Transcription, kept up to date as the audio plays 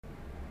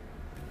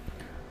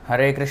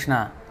Hare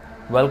Krishna.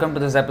 Welcome to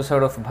this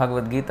episode of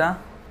Bhagavad Gita.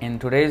 In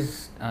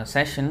today's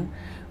session,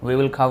 we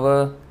will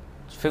cover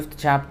 5th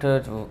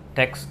chapter,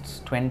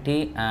 texts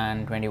 20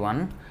 and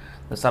 21.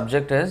 The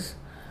subject is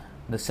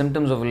the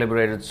symptoms of a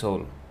liberated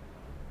soul.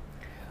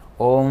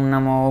 Om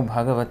Namo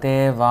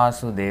Bhagavate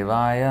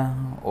Vasudevaya.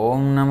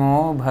 Om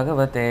Namo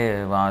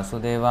Bhagavate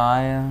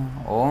Vasudevaya.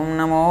 Om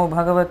Namo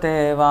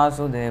Bhagavate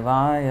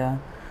Vasudevaya.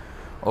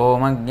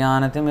 Om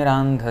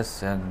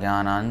Ajnanatimirandhasya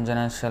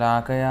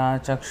Jnananjanashalakaya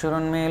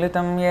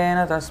Chakshurunmilitam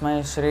Yena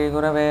Tasmai Shri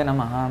Gurave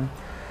Namaha.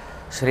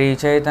 Shri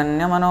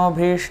Chaitanya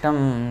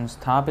Manobhishtam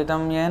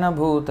Sthapitam Yena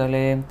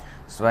Bhutale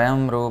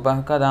Swayam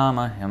Rupah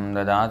Kadamahyam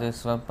Dadati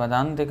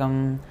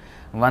Swapadantikam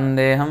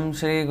Vandeham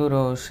Shri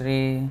Guru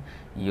Shri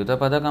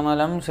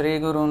Yutapadakamalam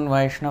Shri Gurun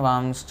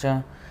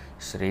Vaishnavamscha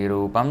Shri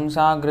Rupam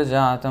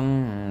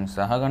Sagrajatam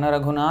Sahagana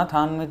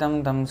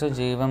Raghunathanvitam Tam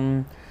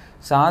Sajivam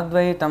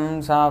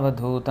Sadvaitam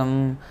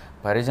Savadhutam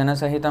Parijana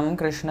Sahitam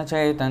Krishna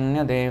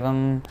Chaitanya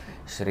Devam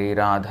Shri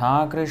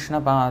Radha Krishna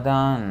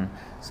Padan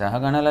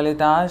Sahagana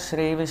Lalita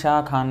Shri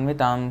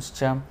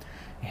Vishakhanvitamscha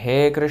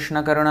He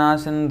Krishna Karuna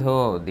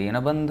Sindho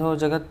Dinabandho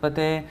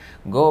Jagatpate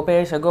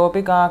Gopesha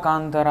Gopika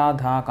Kanta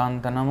Radha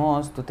Kanta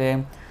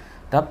Namostute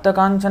Tapta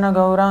Kanchana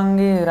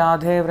Gaurangi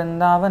Radhe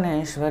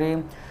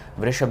Vrindavaneshwari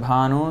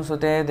Vrishabhanu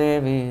Sute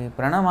Devi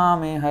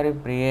Pranamami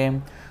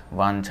Haripriye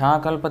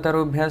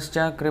वाञ्छाकल्पतरुभ्यश्च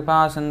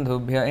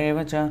कृपासिन्धुभ्य एव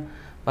च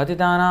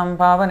पतितानां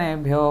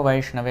पावनेभ्यो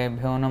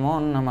वैष्णवेभ्यो नमो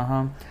नमः।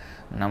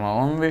 नमो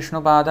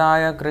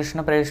विष्णुपादाय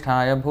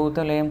कृष्णप्रेष्ठाय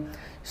भूतले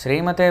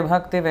श्रीमते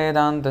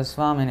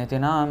भक्तिवेदान्तस्वामिनिति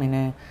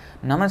नामिने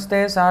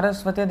नमस्ते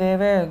सारस्वती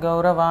देवे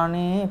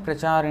गौरवाणी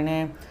प्रचारिणे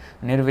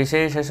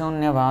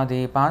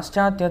निर्विशेषशून्यवादी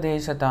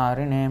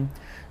पाश्चात्यदेशतारिणे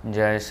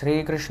जय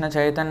श्री कृष्ण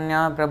चैतन्य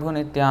प्रभु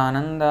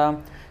नित्यानंद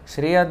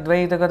श्री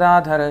अद्वैत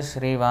गदाधर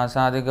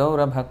श्रीवासादि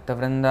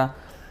गौरभक्तवृंद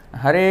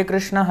हरे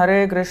Krishna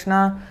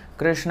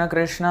Krishna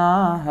Krishna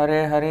Hare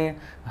Hare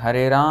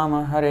Hare Ram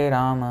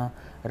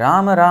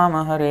Ram Ram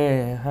Hare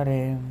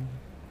Hare.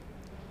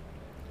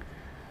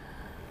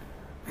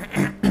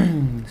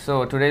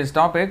 So today's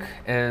topic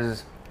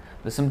is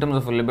the symptoms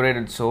of a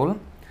liberated soul,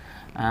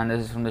 and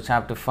this is from the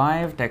chapter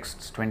 5,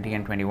 texts 20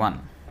 and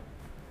 21.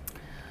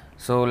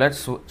 So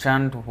let's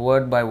chant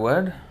word by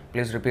word.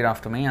 Please repeat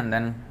after me and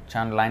then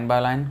chant line by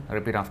line.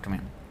 Repeat after me.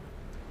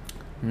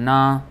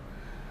 Na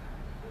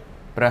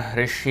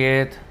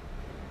prahrishyet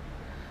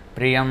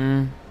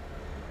priyam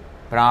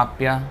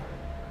prapya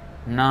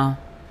na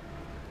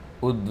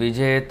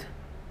udvijet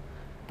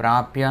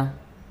prapya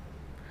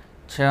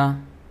cha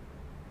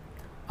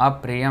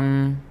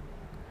apriyam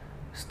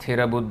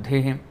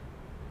sthirabuddhi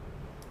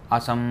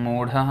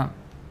asammudha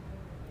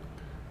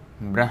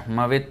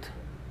brahmavit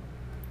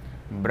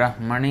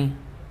brahmani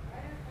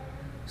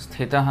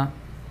स्थितः.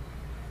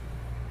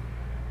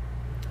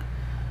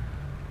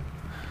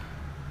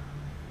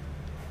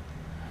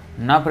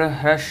 न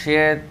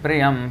प्रहृष्येत्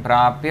प्रियं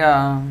प्राप्य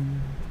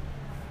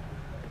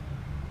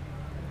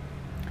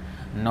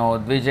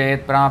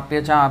नोद्विजेत्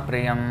प्राप्य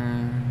चाप्रियम्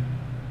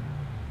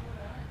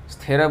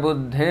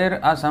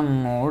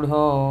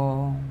स्थिरबुद्धिरसम्मूढो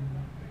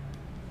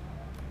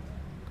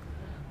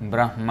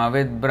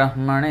ब्रह्मविद्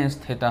ब्रह्मणि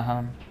स्थितः.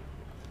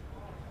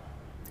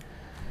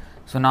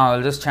 So now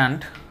I'll just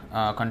chant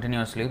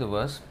continuously the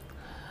verse.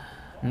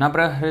 न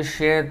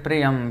प्रहृष्येत्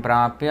प्रियं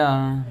प्राप्य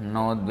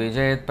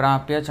नोद्विजेत्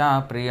प्राप्य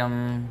चाप्रियं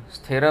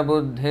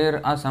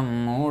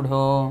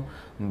स्थिरबुद्धिरसम्मूढो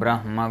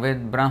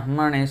ब्रह्मविद्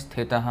ब्रह्मणि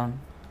स्थितः.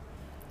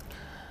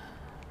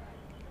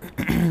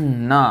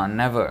 Na,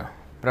 never.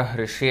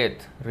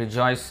 Prahrishyet,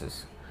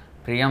 rejoices.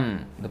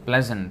 Priyam, the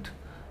pleasant.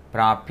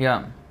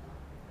 Prapya,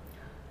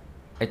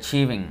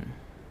 achieving.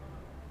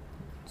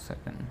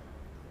 Second.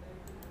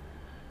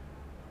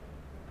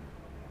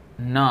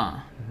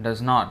 Na,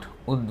 does not.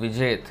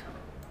 Udvijet,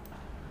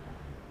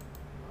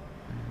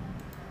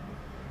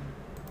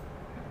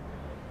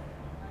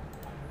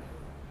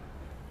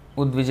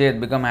 udvijet,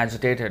 become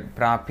agitated.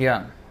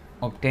 Prapya,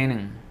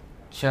 obtaining.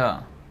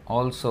 Cha,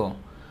 also.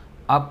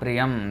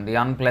 Apriyam, the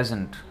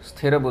unpleasant.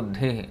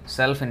 Sthirabuddhi,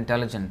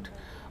 self-intelligent.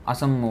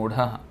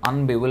 Asammudha,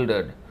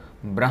 unbewildered.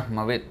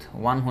 Brahmavit,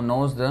 one who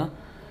knows the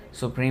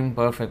Supreme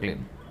perfectly.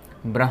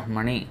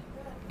 Brahmani,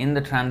 in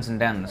the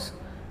transcendence.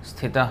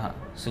 Sthitaha,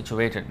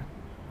 situated.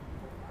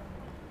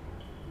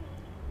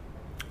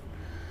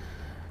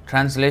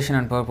 Translation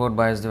and purport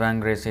by His Divine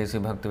Grace A.C.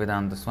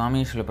 Bhaktivedanta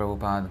Swami Srila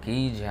Prabhupada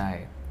Ki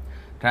Jai.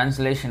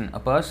 Translation: a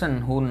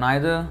person who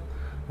neither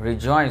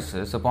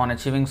rejoices upon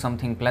achieving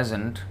something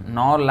pleasant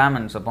nor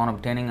laments upon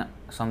obtaining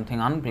something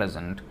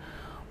unpleasant,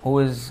 who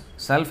is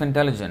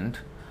self-intelligent,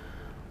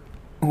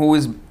 who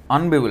is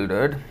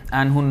unbewildered,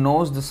 and who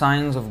knows the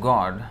signs of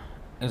God,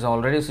 is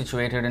already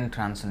situated in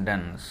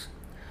transcendence.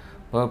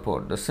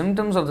 Purport: the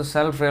symptoms of the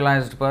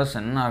self-realized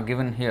person are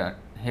given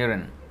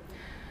herein.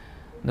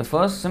 The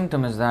first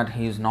symptom is that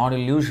he is not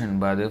illusioned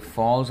by the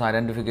false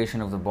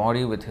identification of the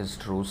body with his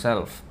true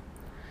self.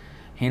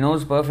 He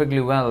knows perfectly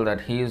well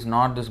that he is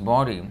not this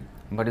body,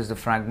 but is the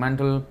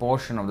fragmental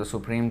portion of the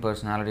Supreme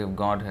Personality of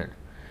Godhead.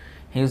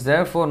 He is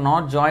therefore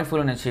not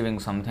joyful in achieving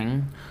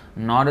something,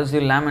 nor does he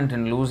lament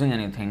in losing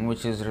anything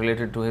which is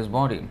related to his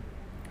body.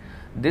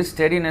 This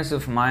steadiness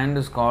of mind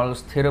is called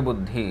sthira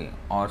buddhi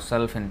or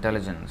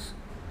self-intelligence.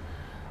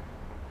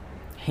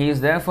 He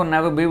is therefore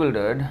never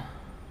bewildered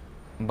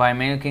by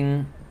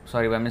mistaking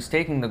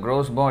the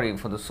gross body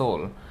for the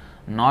soul,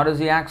 nor does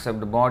he accept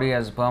the body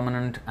as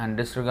permanent and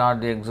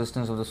disregard the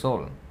existence of the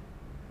soul.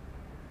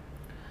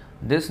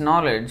 This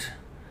knowledge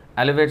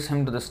elevates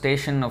him to the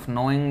station of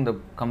knowing the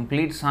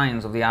complete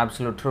science of the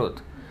absolute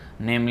truth,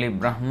 namely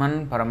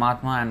Brahman,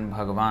 Paramatma and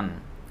Bhagavan.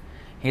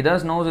 He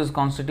thus knows his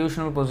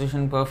constitutional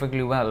position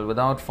perfectly well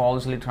without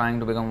falsely trying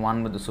to become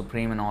one with the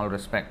Supreme in all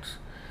respects.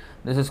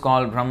 This is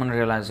called Brahman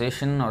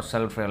realization or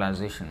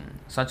self-realization.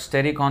 Such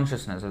steady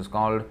consciousness is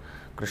called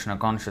Krishna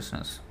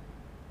consciousness.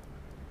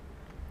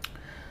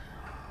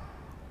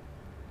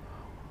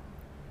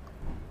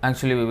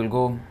 Actually, we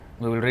will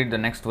read the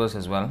next verse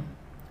as well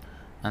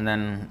and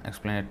then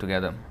explain it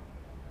together.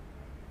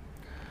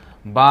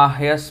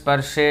 Bahya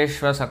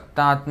sparsheshva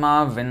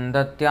saktatma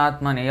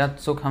vindatyatmani yat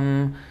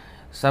sukham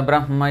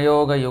sabrahma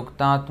yoga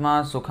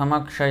yuktatma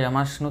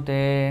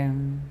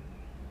sukhamakshayam.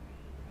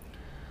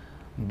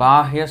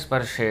 Bahya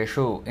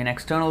sparsheshu, in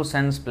external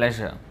sense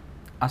pleasure,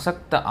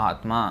 asakta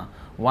atma,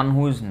 one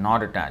who is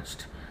not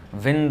attached,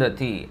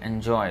 vindati,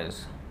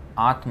 enjoys,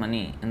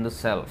 atmani, in the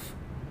self,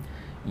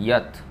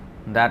 yat,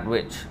 that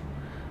which,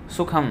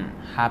 sukham,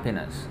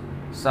 happiness,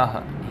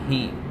 saha,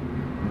 he,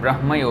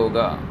 Brahma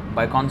Yoga,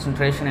 by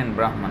concentration in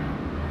Brahman,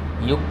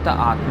 Yukta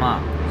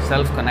Atma,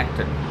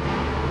 self-connected,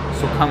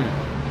 Sukham,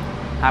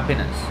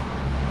 happiness,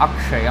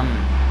 Akshayam,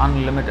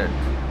 unlimited,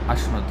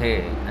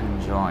 Ashnute,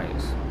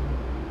 enjoys.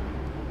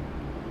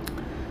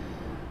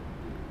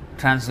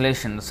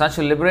 Translation: such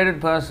a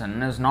liberated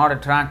person is not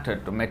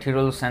attracted to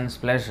material sense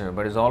pleasure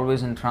but is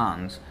always in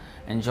trance,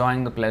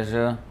 enjoying the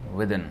pleasure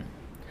within.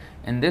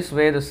 In this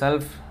way, the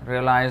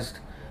self-realized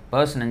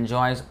person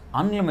enjoys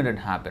unlimited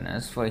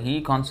happiness, for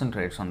he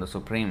concentrates on the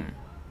Supreme.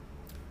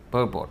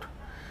 Purport: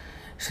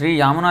 Sri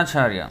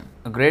Yamunacharya,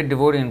 a great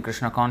devotee in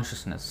Krishna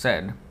consciousness,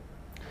 said,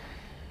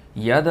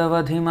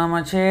 Yadavadhi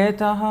mama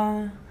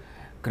chetaha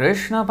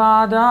Krishna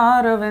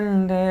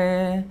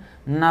padaravinde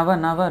nava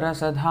nava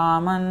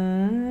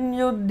rasadhaman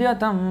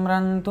yudyatam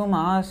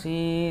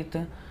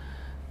rantumasit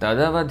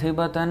tadavadhi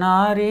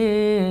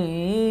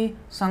batanari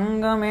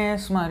sangame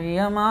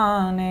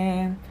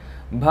smaryamane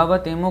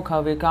bhavati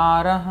mukha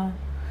vikaraha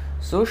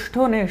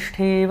sushtu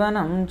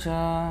nishthevanam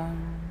cha.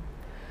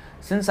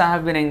 Since I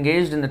have been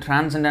engaged in the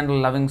transcendental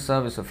loving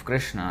service of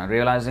Krishna,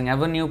 realizing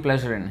ever new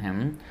pleasure in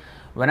him,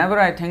 whenever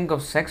I think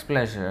of sex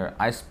pleasure,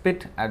 I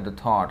spit at the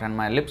thought and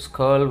my lips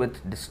curl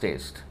with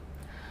distaste.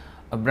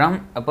 A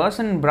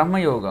person in Brahma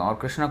Yoga or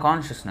Krishna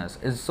consciousness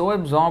is so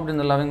absorbed in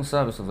the loving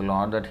service of the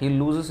Lord that he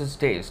loses his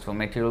taste for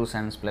material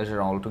sense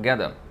pleasure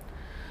altogether.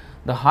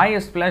 The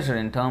highest pleasure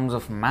in terms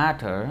of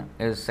matter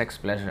is sex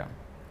pleasure.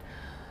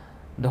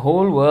 The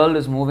whole world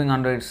is moving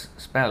under its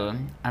spell,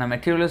 and a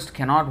materialist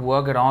cannot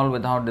work at all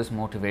without this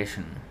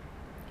motivation.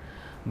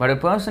 But a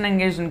person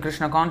engaged in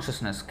Krishna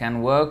consciousness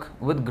can work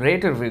with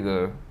greater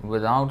vigor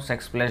without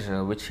sex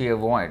pleasure, which he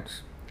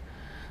avoids.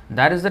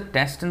 That is the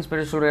test in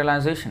spiritual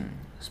realization.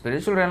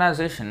 Spiritual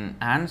realization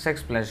and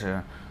sex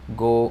pleasure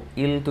go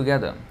ill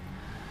together.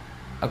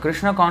 A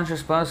Krishna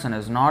conscious person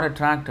is not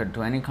attracted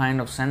to any kind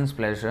of sense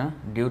pleasure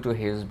due to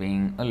his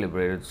being a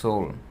liberated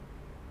soul.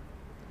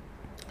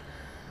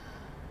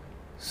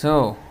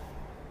 So,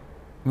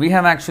 we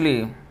have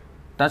actually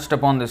touched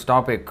upon this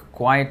topic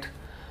quite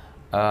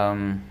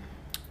in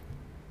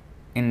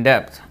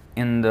depth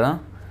in the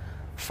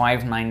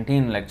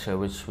 519 lecture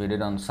which we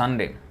did on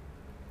Sunday.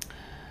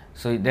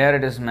 So, there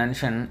it is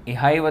mentioned,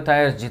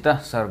 Ihaivatayas jitah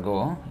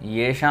sargo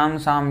yesham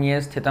samye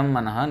sthitam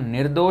manah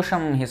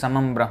nirdosham hi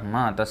samam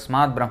brahma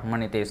tasmad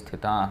brahmanite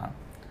sthitah.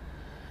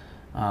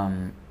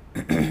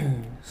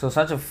 So,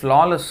 such a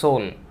flawless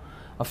soul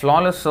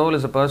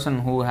is a person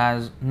who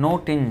has no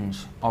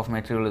tinge of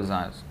material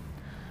desires.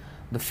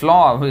 The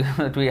flaw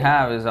that we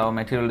have is our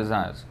material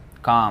desires,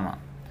 kama.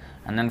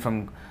 And then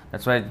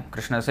that's why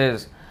Krishna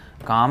says,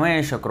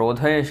 Kamesha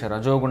krodhesha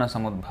rajoguna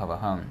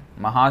samudbhavaha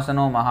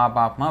mahasano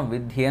mahapapma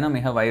vidhyena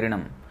miha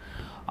vairinam.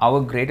 Our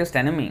greatest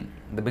enemy,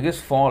 the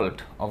biggest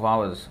fault of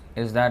ours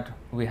is that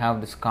we have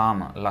this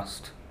kama,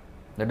 lust,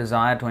 the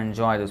desire to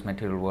enjoy this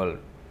material world.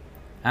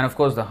 And of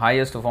course the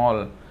highest of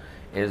all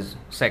is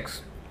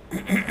sex.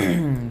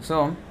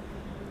 So,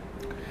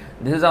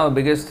 this is our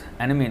biggest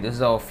enemy, this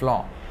is our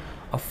flaw.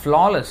 A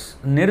flawless,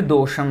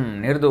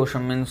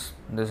 nirdosham means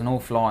there is no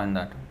flaw in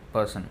that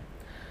person.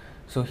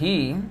 So,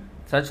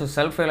 such a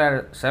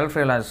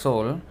self-realized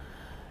soul,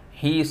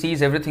 he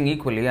sees everything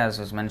equally, as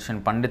was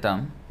mentioned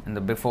Pandita in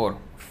the before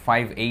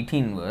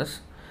 518 verse.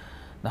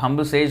 The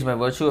humble sage, by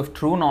virtue of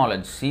true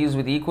knowledge, sees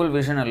with equal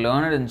vision a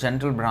learned and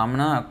gentle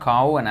Brahmana, a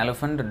cow, an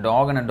elephant, a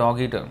dog and a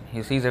dog-eater.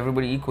 He sees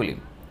everybody equally.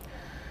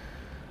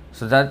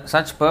 So that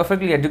such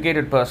perfectly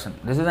educated person,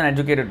 this is an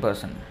educated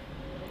person,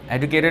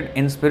 educated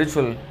in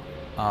spiritual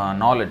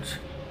knowledge,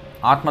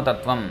 Atma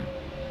Tattvam.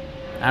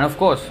 And of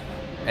course,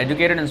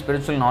 educated in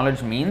spiritual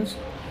knowledge means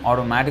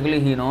automatically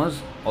he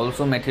knows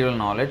also material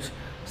knowledge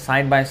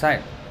side by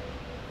side,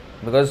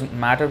 because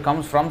matter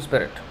comes from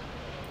spirit,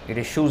 it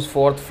issues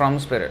forth from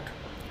spirit.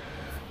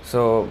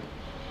 So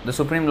the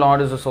Supreme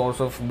Lord is the source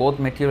of both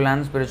material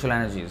and spiritual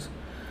energies,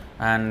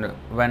 and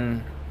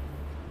when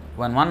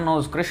one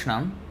knows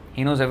Krishna,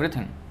 he knows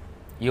everything.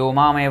 Yo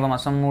mam evam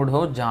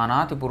asammudho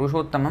janati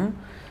purushottamam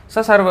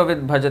sa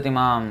sarvavid bhajati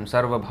mam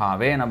sarva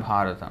bhavena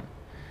bharatam.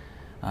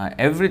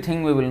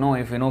 Everything we will know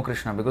if we know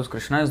Krishna, because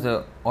Krishna is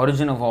the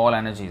origin of all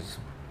energies.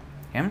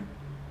 Okay?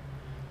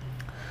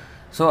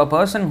 So a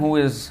person who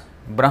is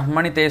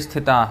Brahmanite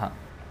sthitaha,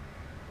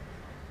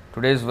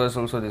 today's verse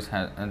also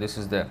this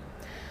is there,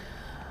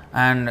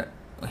 and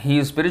he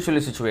is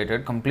spiritually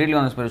situated, completely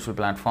on the spiritual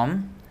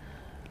platform,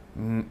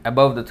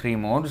 above the three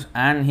modes,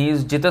 and he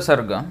is Jita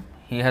Sarga,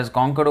 he has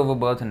conquered over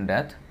birth and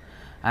death,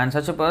 and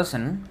such a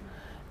person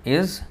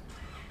is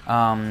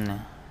samye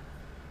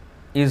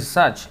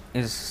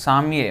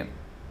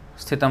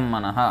sthitam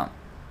manaha.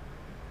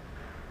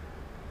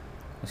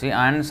 You see,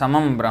 and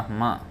samam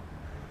brahma,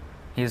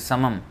 he is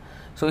samam.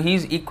 So he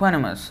is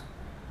equanimous.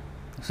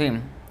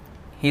 See,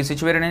 he is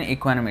situated in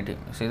equanimity.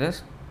 You see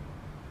this?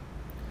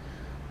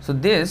 So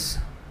this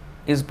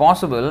is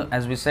possible,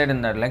 as we said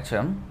in that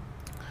lecture,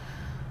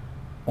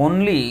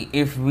 only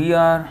if we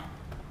are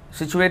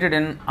situated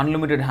in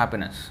unlimited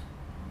happiness.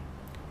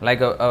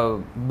 Like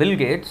a Bill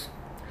Gates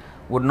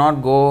would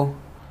not go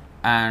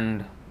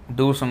and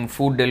do some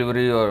food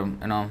delivery or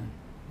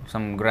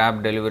some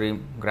Grab delivery.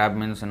 Grab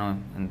means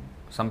in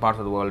some parts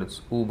of the world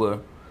it's Uber.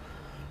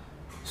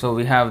 So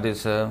we have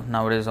this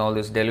nowadays all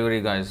these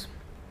delivery guys.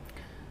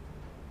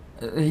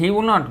 He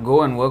will not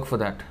go and work for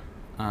that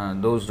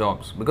those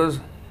jobs, because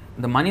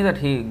the money that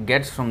he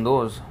gets from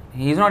those,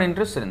 he is not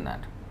interested in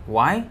that.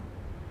 Why?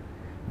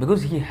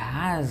 Because he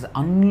has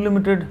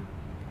unlimited,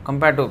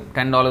 compared to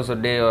 $10 a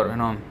day or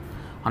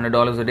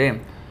 $100 a day,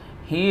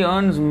 he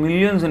earns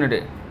millions in a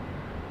day,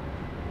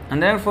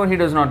 and therefore he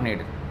does not need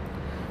it.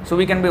 So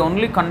we can be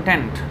only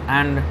content,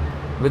 and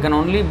we can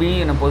only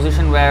be in a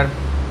position where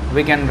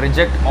we can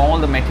reject all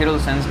the material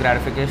sense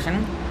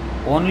gratification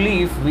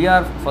only if we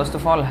are first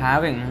of all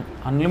having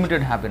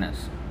unlimited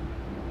happiness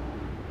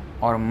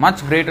or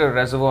much greater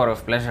reservoir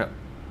of pleasure.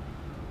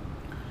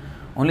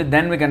 Only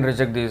then we can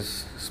reject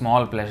these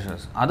small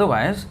pleasures.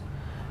 Otherwise,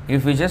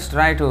 if we just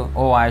try to,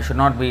 I should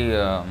not be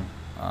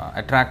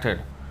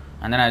attracted,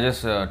 and then I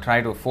just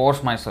try to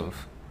force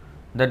myself,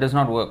 that does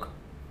not work.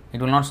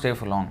 It will not stay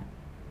for long.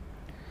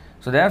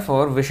 So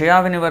therefore,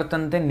 Vishaya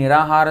vinivartante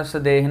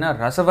niraharasya dehina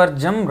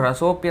rasavarjam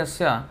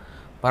rasopyasya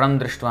param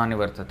drishtva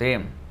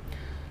nivartate.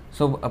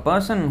 So a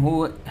person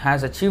who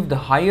has achieved the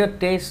higher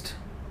taste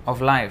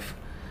of life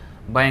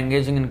by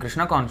engaging in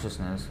Krishna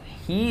consciousness,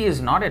 he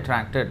is not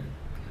attracted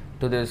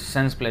to the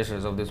sense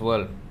pleasures of this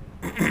world.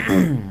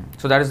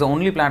 So that is the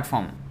only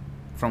platform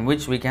from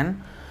which we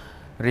can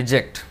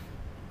reject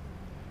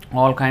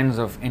all kinds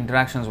of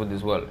interactions with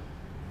this world.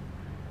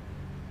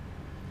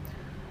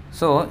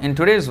 So in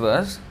today's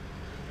verse,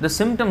 the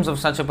symptoms of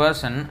such a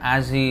person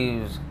as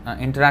his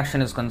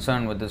interaction is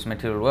concerned with this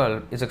material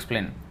world is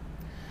explained.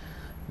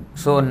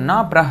 So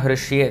na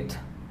prahrishyet,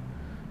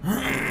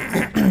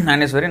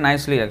 and it's very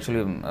nicely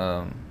actually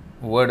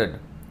worded.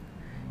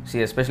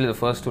 See, especially the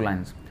first two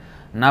lines.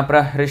 Na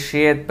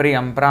prahrishyet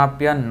priyam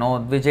prapya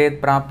nodvijet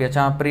prapya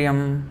cha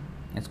priyam.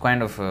 It's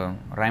kind of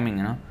rhyming,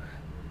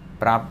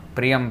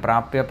 Priyam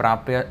prapya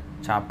prapya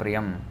cha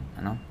priyam,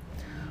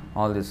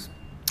 all this.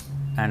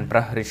 And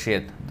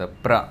prahrishyet, the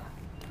pra.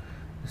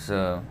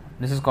 So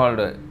this is called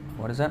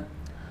what is that?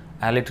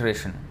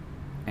 Alliteration.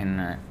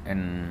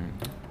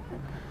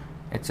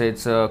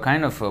 It's a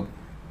kind of a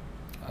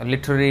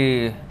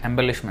literary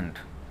embellishment,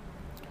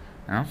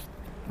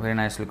 very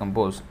nicely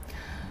composed.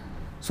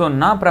 So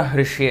na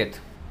prahrishyet,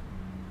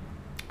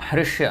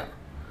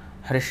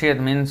 hrishyat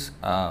means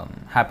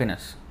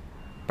happiness,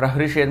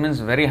 prahrishyet means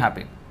very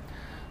happy.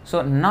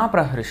 So na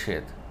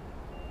prahrishyet,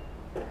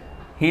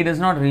 he does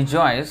not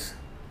rejoice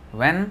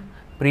when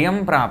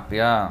priyam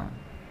prapya,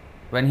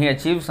 when he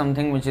achieves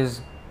something which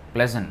is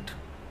pleasant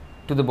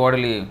to the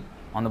bodily,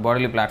 on the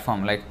bodily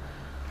platform. Like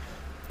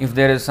if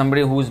there is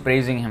somebody who is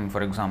praising him,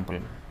 for example,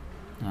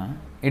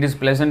 it is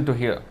pleasant to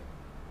hear,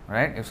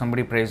 right? If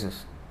somebody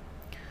praises.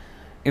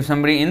 If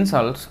somebody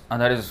insults,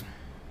 that is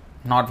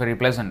not very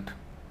pleasant.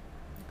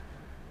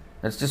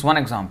 That's just one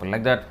example.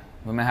 Like that,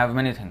 we may have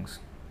many things.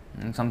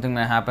 And something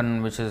may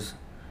happen which is,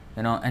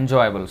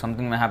 enjoyable.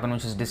 Something may happen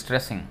which is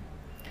distressing.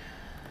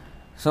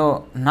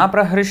 So, na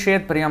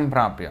prahrishyet priyam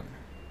prapya.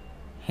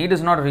 He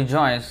does not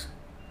rejoice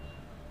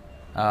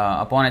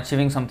upon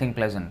achieving something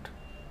pleasant.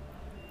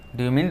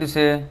 Do you mean to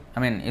say,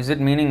 is it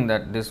meaning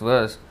that this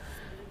verse,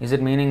 is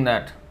it meaning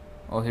that,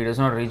 he does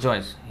not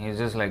rejoice, he is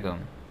just like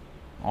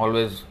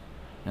always,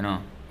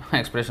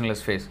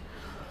 expressionless face?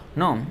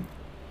 No,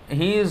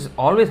 he is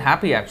always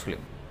happy actually.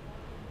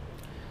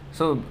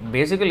 So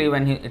basically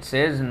when it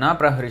says na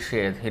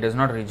prahrishyet, he does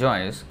not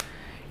rejoice,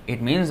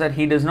 it means that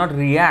he does not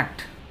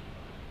react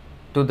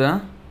to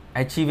the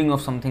achieving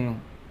of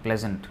something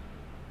pleasant.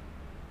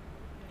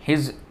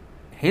 His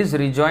his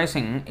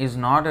rejoicing is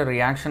not a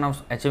reaction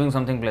of achieving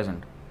something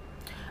pleasant.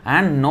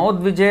 And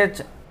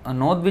nodvijet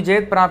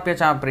prapya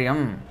cha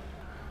priyam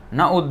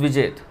na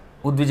udvijet.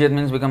 Udvijet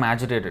means become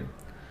agitated.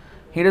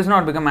 He does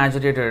not become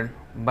agitated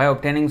by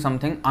obtaining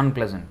something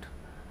unpleasant.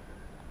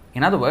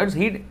 In other words,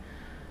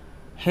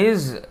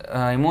 his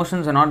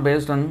emotions are not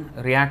based on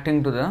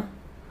reacting to the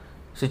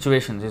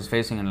situations he is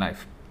facing in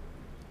life.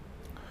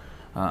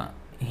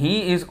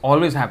 He is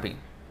always happy.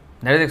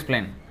 That is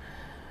explained.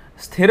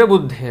 Sthira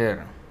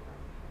buddhir.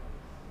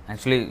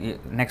 Actually,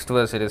 next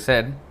verse it is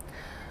said,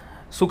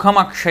 Sukham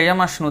akshayam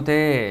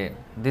ashnute.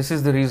 This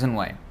is the reason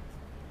why.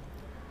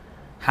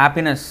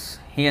 Happiness,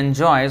 he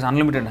enjoys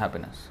unlimited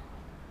happiness.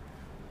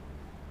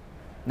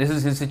 This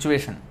is his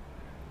situation.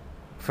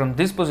 From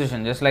this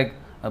position, just like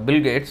Bill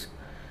Gates,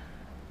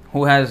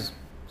 who has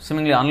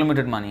seemingly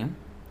unlimited money,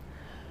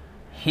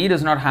 he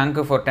does not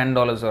hanker for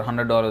 $10 or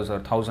 $100 or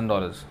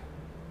 $1,000.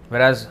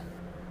 Whereas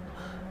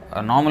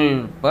a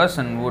normal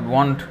person would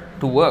want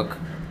to work,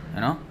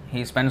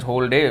 he spends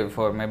whole day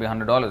for maybe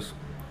 $100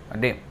 a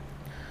day.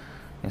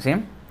 You see?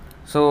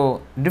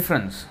 So,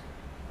 difference.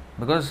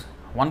 Because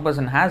one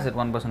person has it,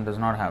 one person does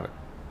not have it.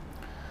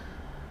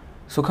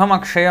 Sukham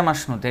akshayam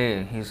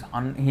ashnute.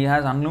 He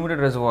has unlimited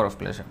reservoir of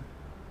pleasure.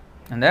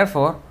 And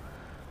therefore,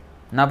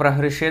 na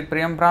praharishet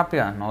priyam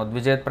prapya, no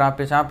dvijet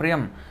prapya cha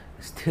priyam,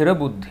 sthira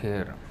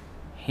buddhir.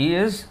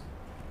 His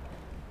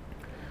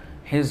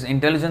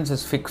intelligence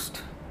is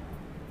fixed.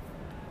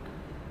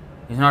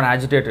 He is not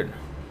agitated.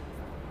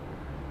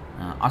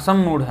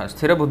 Asam mudha,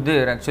 sthira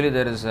buddhir, actually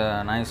there is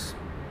a nice,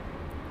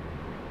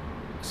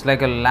 it's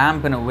like a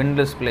lamp in a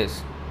windless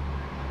place.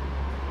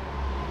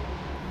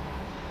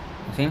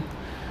 You see?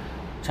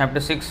 Chapter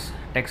 6,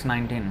 text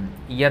 19.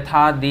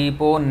 Yatha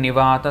deepo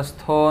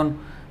nivatastho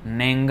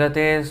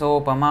nengate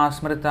sopama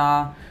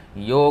smrita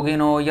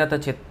yogino yata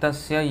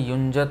chittasya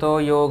yunjato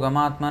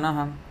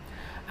yogamatmanah.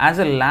 As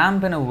a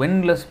lamp in a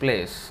windless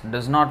place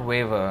does not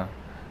waver,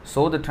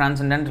 so the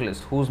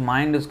transcendentalist, whose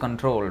mind is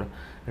controlled,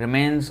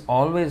 remains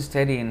always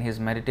steady in his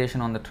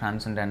meditation on the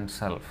transcendent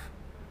self.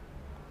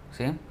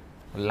 See?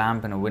 A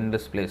lamp in a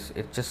windless place,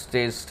 it just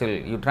stays still.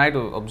 You try to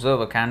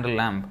observe a candle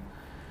lamp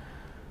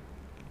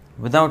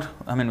with all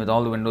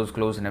the windows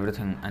closed and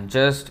everything, and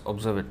just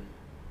observe it.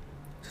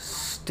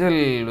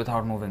 Still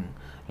without moving,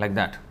 like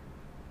that.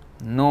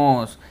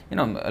 No,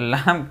 a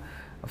lamp,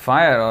 a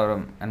fire,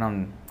 or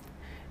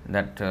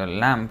that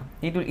lamp,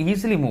 it will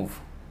easily move.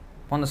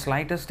 Upon the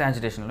slightest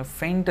agitation, the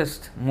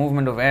faintest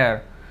movement of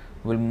air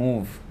will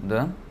move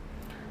the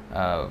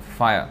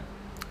fire.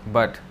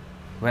 But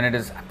when it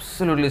is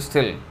absolutely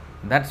still,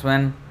 that's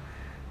when,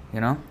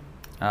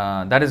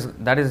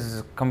 that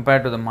is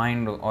compared to the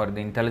mind or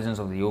the intelligence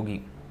of the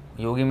yogi.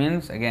 Yogi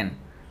means, again,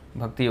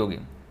 bhakti yogi.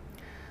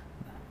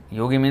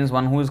 Yogi means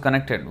one who is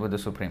connected with the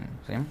Supreme.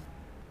 See? And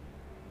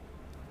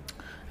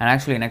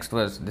actually, next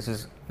verse, this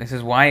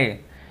is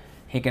why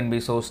he can be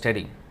so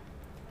steady.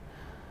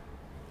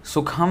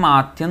 Sukham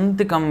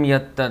atyantikam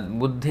yattad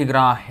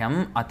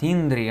buddhigrahyam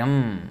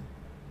atindriyam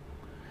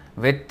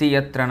vetti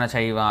yatra na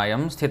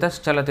chaivayam sthitas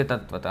chalati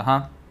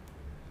tatvatah.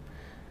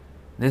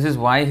 This is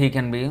why he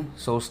can be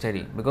so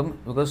steady.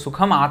 Because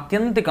sukham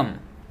atyantikam.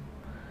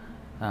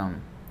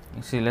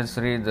 You see, let's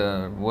read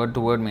the word to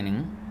word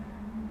meaning.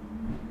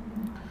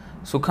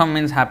 Sukham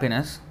means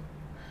happiness.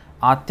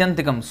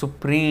 Atyantikam,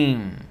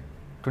 supreme.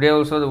 Today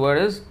also the word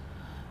is,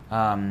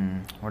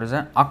 what is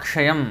that?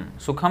 Akshayam.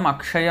 Sukham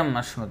akshayam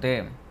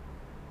ashnute.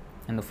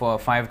 In the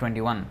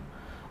 521.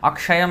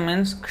 Akshayam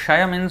means,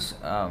 kshaya means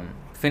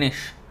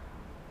finish.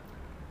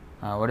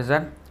 What is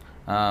that?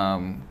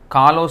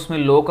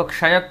 Kalosmi loka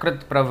kshaya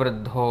krit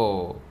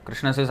pravriddho.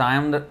 Krishna says, I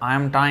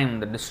am time,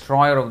 the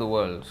destroyer of the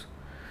worlds.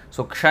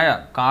 So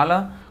kshaya, kalosmi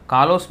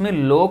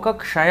loka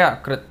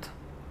kshaya krit.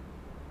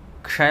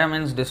 Kshaya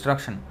means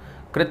destruction.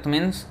 Krit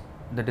means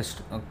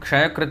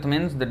kshaya krit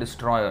means the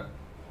destroyer.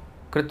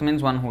 Krit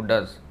means one who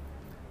does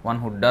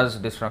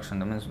destruction.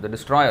 That means the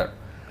destroyer.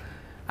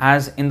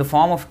 As in the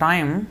form of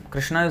time,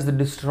 Krishna is the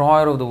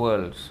destroyer of the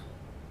worlds.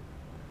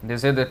 They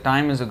say that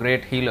time is a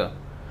great healer.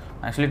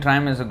 Actually,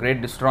 time is a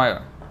great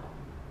destroyer.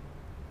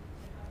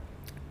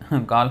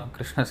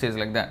 Krishna says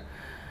like that.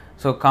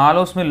 So,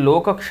 kalosmi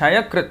loka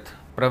kshaya krit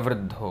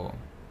pravriddho.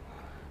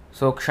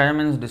 So, kshaya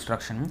means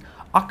destruction.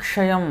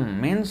 Akshayam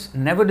means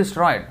never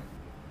destroyed.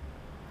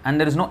 And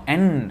there is no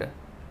end.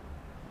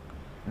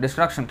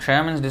 Destruction,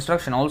 kshaya means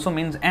destruction, also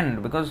means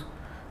end, because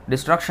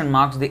destruction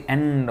marks the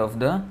end of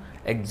the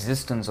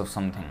existence of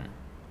something.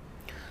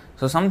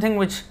 So, something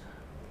which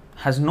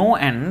has no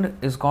end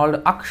is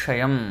called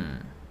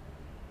akshayam.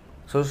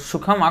 So,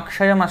 sukham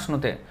akshayam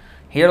asnute.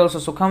 Here also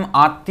sukham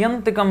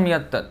atyantikam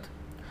yattat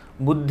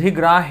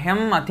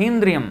buddhigrahyam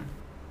atindriyam.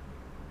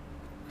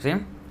 See?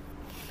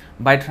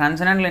 By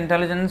transcendental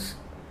intelligence,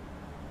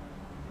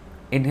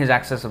 it is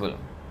accessible.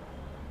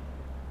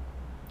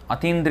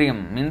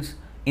 Atindriyam means,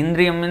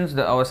 indriyam means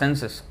our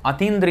senses.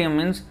 Atindriyam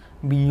means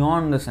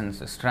beyond the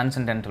senses,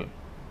 transcendental.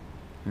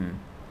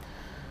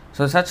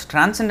 So, such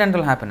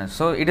transcendental happiness.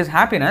 So, it is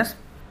happiness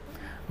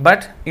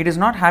But it is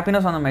not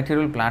happiness on the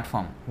material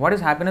platform. What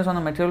is happiness on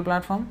the material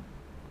platform?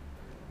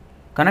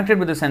 Connected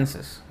with the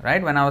senses,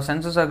 right? When our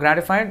senses are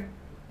gratified,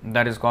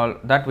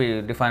 that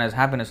we define as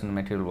happiness in the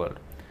material world.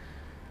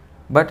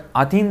 But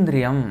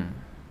atindriyam,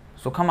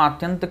 sukham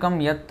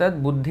atyantikam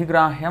yattad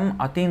buddhigrahyam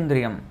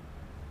atindriyam.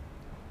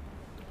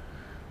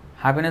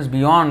 Happiness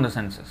beyond the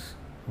senses,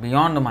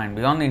 beyond the mind,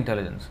 beyond the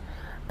intelligence.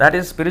 That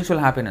is spiritual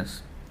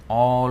happiness.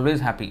 Always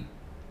happy.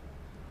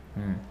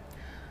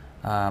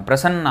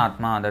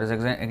 Prasannatma, that is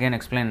again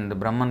explained in the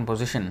Brahman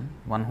position.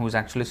 One who is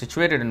actually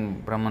situated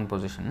in Brahman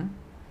position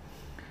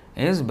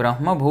is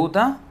Brahma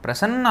Bhuta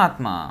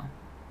Prasannatma.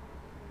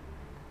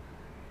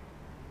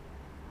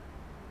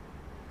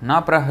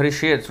 Na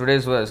prahrishayat,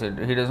 today's verse,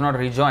 he does not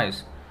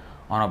rejoice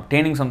on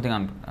obtaining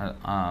something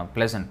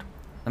pleasant.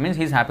 That means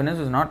his happiness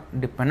is not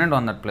dependent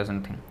on that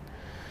pleasant thing.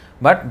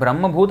 But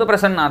Brahma Bhuta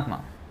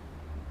Prasannatma,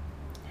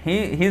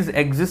 his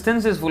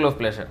existence is full of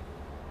pleasure.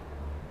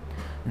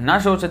 Na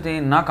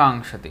shochati na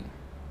kankshati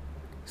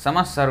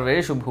samah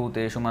sarveshu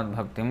bhuteshu mad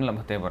bhaktim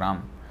labhate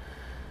varam.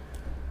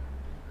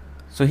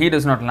 So he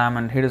does not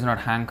lament, he does not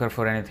hanker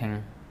for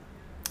anything.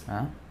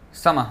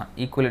 Samah,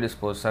 equally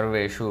disposed,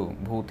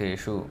 sarveshu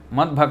bhuteshu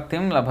mad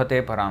bhaktim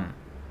labhate param.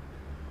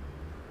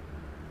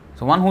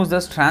 So one who is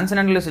thus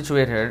transcendently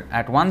situated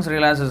at once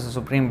realizes the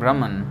Supreme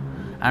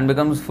Brahman and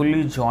becomes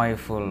fully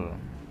joyful.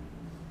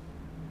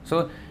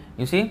 So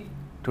you see,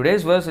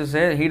 today's verse is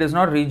said he does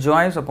not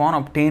rejoice upon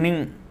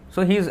obtaining.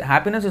 So his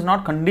happiness is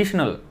not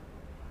conditional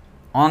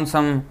on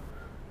some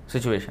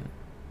situation.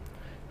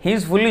 He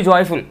is fully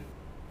joyful.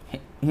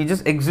 He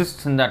just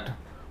exists in that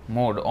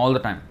mode all the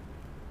time.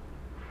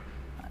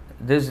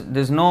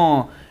 There's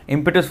no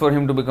impetus for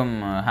him to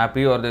become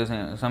happy, or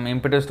there's some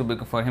impetus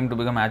for him to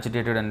become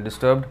agitated and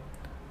disturbed.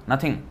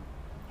 Nothing.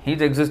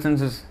 His existence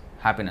is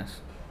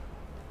happiness.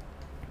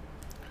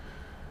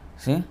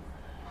 See?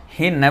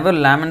 He never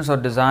laments or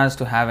desires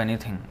to have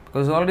anything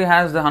because he already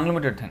has the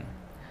unlimited thing.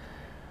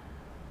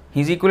 He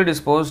is equally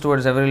disposed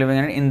towards every living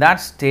entity. In that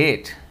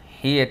state,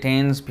 he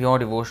attains pure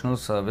devotional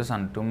service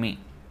unto me.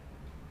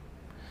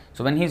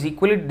 So when he is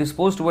equally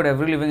disposed toward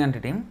every living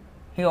entity,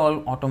 he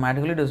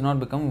automatically does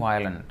not become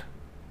violent.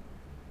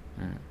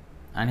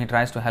 And he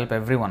tries to help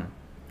everyone.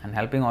 And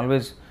helping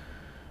always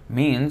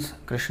means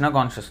Krishna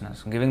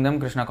consciousness, giving them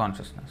Krishna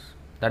consciousness.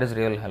 That is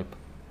real help.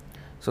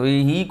 So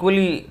he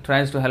equally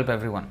tries to help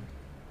everyone,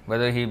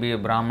 whether he be a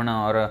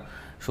Brahmana or a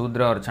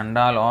Shudra or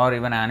Chandal or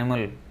even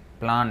animal,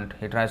 plant,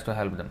 he tries to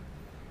help them.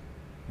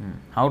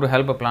 How to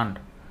help a plant?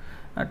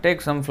 Take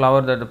some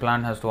flower that the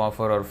plant has to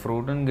offer or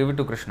fruit and give it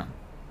to Krishna.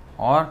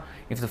 Or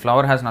if the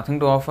flower has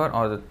nothing to offer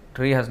or the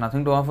tree has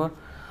nothing to offer,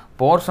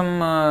 pour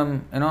some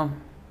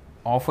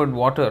offered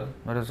water,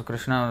 that is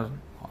Krishna,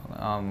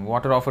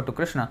 water offered to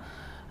Krishna,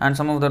 and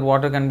some of that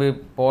water can be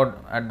poured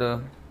at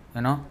the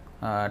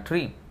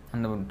tree,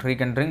 and the tree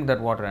can drink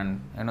that water,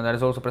 and that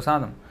is also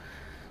prasadam.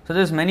 So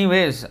there's many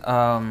ways.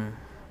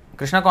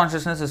 Krishna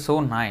consciousness is so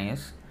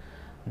nice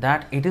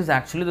that it is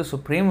actually the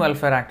supreme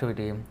welfare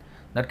activity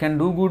that can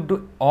do good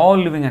to all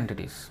living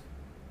entities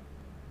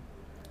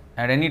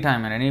at any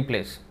time, at any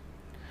place.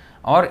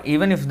 Or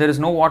even if there is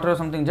no water or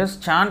something,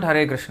 just chant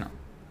Hare Krishna.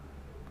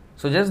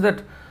 So just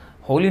that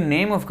holy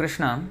name of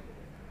Krishna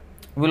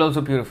will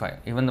also purify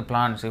even the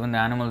plants, even the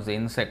animals, the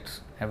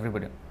insects,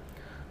 everybody.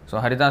 So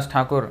Haridas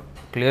Thakur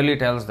clearly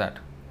tells that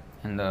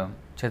in the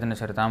Chaitanya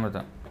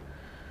Charitamrita,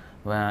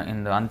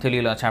 in the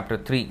Antya-lila chapter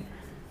 3,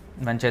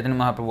 when Chaitanya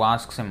Mahaprabhu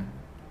asks him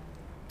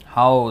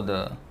how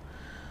the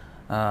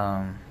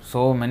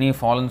so many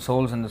fallen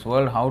souls in this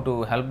world, how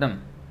to help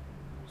them.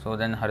 So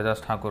then Haridas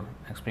Thakur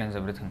explains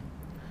everything.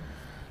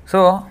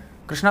 So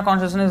Krishna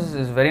consciousness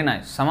is very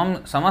nice.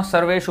 Samah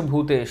sarveshu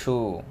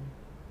bhuteshu.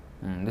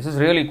 This is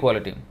real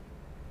equality.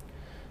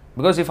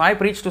 Because if I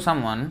preach to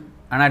someone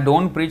and I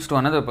don't preach to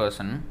another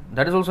person,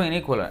 that is also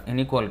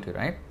inequality,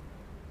 right?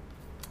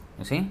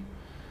 You see?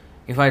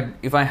 If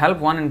I help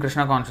one in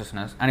Krishna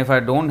consciousness and if I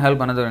don't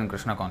help another in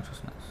Krishna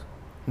consciousness,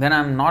 then I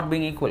am not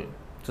being equal.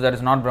 So that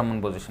is not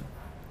Brahman position.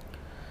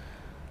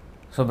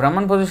 So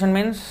Brahman position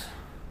means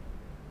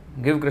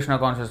give Krishna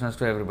consciousness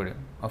to everybody.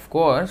 Of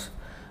course,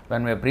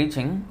 when we are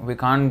preaching, we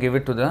can't give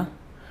it to the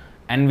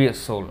envious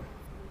soul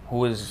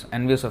who is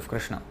envious of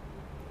Krishna,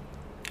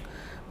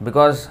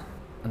 because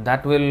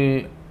that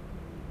will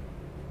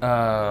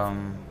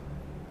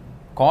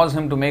cause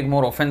him to make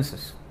more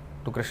offenses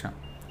to Krishna.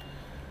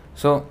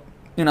 So,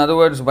 in other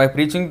words, by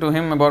preaching to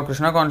him about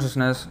Krishna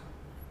consciousness,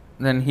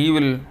 then he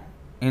will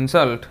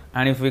insult,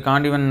 and if we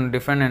can't even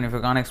defend and if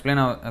we can't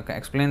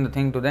explain the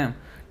thing to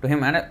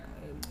him, and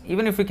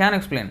even if we can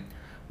explain,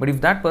 but if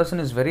that person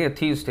is very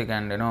atheistic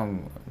and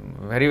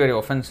very very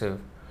offensive,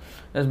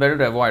 it's better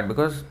to avoid,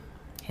 because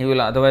he will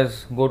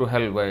otherwise go to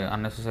hell by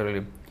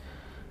unnecessarily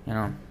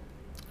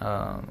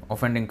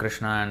offending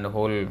Krishna and the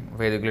whole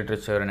Vedic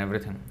literature and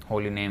everything,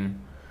 holy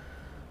name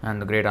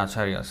and the great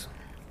acharyas.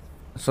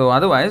 So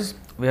otherwise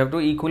we have to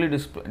equally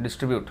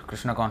distribute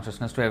Krishna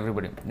consciousness to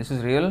everybody. This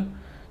is real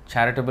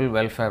charitable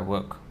welfare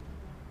work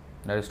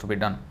that is to be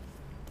done.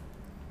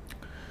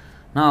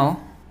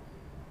 Now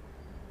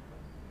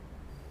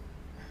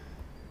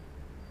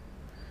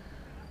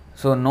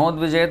So,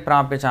 nodvijayat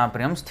prapya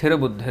chapriyam sthira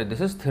buddhi. This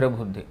is sthira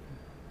buddhi.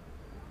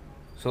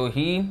 So,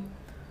 in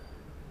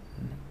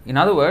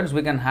other words,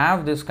 we can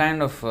have this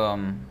kind of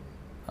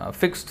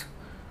fixed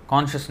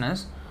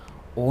consciousness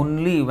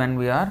only when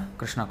we are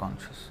Krishna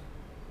conscious.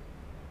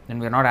 Then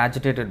we are not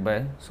agitated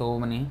by so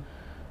many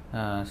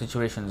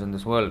situations in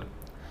this world.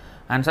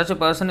 And such a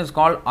person is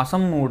called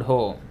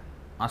asammudho.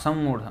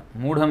 Asammudha.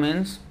 Mudha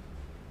means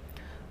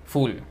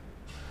fool.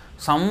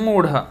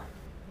 Sammudha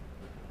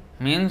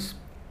means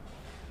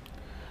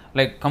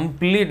like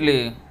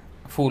completely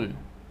fool.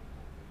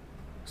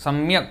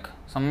 Samyak.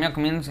 Samyak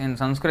means in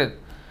Sanskrit,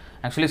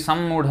 actually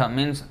sammudha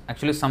means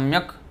actually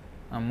samyak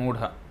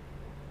mudha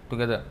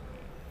together.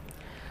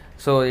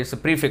 So it's a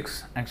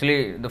prefix.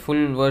 Actually the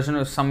full version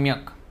is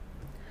samyak.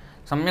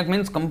 Samyak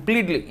means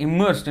completely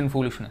immersed in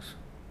foolishness.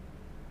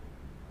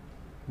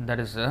 That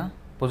is the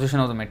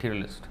position of the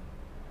materialist.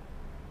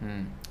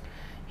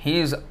 He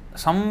is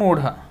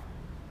sammudha,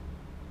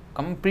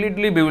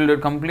 completely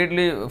bewildered,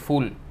 completely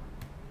fool.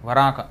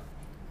 Varaka.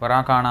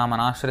 Varakana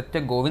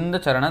manashritya Govinda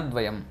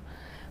charanadvayam.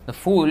 The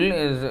fool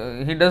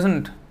is, he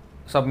doesn't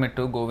submit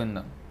to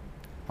Govinda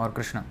or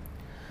Krishna.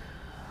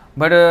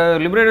 But a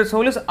liberated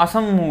soul is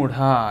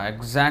asammudha,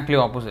 exactly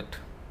opposite.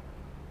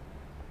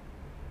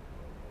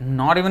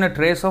 Not even a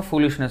trace of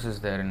foolishness is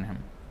there in him.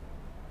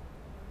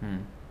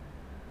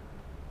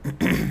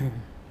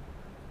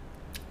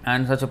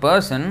 And such a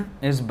person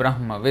is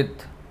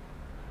Brahmavit.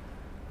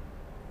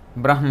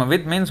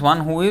 Brahmavit means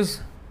one who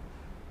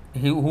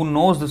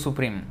knows the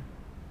Supreme.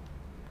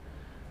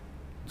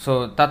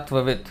 So,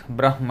 Tattvavit,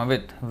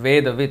 Brahmavit,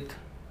 Vedavit,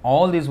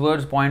 all these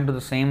words point to the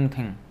same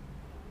thing,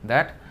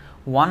 that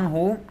one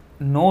who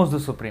knows the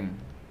Supreme.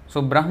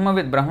 So,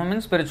 Brahmavit, Brahma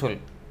means spiritual.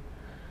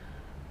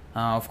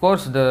 Of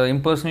course, the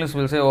impersonalists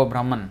will say, oh,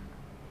 Brahman.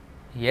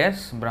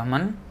 Yes,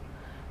 Brahman,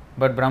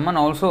 but Brahman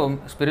also,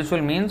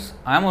 spiritual means,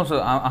 I am also,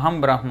 Aham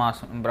Brahma,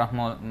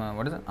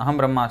 what is it? Aham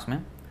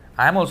Brahmasmi.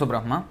 I am also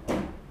Brahma.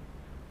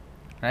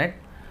 Right?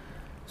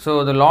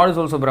 So, the Lord is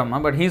also Brahma,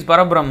 but he is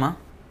Parabrahma.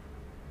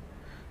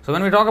 So,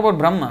 when we talk about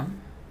Brahma,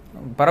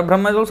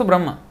 Parabrahma is also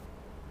Brahma,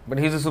 but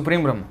he is the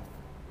Supreme Brahma.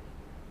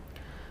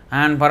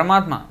 And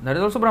Paramatma, that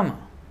is also Brahma,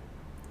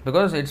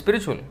 because it's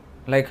spiritual.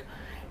 Like,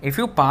 if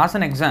you pass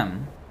an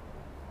exam,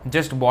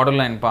 just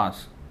borderline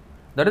pass,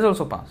 that is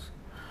also pass.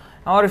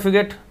 Or if you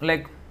get,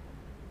 like,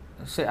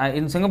 say,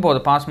 in Singapore,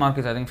 the pass mark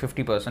is, I think,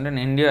 50%. In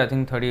India, I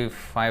think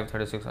 35,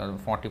 36, or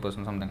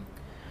 40% something.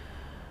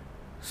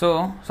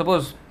 So,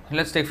 suppose,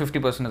 let's take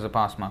 50% as a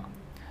pass mark.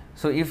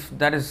 So, if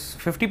that is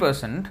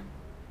 50%,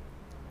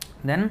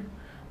 then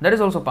that is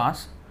also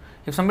pass.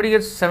 If somebody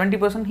gets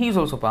 70%, he is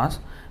also pass.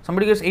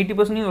 Somebody gets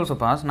 80%, he is also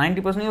pass.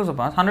 90%, he is also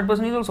pass.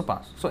 100%, he is also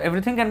pass. So,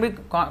 everything can be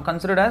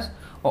considered as,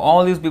 oh,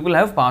 all these people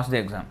have passed the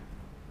exam.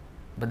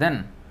 But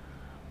then,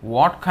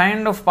 what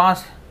kind of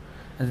pass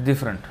is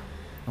different?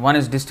 One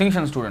is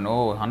distinction student,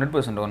 oh,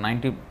 100% or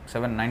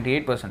 97,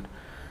 98%.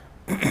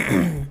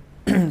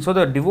 So,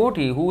 the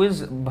devotee who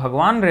is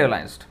Bhagwan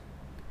realized,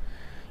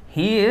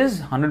 he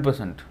is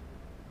 100%.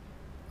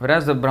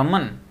 Whereas the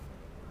Brahman,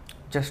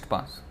 just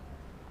pass.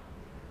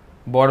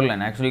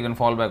 Borderline, actually you can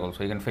fall back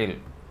also, you can fail.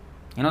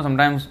 You know,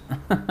 sometimes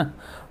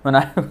when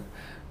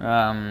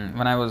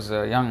I was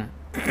young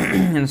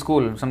in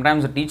school,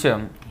 sometimes a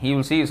teacher, he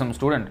will see some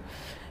student,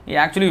 he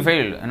actually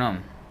failed, you know.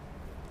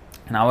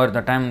 In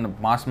that time the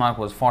pass mark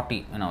was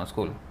 40 in our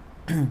school.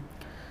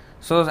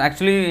 So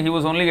actually he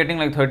was only getting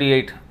like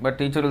 38, but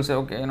teacher will say,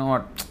 okay, you know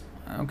what,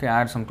 okay,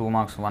 add some 2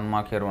 marks, 1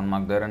 mark here, 1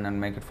 mark there, and then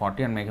make it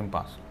 40 and make him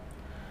pass.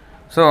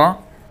 So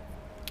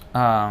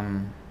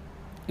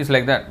it's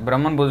like that.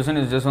 Brahman position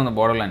is just on the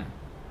borderline,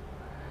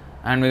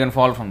 and we can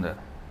fall from there.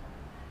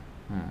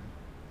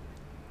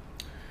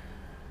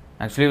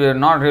 Actually, we are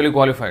not really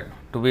qualified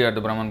to be at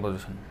the Brahman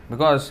position,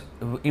 because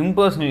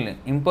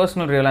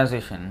impersonal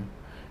realization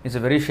is a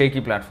very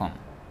shaky platform.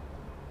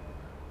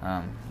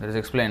 That is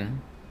explained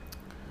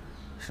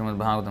Srimad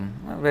Bhagavatam,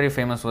 a very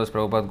famous verse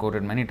Prabhupada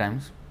quoted many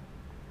times,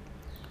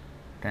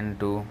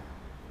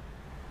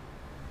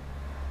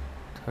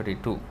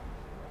 10:32.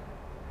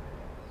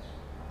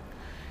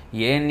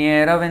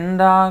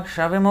 येन्येरविन्दाक्ष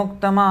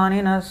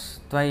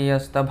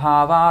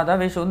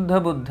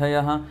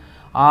विमुक्तमानिनस्त्वय्यस्तभावादविशुद्धबुद्धयः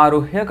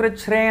आरुह्य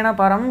कृच्छ्रेण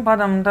परं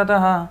पदं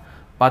ततः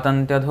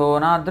पतन्त्यधो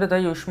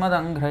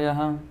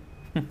नादृतयुष्मदङ्घ्रयः.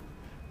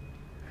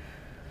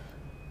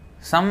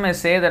 Some may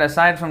say that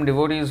aside from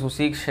devotees who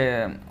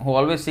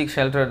always seek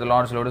shelter at the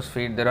Lord's lotus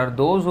feet, there are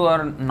those who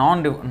are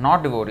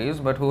not devotees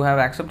but who have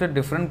accepted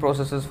different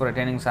processes for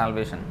attaining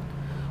salvation.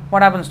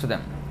 What happens to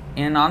them?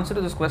 In answer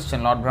to this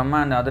question, Lord Brahma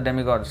and the other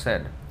demigods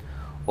said,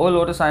 O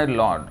lotus-eyed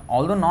Lord,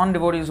 although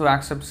non-devotees who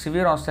accept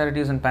severe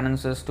austerities and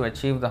penances to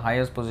achieve the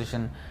highest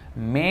position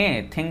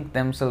may think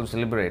themselves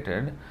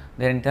liberated,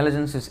 their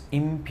intelligence is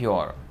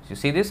impure. You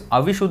see this?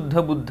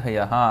 Avishuddha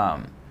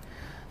buddhayaha.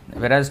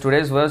 Whereas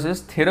today's verse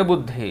is sthira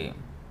buddhi.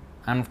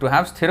 And to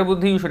have sthira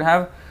buddhi, you should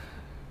have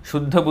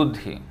shuddha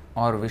buddhi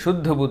or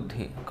vishuddha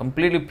buddhi,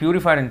 completely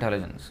purified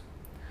intelligence.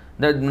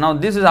 Now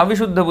this is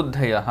avishuddha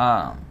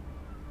buddhayaha.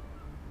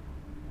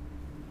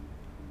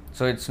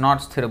 So it's not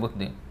sthira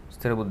buddhi.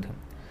 Sthira buddhi.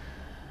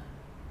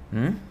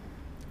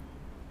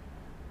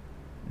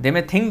 They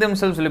may think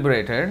themselves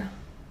liberated,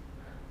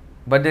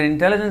 but their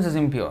intelligence is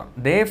impure.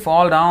 They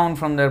fall down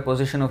from their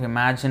position of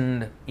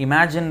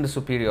imagined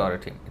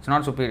superiority. It's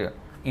not superior,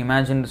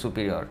 imagined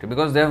superiority,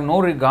 because they have no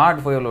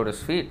regard for your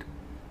lotus feet.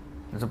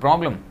 There's a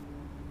problem.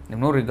 They have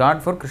no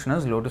regard for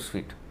Krishna's lotus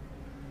feet.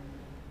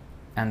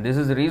 And this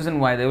is the reason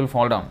why they will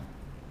fall down.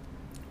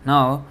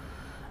 Now,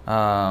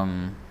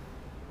 I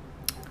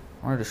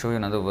wanted to show you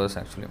another verse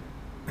actually.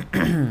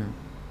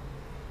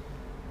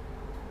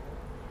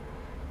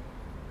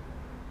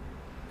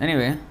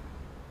 Anyway,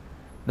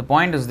 the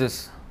point is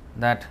this,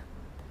 that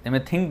they may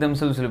think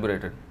themselves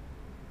liberated,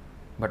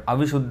 but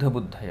avishuddha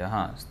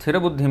buddhaya.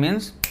 Sthira buddhi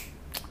means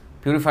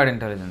purified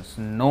intelligence.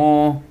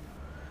 No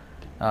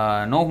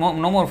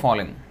more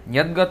falling.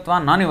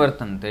 Yadgatva nani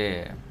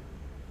vartante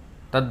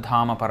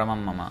tadhama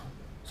paramam mama.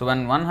 So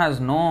when one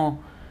has no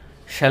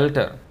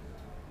shelter,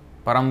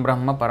 param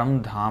brahma,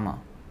 param dhama.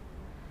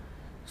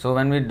 So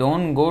when we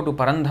don't go to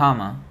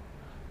parandhama,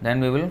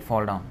 then we will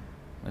fall down.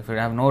 If we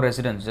have no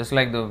residence, just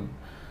like the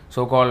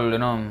so-called,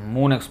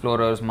 moon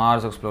explorers,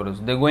 Mars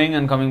explorers, they're going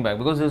and coming back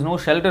because there's no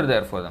shelter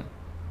there for them.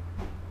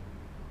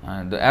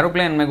 The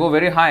aeroplane may go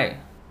very high,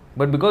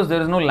 but because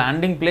there is no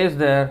landing place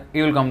there,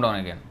 it will come down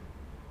again.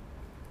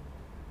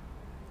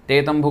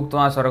 Tetam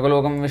bhuktva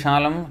sargalokam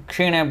vishalam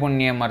kshine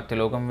punye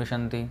martilokam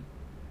vishanti.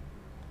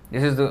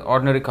 This is the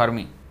ordinary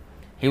karmi.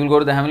 He will go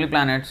to the heavenly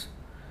planets,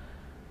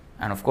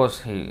 and of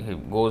course he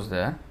goes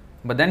there,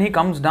 but then he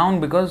comes down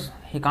because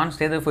he can't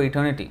stay there for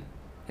eternity.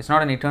 It's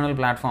not an eternal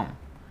platform.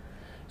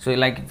 So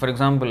like, for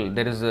example,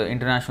 there is the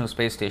International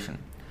Space Station.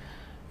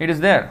 It is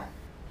there,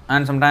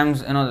 and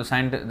sometimes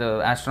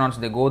the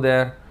astronauts, they go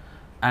there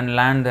and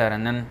land there,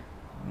 and then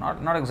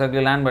not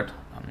exactly land, but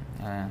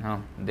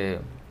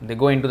they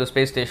go into the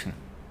space station.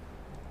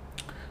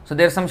 So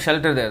there's some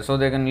shelter there, so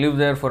they can live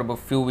there for about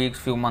few weeks,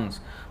 few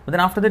months. But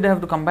then after that they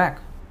have to come back,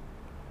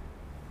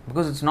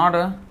 because it's not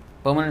a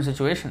permanent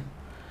situation.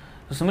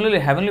 So similarly,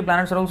 heavenly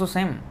planets are also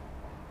same.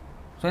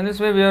 So in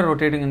this way we are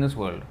rotating in this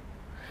world.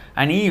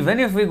 And even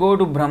if we go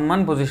to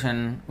Brahman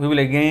position, we will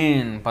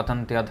again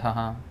patanti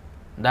adhaha.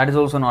 That is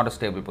also not a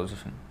stable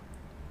position.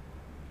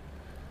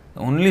 The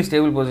only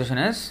stable position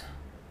is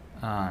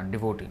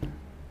devotee,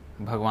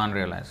 Bhagavan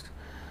realized.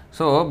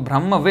 So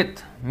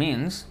Brahmavit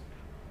means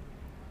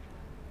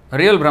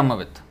real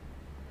Brahmavit.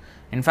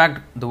 In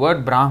fact, the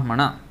word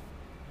Brahmana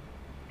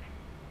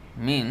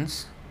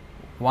means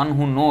one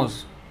who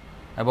knows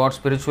about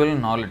spiritual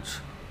knowledge.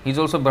 He is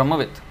also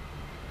Brahmavit.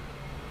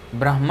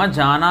 Brahma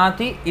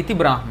janati iti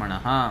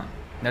brahmana.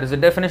 That is the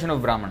definition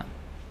of Brahmana.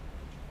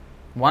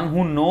 One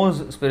who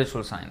knows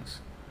spiritual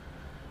science.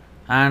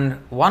 And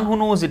one who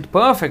knows it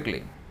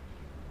perfectly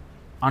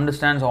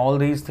understands all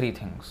these three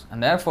things.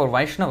 And therefore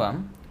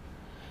Vaishnava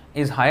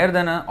is higher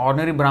than an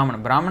ordinary Brahmana.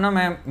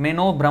 Brahmana may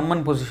know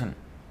Brahman position,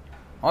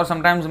 or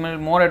sometimes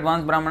more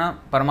advanced Brahmana,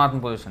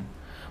 Paramatma position.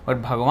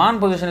 But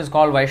Bhagavan position is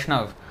called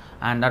Vaishnav,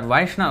 and that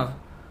Vaishnav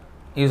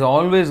is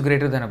always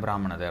greater than a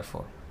Brahmana,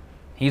 therefore.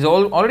 He is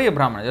already a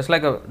Brahmana, just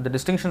like the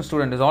distinction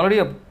student is already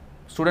a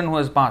student who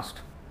has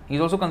passed. He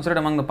is also considered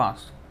among the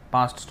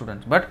past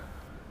students, but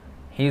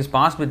he is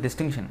passed with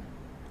distinction.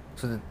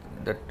 So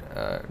that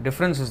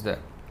difference is there.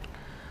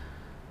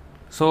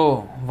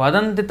 So,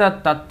 vadanti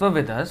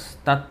tattvavidas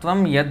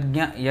tattvam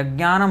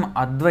yajnanam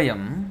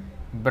advayam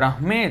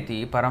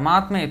brahmeti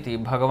paramatmeti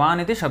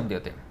bhagavaniti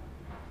shabdyate.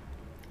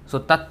 So,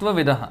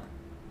 tattvavidah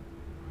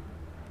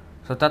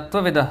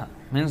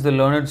means the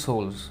learned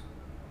souls.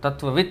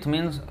 Tattvavit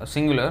means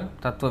singular,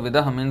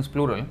 tattvavidah means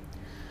plural.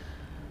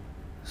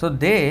 So,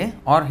 they,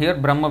 or here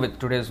Brahmavit,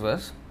 today's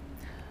verse.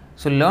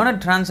 So, learned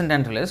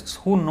transcendentalists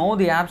who know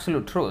the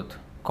absolute truth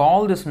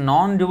call this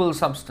non-dual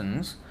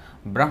substance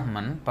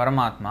Brahman,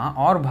 Paramatma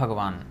or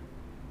Bhagavan.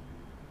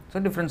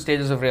 So different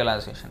stages of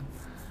realization.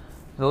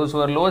 Those who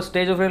are lowest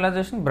stage of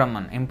realization,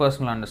 Brahman,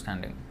 impersonal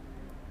understanding.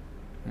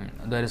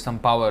 There is some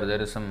power, there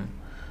is some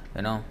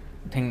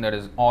thing that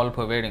is all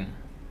pervading.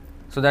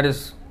 So that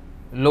is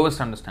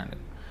lowest understanding.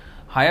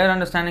 Higher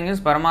understanding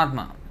is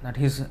Paramatma, that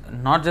he is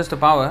not just a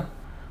power,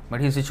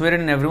 but he is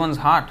situated in everyone's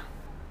heart.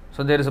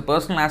 So there is a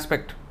personal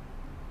aspect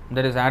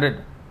that is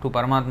added to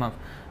Paramatma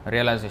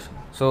realization.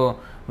 So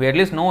we at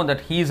least know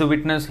that he is a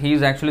witness, he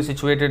is actually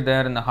situated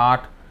there in the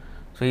heart.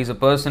 So he is a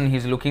person, he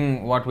is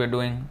looking what we are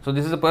doing. So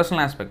this is a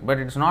personal aspect, but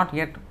it is not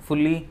yet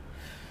fully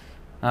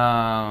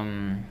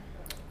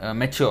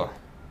mature,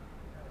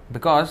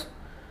 because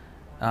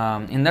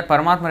in that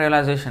Paramatma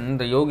realization,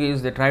 the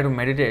yogis, they try to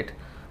meditate,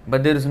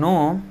 but there is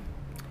no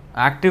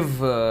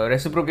active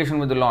reciprocation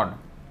with the Lord.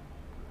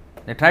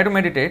 They try to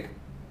meditate,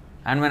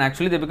 and when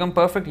actually they become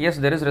perfect, yes,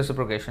 there is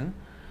reciprocation,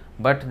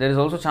 but there is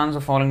also chance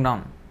of falling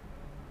down.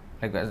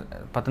 Like as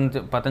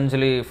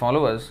Patanjali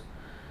followers,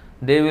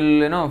 they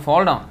will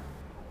fall down,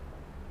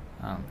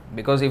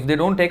 because if they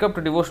don't take up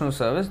to devotional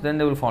service, then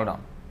they will fall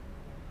down.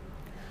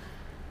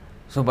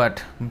 So,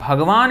 but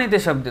Bhagavan iti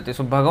shabdyate.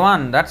 So,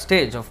 Bhagavan, that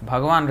stage of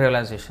Bhagavan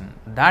realization,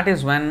 that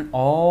is when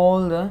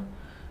all the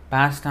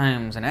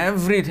pastimes and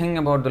everything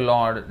about the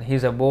Lord,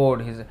 His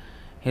abode,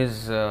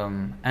 His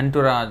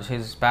entourage,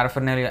 His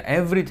paraphernalia,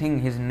 everything,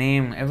 His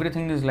name,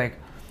 everything is like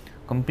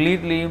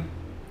completely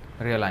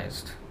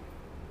realized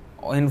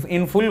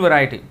in full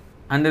variety,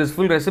 and there is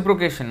full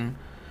reciprocation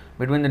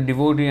between the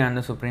devotee and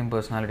the Supreme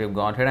Personality of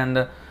Godhead, and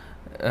the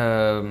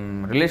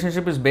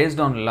relationship is based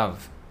on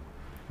love.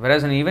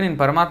 Whereas even in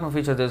Paramatma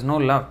feature there is no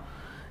love.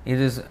 It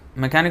is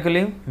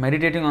mechanically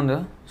meditating on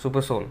the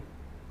Super Soul.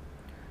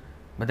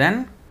 But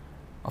then,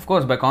 of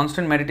course, by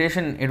constant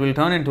meditation it will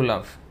turn into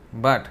love.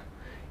 But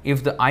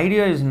if the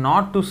idea is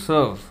not to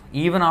serve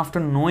even after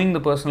knowing the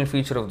personal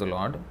feature of the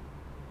Lord,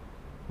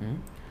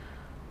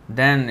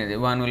 then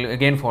one will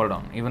again fall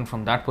down, even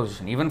from that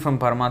position. Even from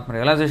Paramatma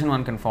realization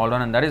one can fall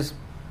down, and that is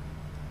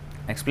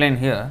explained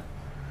here.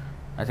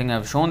 I think I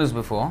have shown this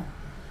before.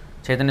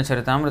 Chaitanya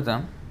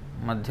Charitamrita,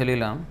 Madhya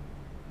Leela,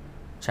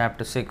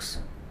 chapter 6,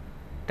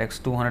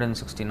 text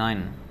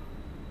 269.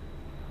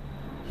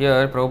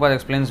 Here Prabhupada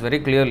explains very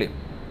clearly.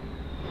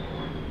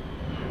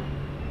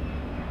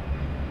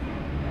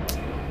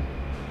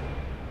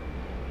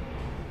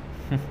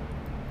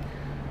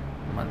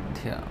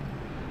 Madhya.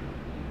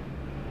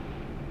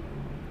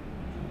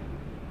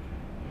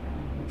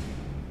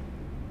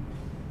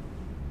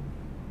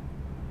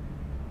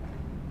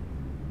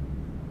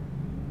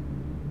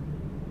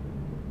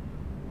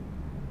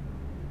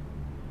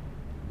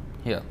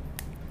 Here.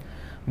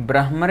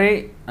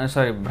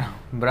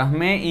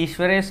 Brahme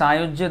ईश्वरे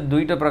सायुज्य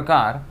द्वित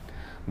प्रकार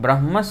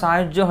ब्रह्म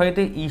सायुज्य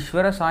होते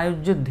ईश्वर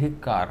सायुज्य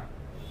धिक्कार.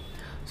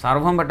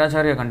 Sarvabhauma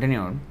Bhattacharya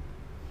continued,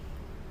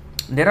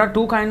 there are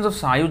two kinds of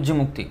sayujya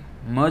mukti: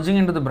 merging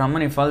into the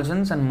Brahman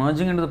effulgence and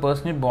merging into the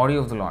personal body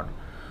of the Lord.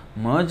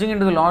 Merging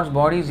into the Lord's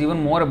body is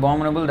even more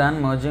abominable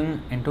than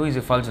merging into His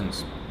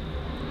effulgence.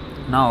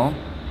 Now,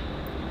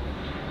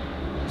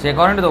 see,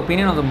 according to the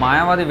opinion of the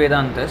Mayavadi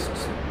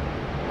Vedantists,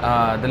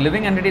 the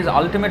living entity's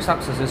ultimate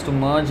success is to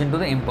merge into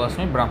the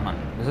impersonal Brahman.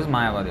 This is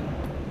Mayavadi.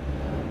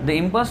 The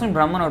impersonal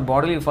Brahman or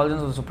bodily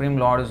effulgence of the Supreme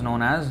Lord is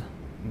known as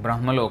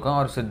Brahmaloka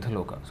or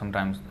Siddhaloka.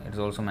 Sometimes it is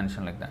also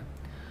mentioned like that.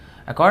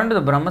 According to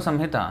the Brahma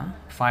Samhita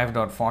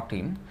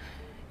 5.40,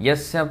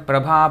 Yasya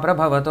Prabha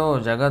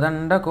Prabhavato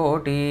Jagadanda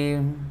Koti,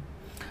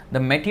 the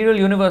material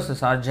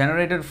universes are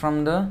generated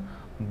from the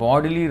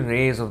bodily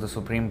rays of the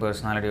Supreme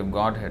Personality of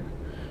Godhead.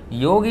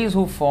 Yogis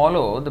who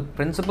follow the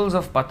principles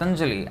of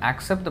Patanjali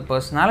accept the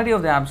personality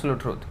of the Absolute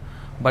Truth,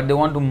 but they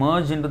want to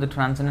merge into the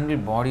transcendental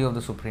body of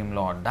the Supreme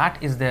Lord. That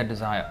is their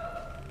desire.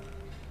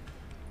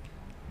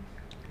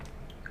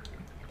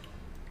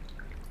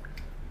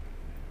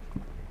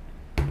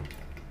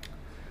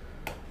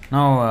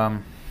 Now,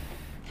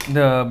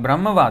 the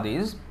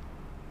Brahmavadis,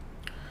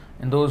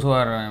 and those who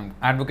are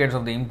advocates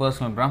of the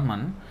impersonal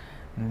Brahman,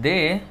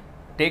 they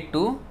take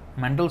to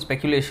mental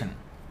speculation,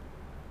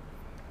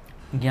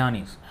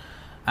 Jnanis.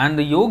 And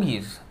the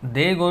yogis,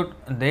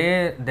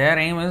 their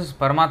aim is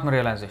Paramatma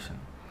realization.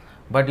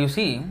 But you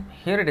see,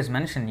 here it is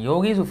mentioned,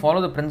 yogis who follow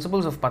the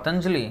principles of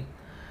Patanjali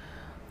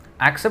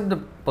accept the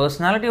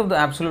personality of the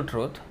Absolute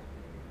Truth.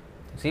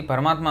 See,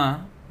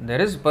 Paramatma,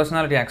 there is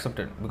personality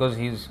accepted because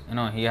he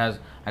has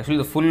actually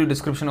the full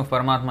description of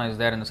Paramatma is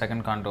there in the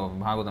second canto of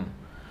Bhagavatam.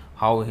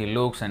 How he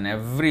looks and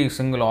every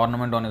single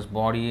ornament on his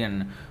body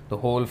and the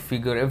whole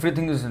figure,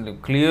 everything is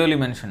clearly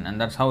mentioned,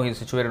 and that's how he is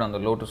situated on the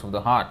lotus of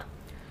the heart.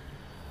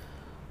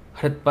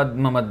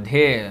 Hritpadma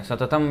madhye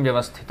satatam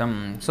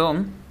vyavasthitam.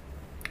 So,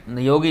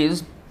 the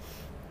yogis,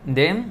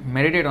 they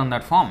meditate on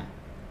that form.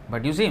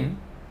 But you see,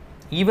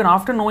 even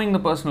after knowing the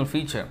personal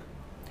feature,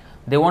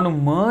 they want to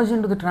merge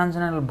into the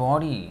transcendental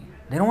body.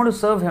 They don't want to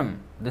serve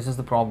him. This is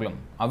the problem.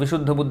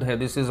 Avishuddha buddha.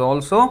 This is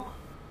also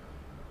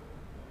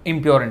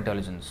impure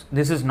intelligence.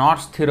 This is not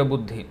sthira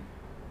buddhi.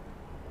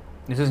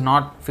 This is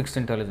not fixed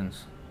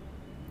intelligence.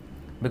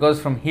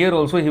 Because from here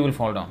also he will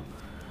fall down.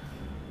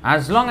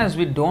 As long as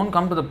we don't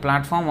come to the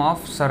platform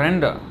of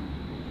surrender,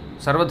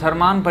 sarva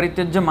dharman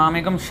parityajya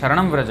mamekam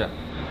sharanam vraja.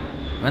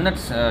 When that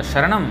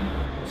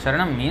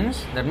sharanam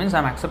means, that means I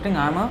am accepting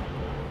I am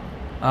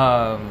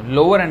a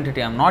lower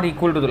entity. I am not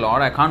equal to the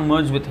Lord. I can't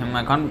merge with Him.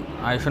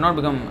 I should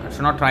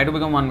not try to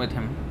become one with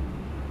Him.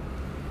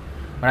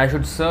 But I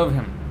should serve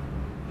Him.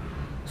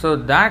 So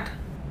that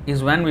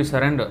is when we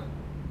surrender.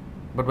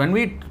 But when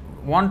we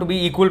want to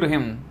be equal to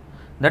Him,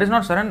 that is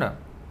not surrender.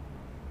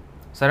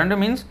 Surrender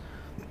means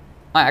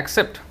I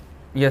accept,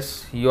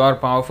 yes, you are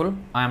powerful,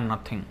 I am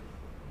nothing.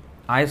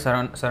 I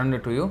surrender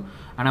to you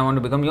and I want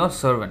to become your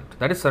servant.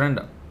 That is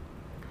surrender.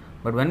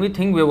 But when we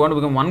think we want to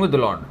become one with the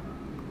Lord,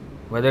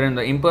 whether in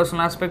the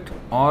impersonal aspect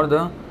or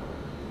the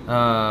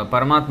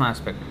Paramatma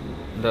aspect,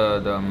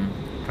 the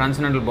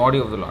transcendental body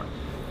of the Lord,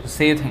 the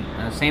same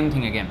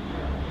thing again.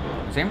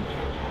 Same?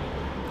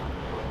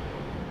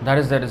 That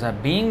is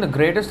that being the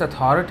greatest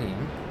authority,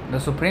 the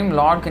Supreme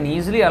Lord can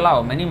easily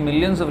allow many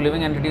millions of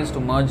living entities to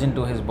merge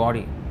into His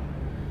body.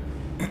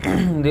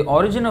 The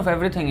origin of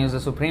everything is the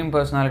Supreme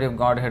Personality of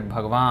Godhead,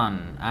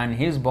 Bhagavan, and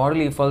His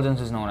bodily effulgence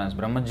is known as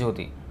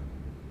Brahmajyoti,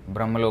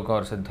 Brahmaloka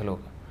or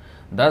Siddhaloka.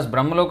 Thus,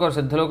 Brahmaloka or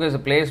Siddhaloka is a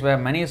place where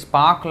many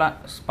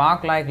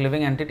spark-like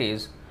living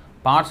entities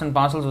parts and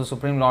parcels of the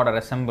Supreme Lord are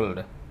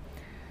assembled.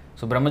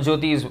 So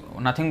Brahmajyoti is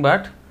nothing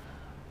but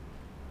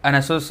an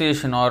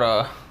association or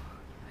a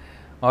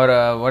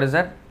what is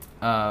that?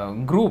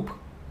 Group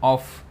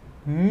of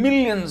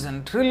millions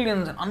and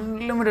trillions and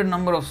unlimited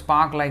number of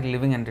spark-like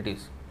living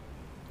entities,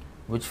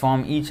 which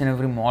form each and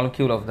every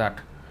molecule of that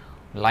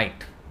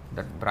light,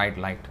 that bright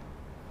light.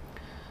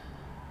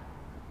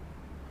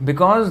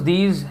 Because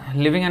these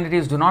living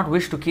entities do not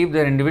wish to keep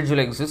their individual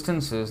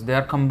existences, they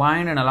are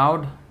combined and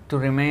allowed to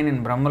remain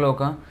in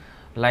Brahmaloka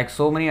like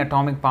so many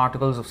atomic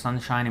particles of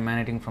sunshine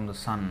emanating from the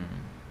sun.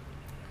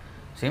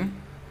 See?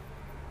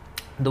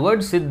 The word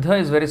Siddha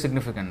is very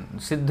significant.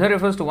 Siddha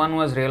refers to one who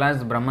has realized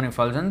the Brahman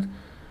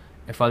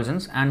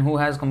effulgence and who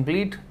has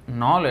complete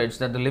knowledge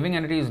that the living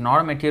entity is not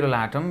a material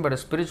atom but a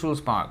spiritual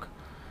spark.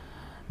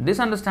 This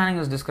understanding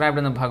is described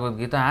in the Bhagavad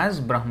Gita as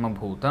Brahma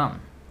Bhuta.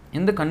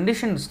 In the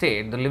conditioned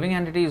state, the living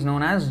entity is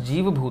known as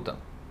Jiva Bhuta.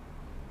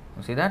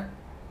 You see that?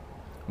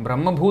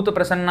 Brahma Bhuta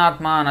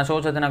Prasannatma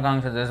Nachochatina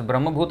Kangsha.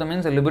 Brahma Bhuta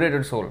means a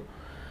liberated soul,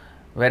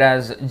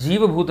 whereas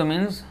Jiva Bhuta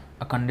means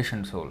a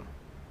conditioned soul.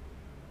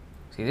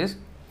 See this?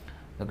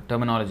 The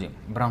terminology.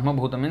 Brahma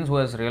Bhuta means who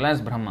has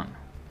realized Brahman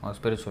or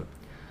spiritual.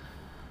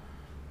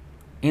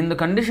 In the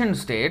conditioned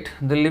state,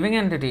 the living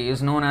entity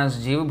is known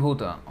as Jiva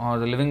Bhuta or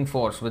the living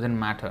force within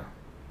matter.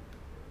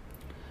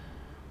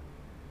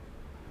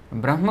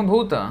 Brahma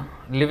Bhuta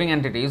living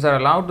entities are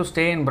allowed to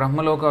stay in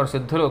Brahmaloka or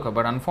Siddhaloka,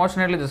 but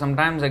unfortunately they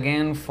sometimes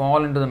again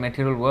fall into the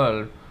material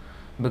world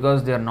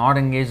because they are not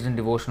engaged in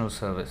devotional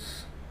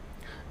service.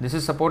 This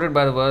is supported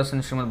by the verse in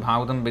Srimad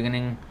Bhagavatam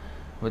beginning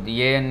with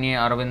Ye Anye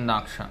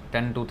Aravindaksha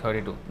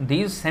 10-32.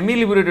 These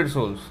semi-liberated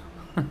souls,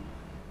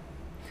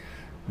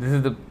 this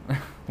is the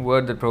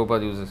word that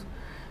Prabhupada uses,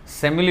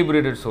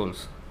 semi-liberated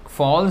souls,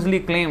 falsely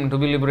claim to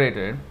be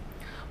liberated,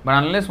 but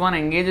unless one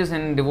engages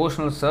in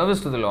devotional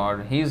service to the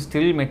Lord, he is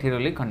still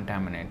materially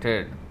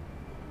contaminated.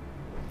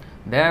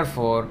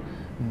 Therefore,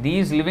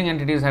 these living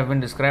entities have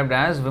been described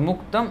as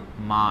Vimuktam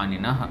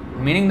Maninah,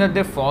 meaning that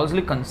they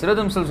falsely consider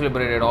themselves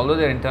liberated, although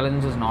their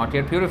intelligence is not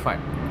yet purified.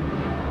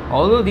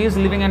 Although these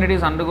living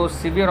entities undergo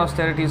severe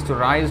austerities to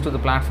rise to the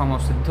platform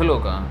of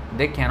Siddhaloka,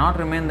 they cannot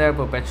remain there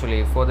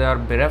perpetually, for they are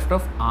bereft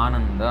of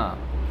Ananda,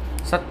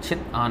 Sat Chit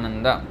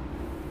Ananda.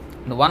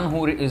 The one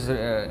who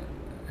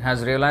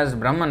has realized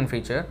Brahman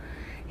feature,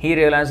 he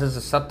realizes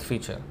the Sat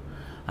feature.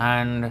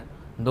 And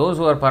those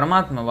who are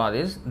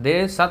Paramatmavadis,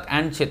 they Sat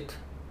and Chit.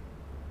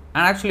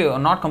 And actually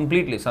not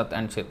completely Sat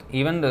and Chit.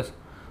 Even this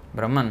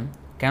Brahman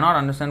cannot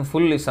understand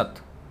fully Sat.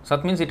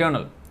 Sat means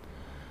eternal.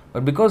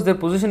 But because their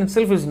position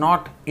itself is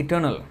not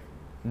eternal,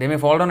 they may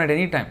fall down at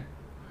any time.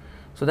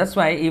 So that's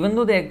why even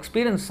though they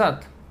experience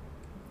Sat,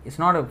 it's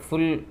not a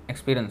full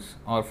experience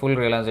or full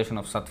realization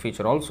of Sat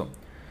feature also,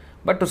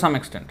 but to some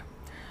extent.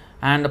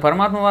 And the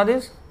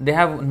Paramatmavadis, they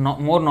have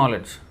more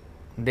knowledge.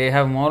 They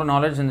have more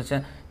knowledge in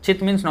the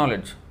Chit means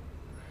knowledge.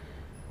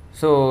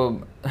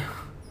 So,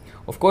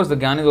 of course the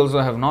Jnanis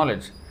also have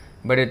knowledge,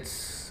 but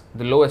it's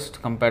the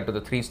lowest compared to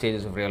the 3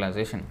 stages of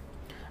realization.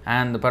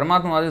 And the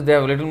Paramatmavadis, they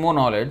have a little more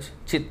knowledge,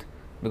 Chit,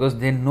 because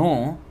they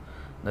know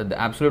that the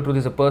absolute truth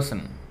is a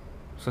person.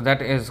 So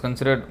that is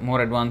considered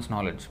more advanced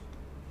knowledge.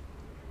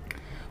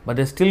 But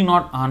they are still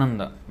not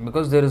Ananda,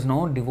 because there is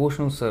no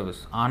devotional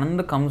service.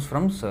 Ananda comes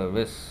from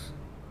service.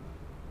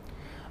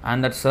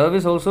 And that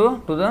service also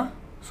to the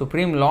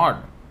Supreme Lord.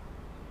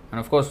 And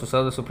of course, to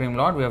serve the Supreme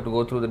Lord, we have to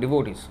go through the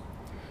devotees.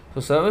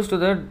 So service to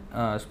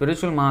the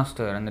spiritual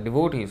master and the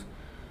devotees,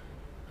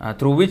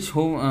 through which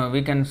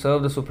we can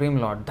serve the Supreme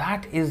Lord,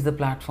 that is the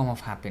platform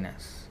of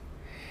happiness.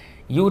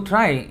 You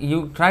try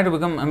to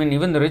become,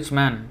 even the rich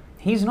man,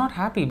 he is not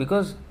happy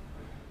because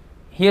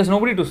he has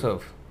nobody to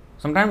serve.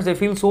 Sometimes they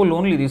feel so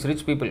lonely, these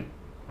rich people.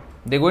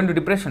 They go into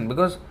depression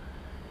because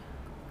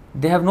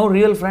they have no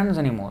real friends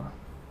anymore.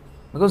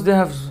 Because they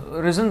have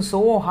risen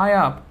so high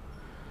up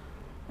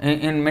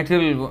in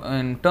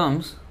material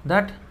terms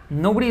that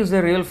nobody is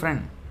their real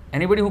friend.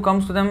 Anybody who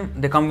comes to them,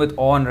 they come with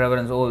awe and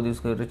reverence. Oh,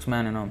 this rich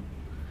man,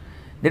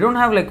 They don't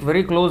have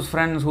very close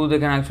friends who they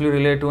can actually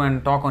relate to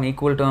and talk on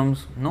equal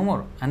terms. No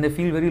more. And they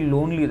feel very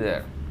lonely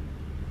there.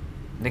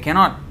 They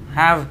cannot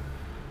have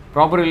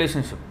proper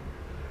relationship.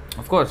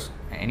 Of course,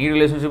 any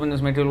relationship in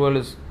this material world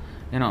is,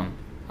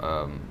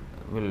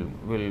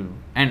 will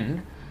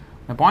end.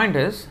 My point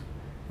is,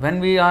 when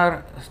we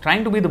are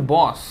trying to be the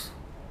boss,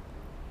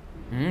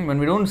 when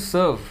we don't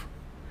serve,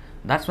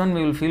 that's when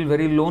we will feel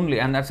very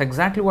lonely. And that's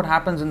exactly what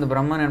happens in the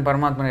Brahman and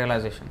Paramatma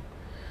realization.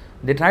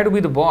 They try to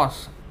be the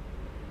boss,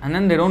 and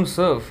then they don't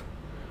serve,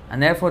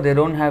 and therefore they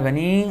don't have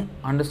any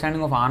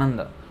understanding of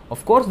Ananda.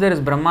 Of course there is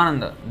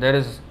Brahmananda, there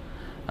is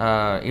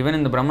even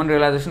in the Brahman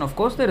realization, of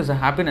course there is a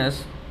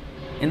happiness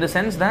in the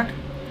sense that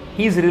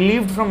he is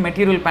relieved from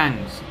material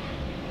pangs,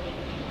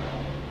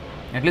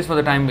 at least for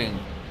the time being.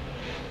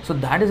 So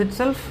that is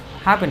itself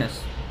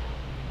happiness.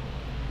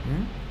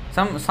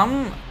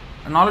 Some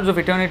knowledge of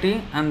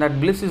eternity and that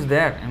bliss is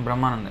there in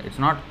Brahmananda. It's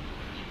not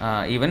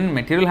even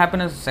material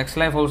happiness, sex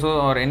life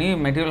also, or any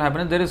material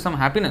happiness, there is some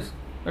happiness.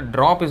 A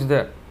drop is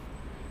there.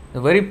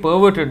 The very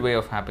perverted way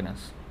of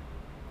happiness.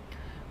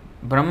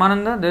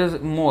 Brahmananda, there is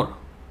more.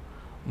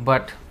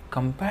 But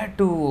compared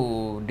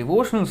to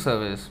devotional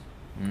service,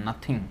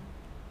 nothing.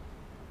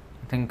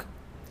 I think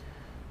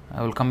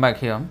I will come back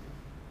here.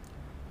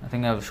 I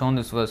think I have shown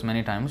this verse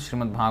many times.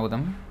 Srimad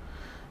Bhagavatam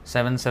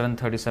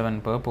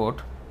 7:737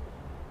 purport.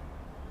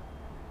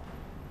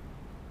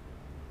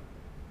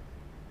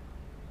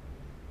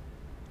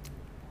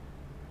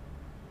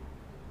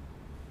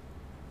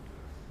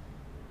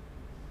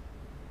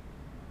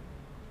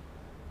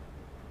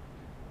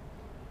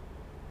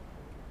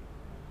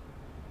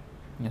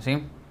 You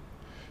see,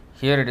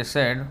 here it is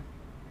said,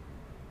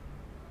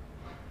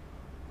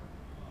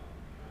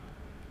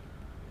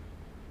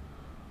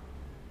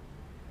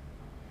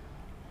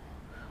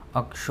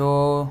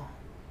 Aksho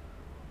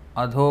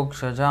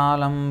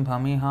adhokshajalam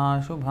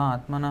bhamiha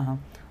shubhatmanah.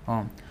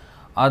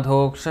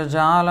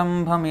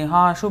 Adhokshajalam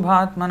bhamiha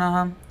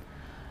shubhatmanah.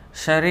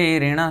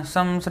 Sharirina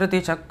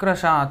samsriti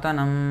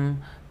chakrashatanam.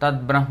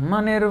 Tad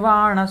brahma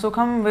nirvana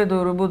sukham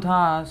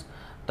vidurbudhas.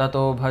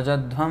 Tato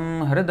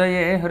bhajadhvam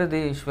hridaye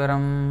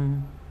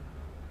hrideshwaram.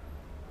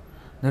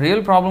 The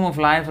real problem of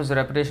life is the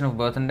repetition of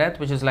birth and death,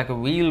 which is like a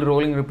wheel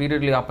rolling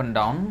repeatedly up and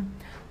down.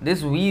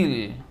 This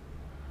wheel,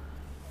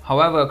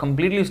 however,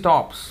 completely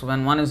stops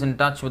when one is in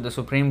touch with the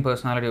Supreme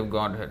Personality of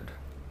Godhead.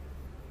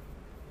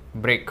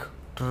 Break.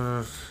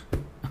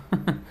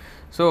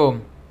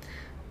 So,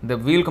 the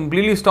wheel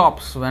completely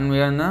stops when we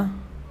are in the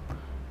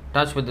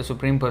touch with the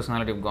Supreme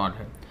Personality of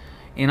Godhead.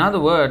 In other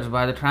words,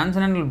 by the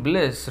transcendental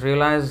bliss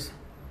realized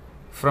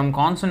from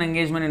constant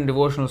engagement in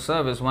devotional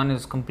service, one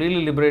is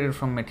completely liberated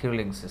from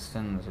material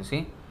existence. You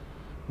see,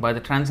 by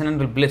the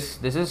transcendental bliss.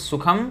 This is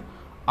Sukham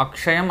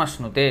Akshayam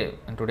Ashnute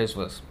in today's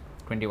verse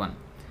 21.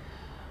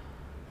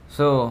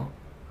 So,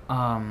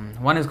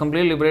 one is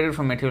completely liberated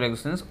from material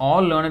existence.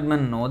 All learned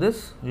men know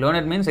this.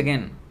 Learned means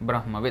again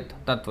Brahmavit,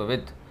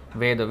 Tattvavit,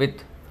 Vedavit.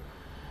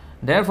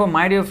 Therefore,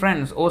 my dear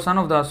friends, O son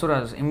of the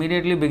Asuras,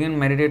 immediately begin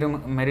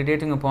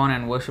meditating upon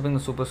and worshipping the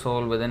Super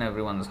Soul within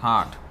everyone's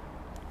heart.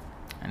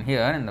 And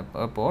here in the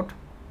purport,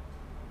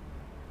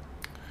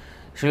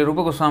 Srila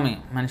Rupa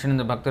Goswami mentioned in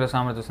the Bhakti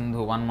Rasamrita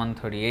Sindhu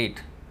 1.138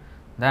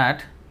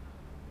 that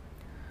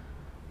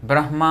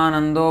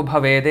Brahmanando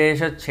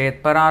bhavedesha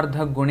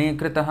chetparardha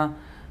gunikritah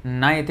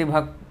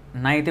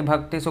naiti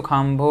bhakti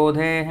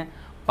sukhambodhe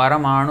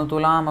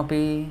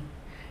paramanu.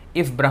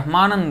 If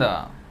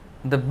Brahmananda,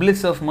 the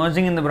bliss of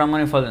merging in the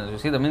Brahman effulgence, you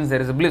see, that means there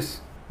is a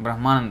bliss,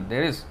 Brahmananda,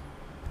 there is.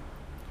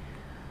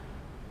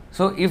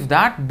 So, if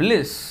that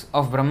bliss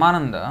of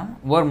Brahmananda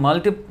were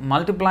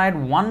multiplied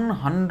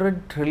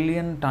 100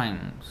 trillion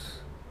times,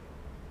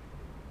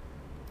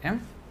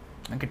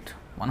 make it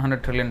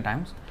 100 trillion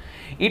times,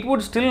 it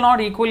would still not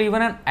equal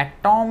even an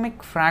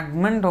atomic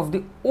fragment of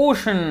the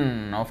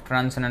ocean of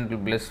transcendental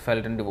bliss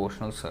felt in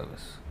devotional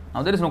service.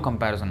 Now, there is no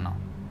comparison now.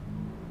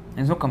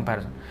 There is no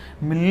comparison.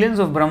 Millions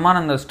of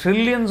Brahmanandas,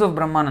 trillions of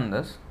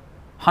Brahmanandas,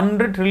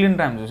 100 trillion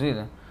times, you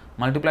see,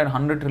 multiplied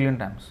 100 trillion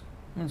times.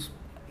 Means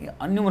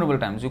innumerable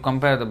times. You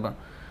compare the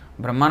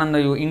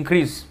Brahmananda, you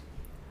increase.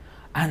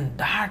 And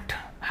that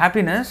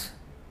happiness,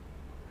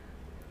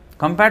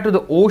 compared to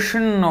the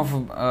ocean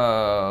of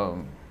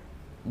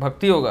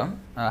Bhakti Yoga,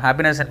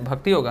 happiness and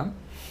Bhakti Yoga,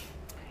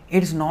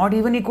 it is not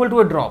even equal to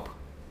a drop.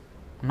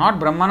 Not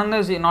Brahmananda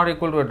is not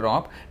equal to a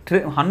drop.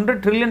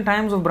 100 trillion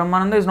times of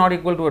Brahmananda is not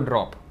equal to a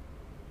drop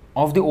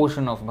of the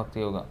ocean of Bhakti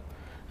Yoga.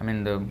 I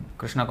mean the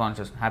Krishna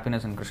consciousness,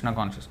 happiness and Krishna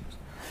consciousness.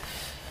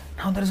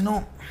 Now there is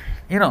no,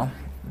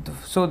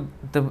 so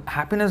the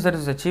happiness that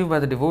is achieved by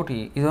the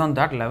devotee is on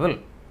that level.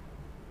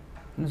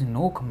 There is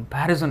no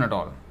comparison at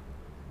all.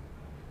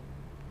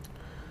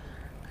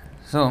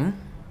 So,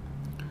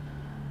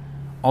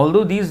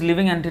 although these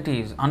living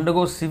entities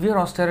undergo severe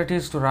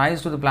austerities to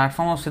rise to the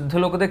platform of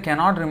Siddhaloka, they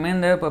cannot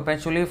remain there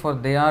perpetually, for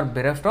they are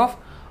bereft of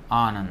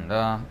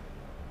Ananda.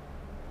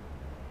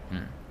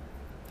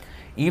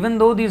 Even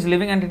though these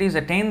living entities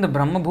attain the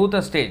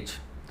Brahmabhuta stage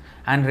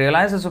and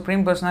realize the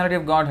Supreme Personality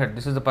of Godhead,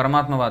 this is the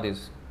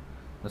Paramatmavadis,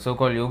 the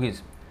so-called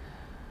yogis,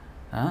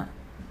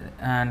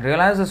 and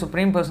realize the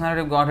Supreme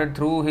Personality of Godhead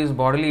through his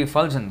bodily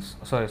effulgence,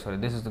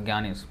 this is the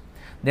Jnanis,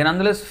 they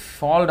nonetheless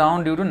fall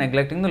down due to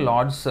neglecting the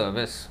Lord's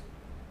service.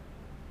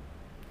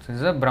 So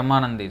these are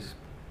Brahmanandis.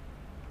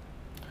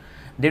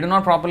 They do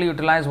not properly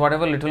utilize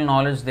whatever little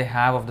knowledge they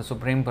have of the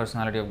Supreme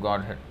Personality of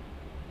Godhead.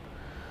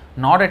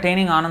 Not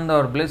attaining Ananda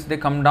or bliss, they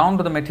come down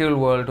to the material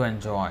world to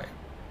enjoy.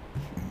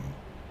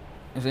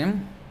 You see,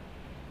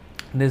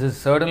 this is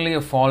certainly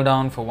a fall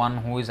down for one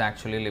who is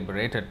actually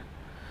liberated.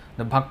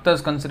 The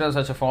Bhaktas consider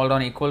such a fall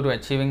down equal to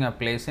achieving a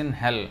place in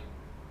hell.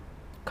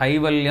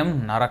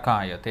 Kaivalyam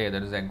narakayate,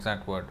 that is the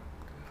exact word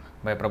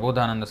by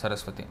Prabodhananda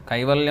Saraswati.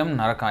 Kaivalyam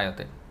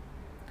narakayate.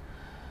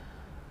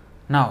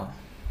 Now,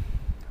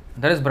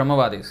 there is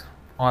Brahmavadis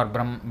or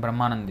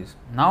Brahmanandis.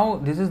 Now,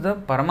 this is the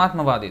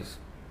Paramatmavadis.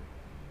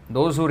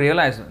 Those who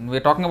realize, we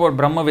are talking about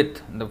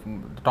Brahmavit, the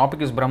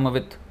topic is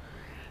Brahmavit,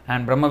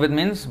 and Brahmavit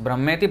means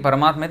Brahmeti,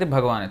 Paramatmeti,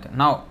 Bhagavaneti.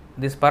 Now,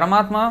 this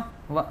Paramatma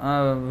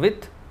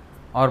Vit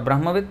or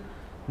Brahmavit,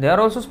 they are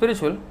also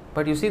spiritual,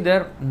 but you see they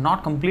are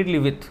not completely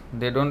with,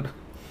 they don't,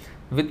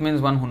 With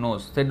means one who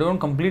knows. They don't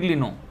completely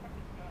know.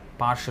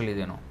 Partially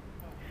they know.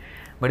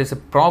 But it's a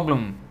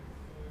problem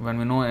when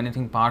we know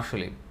anything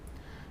partially.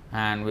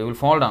 And we will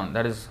fall down.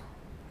 That is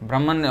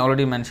Brahman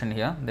already mentioned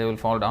here. They will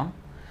fall down.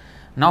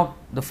 Now,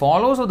 the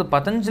followers of the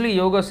Patanjali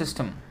yoga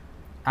system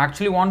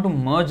actually want to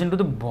merge into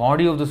the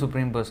body of the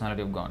Supreme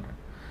Personality of Godhead.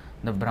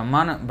 The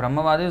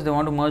Brahmavadis, they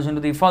want to merge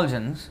into the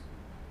effulgence.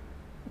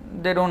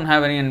 They don't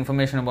have any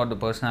information about the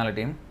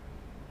personality.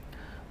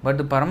 But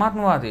the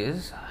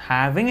Paramatmavadis,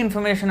 having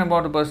information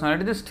about the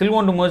personality, they still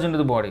want to merge into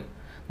the body.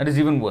 That is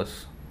even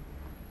worse.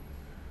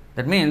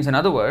 That means, in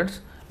other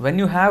words, when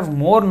you have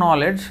more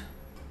knowledge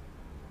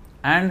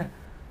and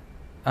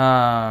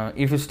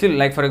if you still,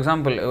 like for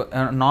example,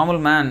 a normal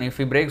man, if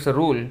he breaks a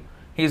rule,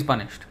 he is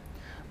punished.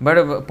 But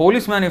a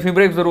policeman, if he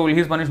breaks the rule, he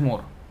is punished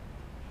more.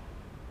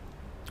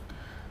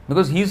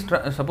 Because he is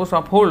supposed to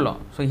uphold law.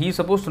 So he is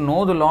supposed to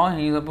know the law,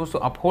 he is supposed to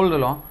uphold the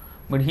law,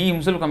 but he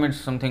himself commits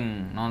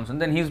something nonsense,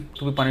 then he is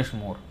to be punished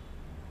more.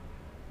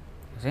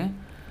 You see?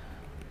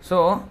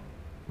 So,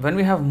 when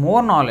we have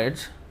more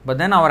knowledge, but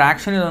then our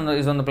action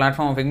is on the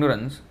platform of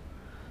ignorance,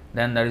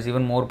 then that is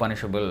even more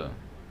punishable.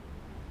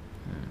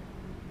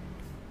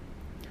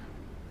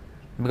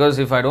 Because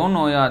if I don't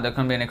know, there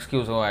can be an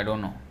excuse, oh, I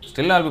don't know.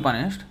 Still I will be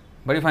punished.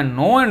 But if I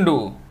know and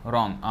do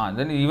wrong,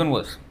 then it's even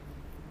worse.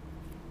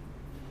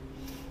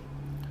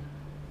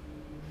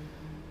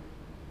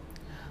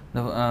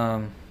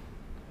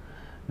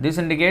 This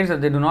indicates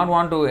that they do not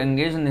want to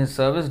engage in his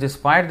service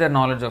despite their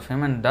knowledge of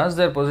him, and thus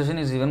their position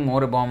is even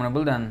more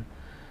abominable than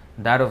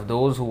that of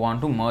those who want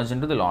to merge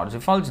into the Lord's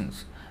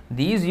effulgence.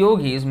 These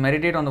yogis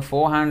meditate on the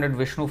four-handed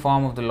Vishnu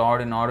form of the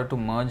Lord in order to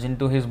merge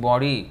into his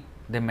body.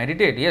 They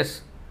meditate,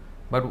 yes.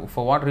 But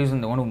for what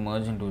reason they want to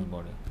merge into his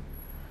body?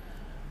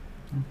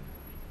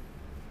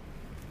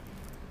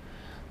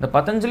 The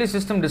Patanjali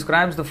system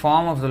describes the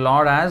form of the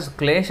Lord as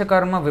Klesha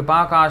Karma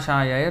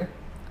Vipakashayir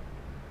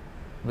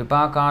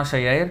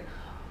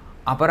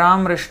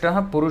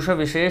Aparamrishtah Purusha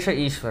Vishesha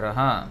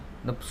Ishvaraha.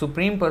 The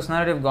Supreme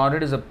Personality of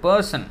Godhead is a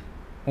person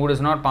who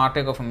does not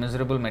partake of a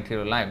miserable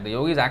material life. The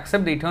yogis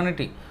accept the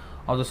eternity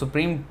of the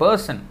Supreme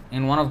Person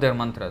in one of their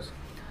mantras.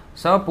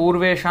 Sa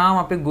Purvesham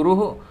api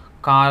Guruhu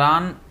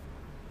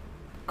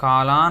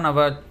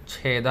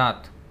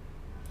Kalanavachedat.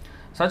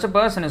 Such a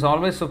person is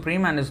always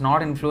supreme and is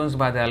not influenced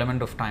by the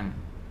element of time.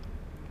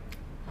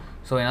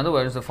 So, in other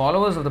words, the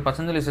followers of the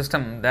Patanjali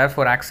system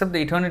therefore accept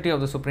the eternity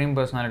of the Supreme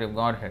Personality of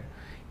Godhead.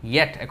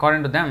 Yet,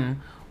 according to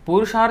them,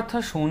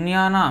 Purushartha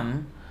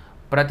Shunyanam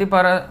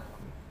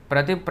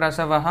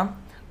Pratiprasavaha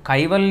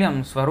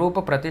Kaivalyam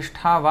Swarupa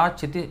Pratishtha Va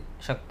Chiti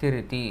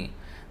Shaktiriti.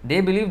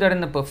 They believe that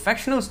in the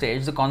perfectional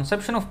stage, the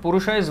conception of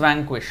Purusha is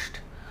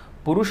vanquished.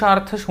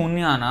 Purushartha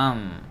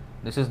Shunyanam.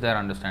 This is their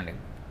understanding.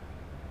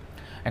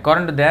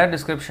 According to their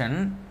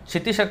description,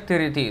 Chiti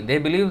Shaktiriti, they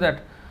believe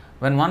that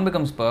when one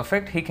becomes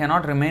perfect, he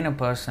cannot remain a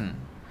person.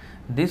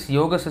 This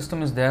yoga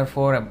system is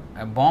therefore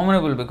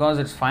abominable because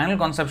its final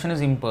conception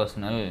is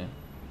impersonal.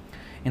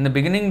 In the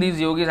beginning, these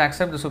yogis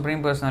accept the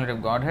Supreme Personality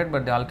of Godhead,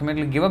 but they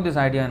ultimately give up this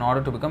idea in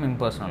order to become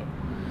impersonal.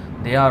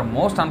 They are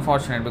most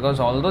unfortunate because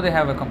although they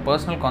have a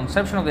personal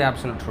conception of the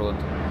Absolute Truth,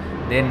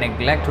 they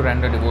neglect to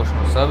render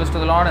devotional service to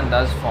the Lord and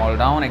thus fall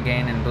down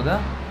again into the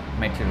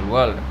material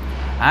world.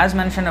 As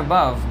mentioned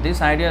above,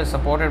 this idea is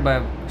supported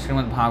by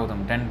Srimad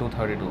Bhagavatam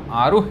 10.2.32.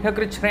 Aruhya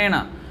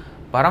krichrena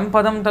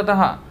parampadam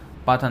tataha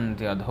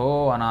patanti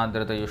adho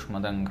anadrata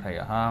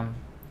yushmadangrayaha.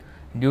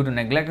 Due to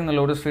neglecting the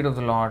lotus feet of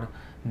the Lord,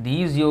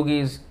 these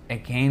yogis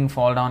again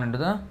fall down into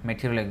the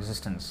material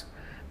existence.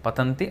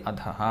 Patanti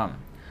adhaha.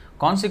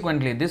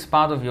 Consequently, this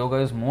path of yoga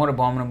is more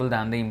abominable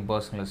than the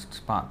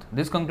impersonalist's path.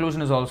 This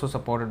conclusion is also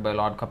supported by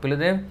Lord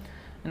Kapiladev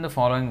in the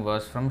following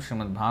verse from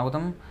Srimad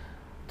Bhagavatam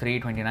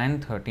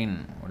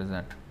 3.29.13. What is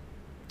that?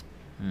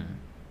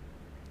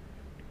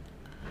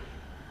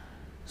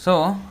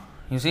 So,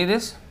 you see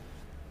this?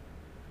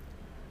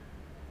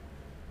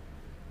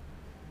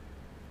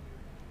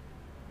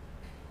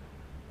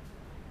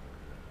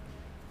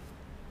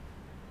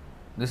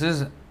 This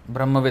is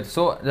Brahmavit.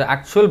 So, the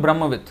actual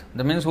Brahmavit,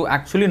 that means who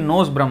actually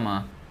knows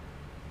Brahma,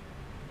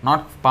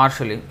 not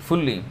partially,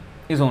 fully,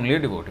 is only a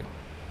devotee.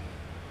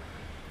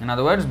 In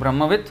other words,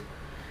 Brahmavit,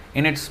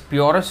 in its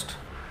purest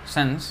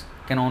sense,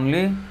 can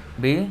only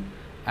be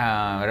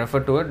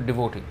referred to a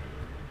devotee.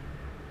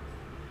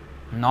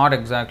 Not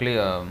exactly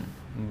a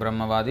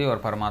Brahmavadi or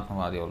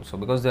Paramatmavadi also,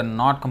 because they are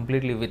not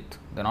completely with,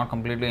 they are not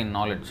completely in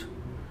knowledge.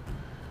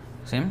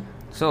 See?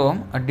 So,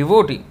 a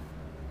devotee,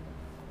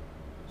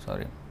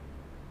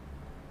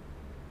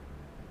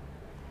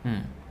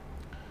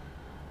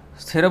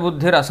 Sthira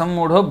buddhir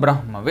asammudho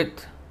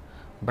brahmavit.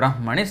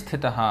 Brahmani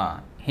sthitaha.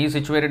 He is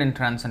situated in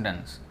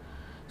transcendence.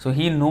 So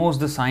he knows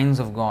the signs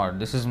of God.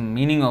 This is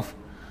meaning of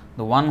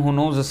the one who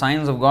knows the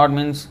signs of God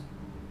means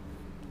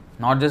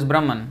not just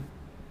Brahman.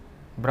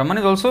 Brahman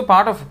is also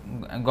part of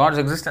God's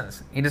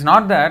existence. It is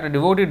not that a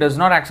devotee does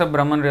not accept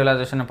Brahman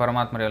realization and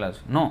Paramatma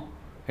realization. No,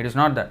 it is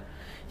not that.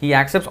 He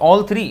accepts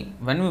all three.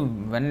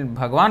 When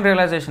Bhagavan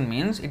realization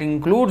means, it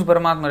includes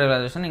Paramatma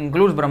realization,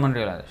 includes Brahman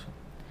realization.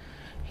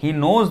 He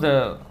knows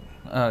the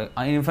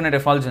infinite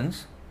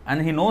effulgence,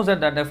 and he knows that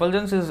that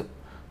effulgence is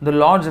the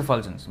Lord's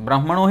effulgence.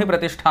 Brahmano hi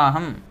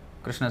pratisthaham,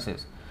 Krishna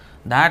says.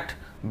 That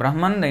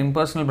Brahman, the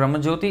impersonal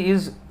Brahmajyoti,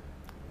 is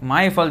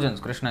my effulgence,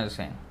 Krishna is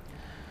saying.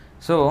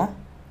 So,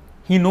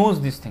 he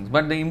knows these things.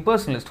 But the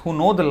impersonalists who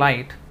know the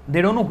light,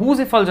 they don't know whose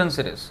effulgence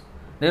it is.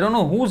 They don't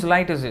know whose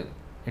light it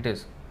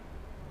is.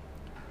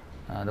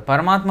 The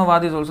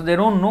Paramatmavadis also, they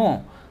don't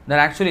know that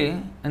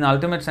actually, in the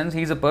ultimate sense,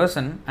 he is a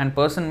person, and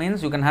person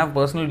means you can have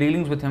personal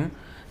dealings with him.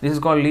 This is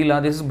called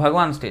Leela, this is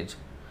Bhagavan stage.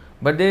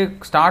 But they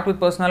start with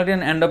personality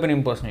and end up in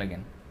impersonal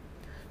again.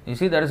 You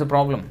see, that is a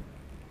problem.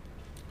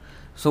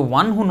 So,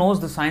 one who knows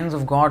the signs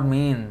of God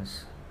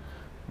means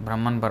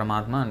Brahman,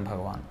 Paramatma, and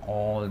Bhagavan,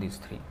 all these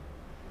three.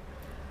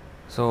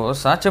 So,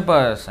 such a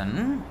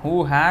person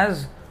who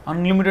has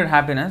unlimited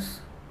happiness,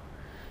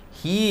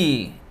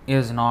 he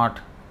is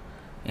not,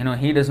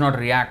 he does not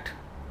react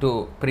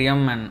to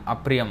Priyam and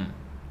Apriyam,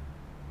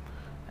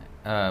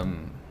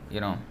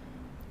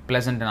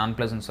 pleasant and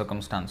unpleasant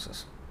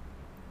circumstances,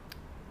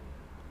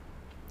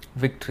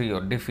 victory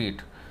or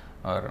defeat,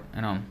 or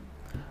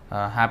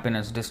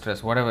happiness,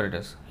 distress, whatever it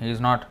is. He is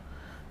not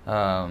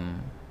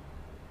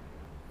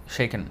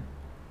shaken.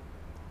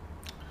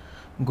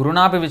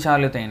 Gurunapi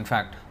vichalyate, in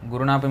fact.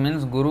 Gurunapi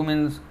means, Guru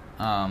means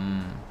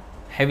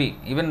heavy,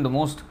 even the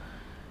most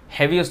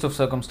heaviest of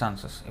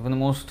circumstances, even the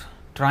most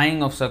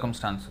trying of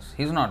circumstances.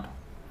 He is not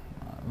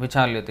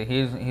vichalyate,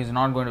 he is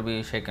not going to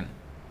be shaken.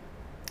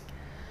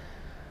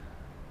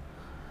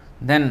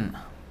 Then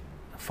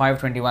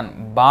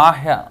 521,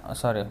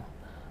 Brahmani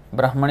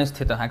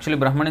Sthita. Actually,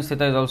 Brahmani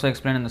Sthita is also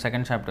explained in the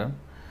second chapter.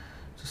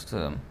 Just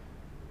a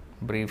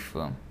brief.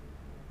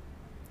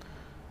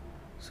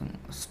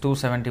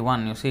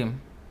 271, you see.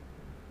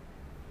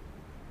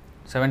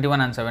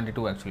 71 and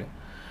 72 actually.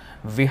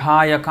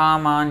 Vihaya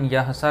kaman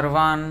yah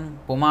sarvan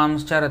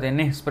pumams charate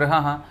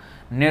nihsprihaha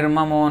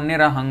nirmamo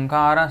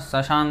nirahankara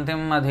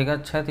sashantim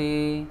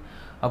adhigacchati.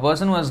 A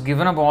person who has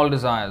given up all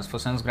desires for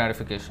sense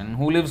gratification,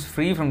 who lives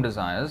free from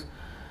desires,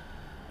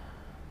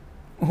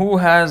 who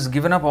has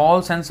given up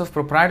all sense of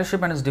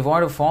proprietorship and is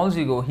devoid of false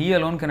ego, he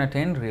alone can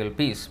attain real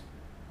peace.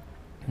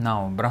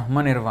 Now,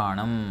 Brahma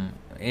Nirvanam.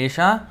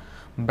 Esha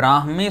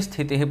Brahmi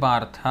Sthitihi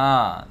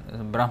Partha.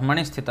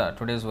 Brahmani Sthita,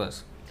 today's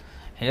verse.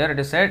 Here it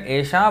is said,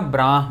 Esha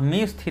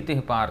Brahmi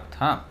Sthitihi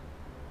Partha.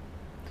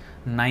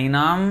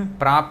 Nainam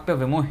Prapya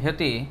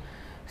Vimuhyati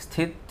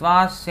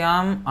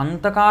Sthitvasyam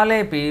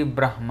Antakalepi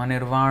Brahma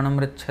Nirvanam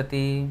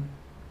Richati.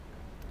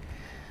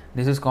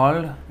 This is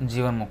called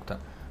Jivan Mukta.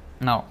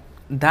 Now,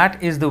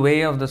 that is the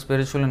way of the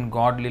spiritual and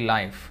godly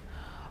life,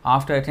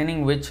 after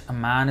attaining which a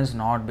man is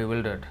not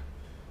bewildered.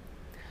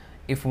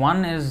 If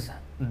one is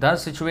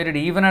thus situated,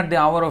 even at the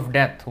hour of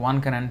death,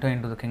 one can enter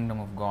into the kingdom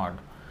of God.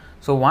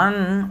 So,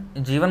 one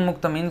Jivan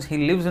Mukta means he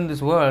lives in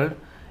this world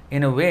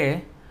in a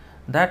way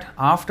that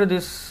after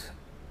this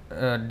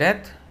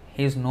death,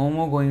 he is no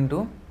more going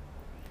to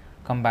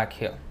come back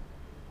here.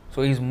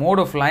 So, his mode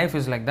of life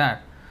is like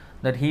that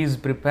he is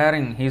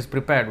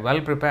prepared,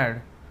 well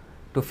prepared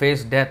to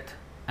face death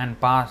and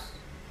pass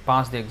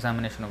the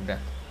examination of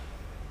death.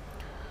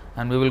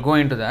 And we will go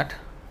into that.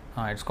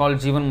 It's called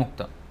Jivan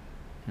Mukta.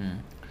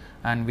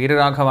 And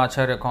Veeraraghava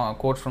Acharya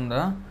quotes from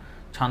the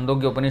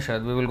Chandogya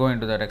Upanishad. We will go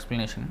into that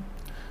explanation.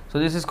 So,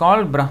 this is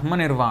called Brahma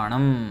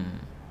Nirvanam.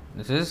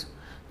 This is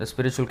the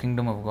spiritual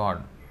kingdom of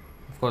God.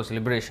 Of course,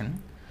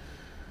 liberation.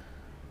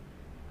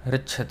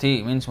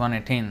 Richati means one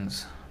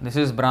attains. This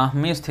is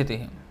Brahmi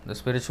Sthiti, the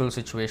spiritual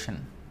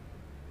situation.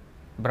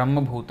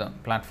 Brahma Bhuta,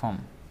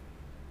 platform.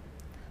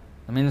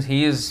 That means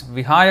he is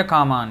Vihaya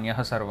Kaman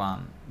Yaha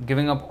Sarvan,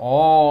 giving up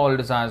all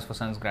desires for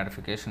sense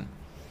gratification.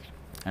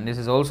 And this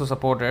is also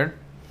supported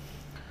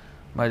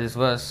by this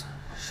verse,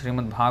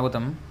 Srimad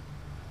Bhagavatam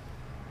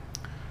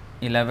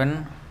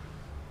 11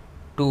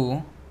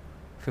 to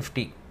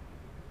 50.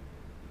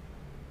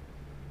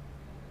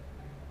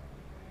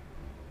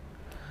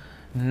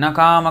 न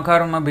काम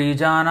कर्म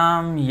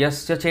बीजानां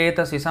यस्य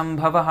चेतसि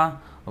संभवः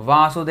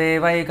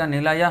वासुदेवैक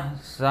निलयः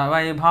स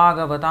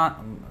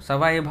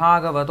वै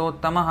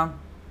भागवतोत्तमः.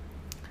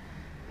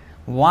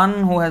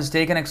 One who has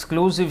taken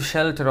exclusive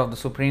shelter of the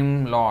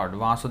Supreme Lord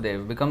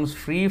Vasudeva becomes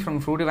free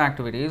from fruitive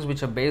activities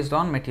which are based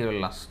on material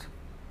lust.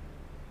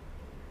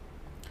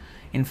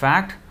 In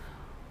fact,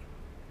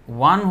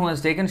 one who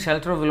has taken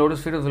shelter of the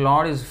lotus feet of the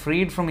Lord is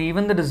freed from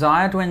even the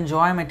desire to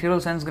enjoy material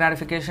sense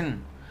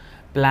gratification.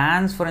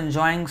 Plans for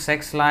enjoying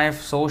sex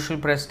life, social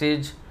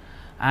prestige,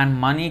 and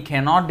money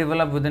cannot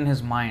develop within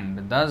his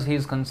mind. Thus, he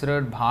is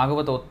considered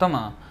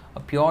Bhagavatottama, a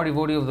pure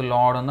devotee of the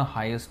Lord on the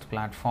highest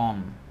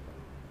platform.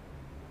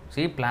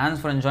 See, plans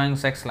for enjoying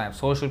sex life,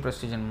 social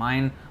prestige, and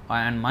mind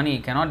and money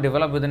cannot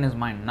develop within his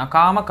mind.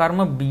 Nakama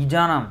karma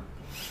bijanam.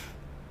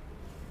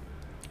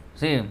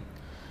 See,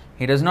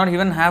 he does not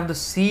even have the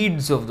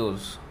seeds of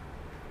those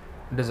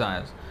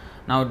desires.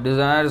 Now,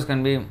 desires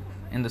can be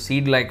in the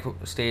seed-like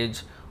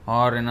stage,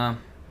 or in a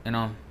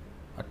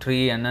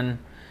tree, and then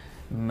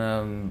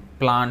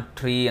plant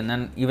tree, and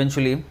then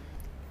eventually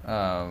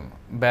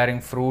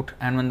bearing fruit.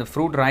 And when the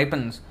fruit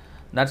ripens,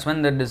 that's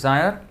when the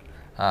desire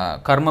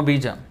karma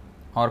bija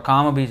or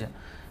kama bija.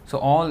 So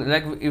all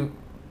like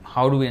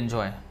how do we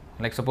enjoy?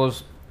 Like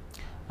suppose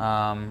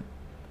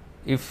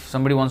if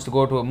somebody wants to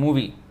go to a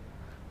movie,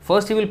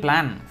 first he will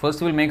plan. First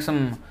he will make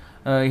some.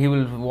 He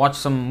will watch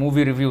some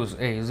movie reviews.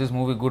 Hey, is this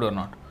movie good or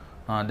not?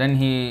 Then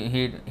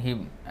he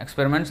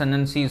experiments and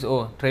then sees,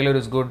 oh, trailer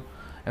is good.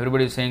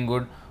 Everybody is saying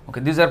good. Okay,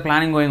 these are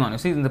planning going on. You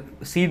see, in the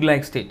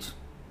seed-like stage.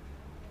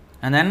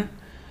 And then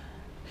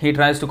he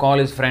tries to call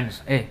his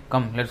friends. Hey,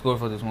 come, let's go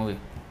for this movie.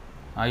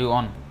 Are you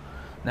on?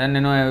 Then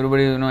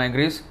everybody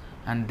agrees,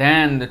 and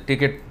then the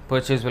ticket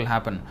purchase will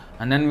happen.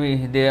 And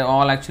then they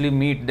all actually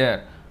meet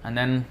there, and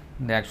then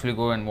they actually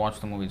go and watch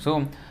the movie.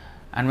 So,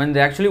 and when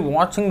they're actually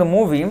watching the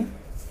movie,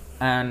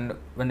 and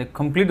when they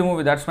complete the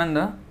movie, that's when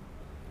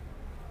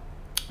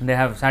they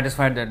have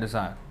satisfied their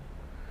desire.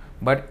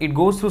 But it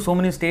goes through so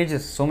many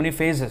stages, so many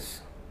phases.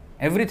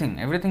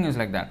 Everything is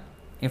like that.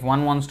 If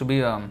one wants to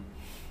be a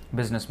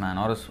businessman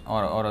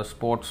or a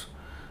sports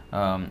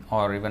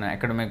or even an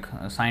academic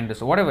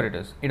scientist or whatever it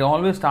is, it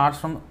always starts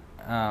from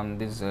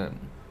this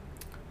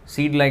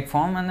seed-like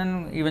form and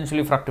then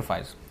eventually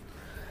fructifies.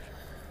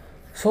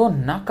 So,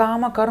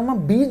 nakama karma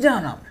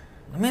bijanam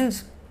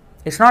means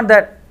it's not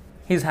that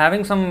he's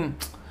having some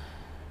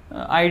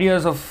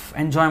ideas of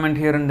enjoyment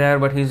here and there,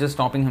 but he's just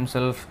stopping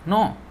himself.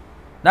 No,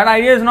 that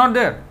idea is not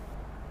there.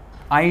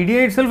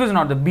 Idea itself is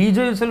not there.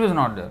 Bija itself is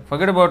not there.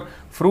 Forget about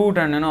fruit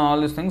and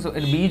all these things. So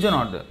it bija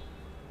not there.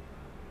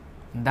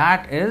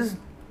 That is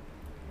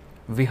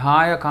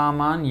vihaya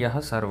kaman yah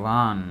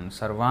sarvan.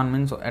 Sarvan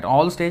means at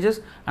all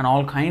stages and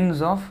all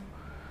kinds of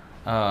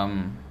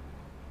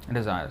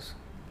desires.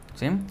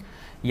 See?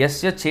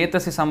 Yasya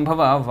chetasi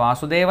sambhava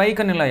vasudevaika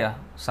nilaya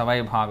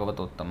savai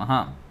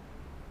bhagavatottamaha.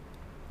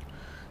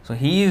 So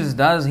he is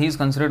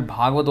considered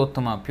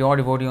Bhagavatottama, pure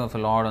devotee of the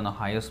Lord on the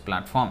highest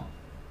platform.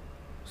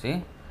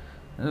 See?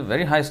 This is a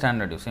very high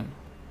standard, you see.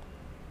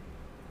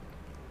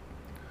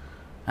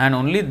 And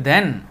only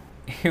then,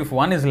 if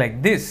one is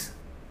like this,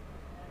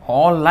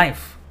 all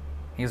life,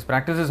 he has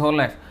practiced his whole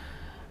life,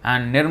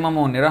 and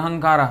nirmamo,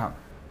 nirahankaraha,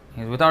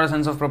 he is without a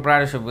sense of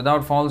proprietorship,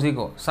 without false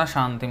ego,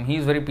 sashantim, he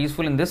is very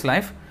peaceful in this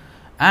life,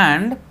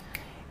 and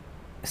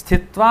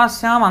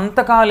sthitvasyam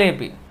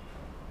antakalepi,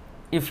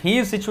 if he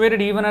is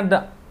situated even at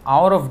the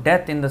hour of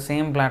death in the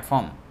same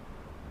platform,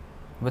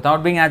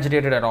 without being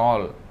agitated at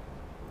all,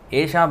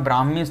 Esha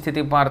Brahmi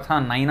sthiti partha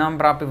nainam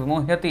prapi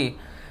vimohyati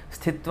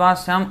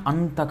sthitvasyam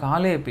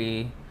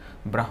antakalepi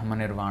brahma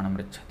nirvanam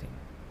richati.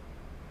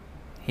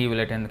 He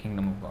will attain the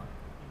kingdom of God.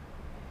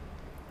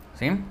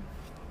 See?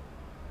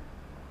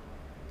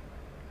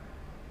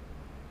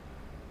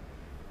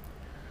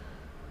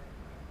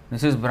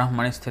 This is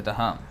Brahmani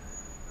sthitaha.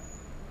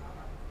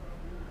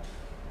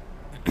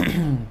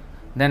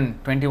 Then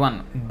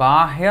 21.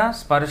 Bahya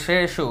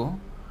sparsheshu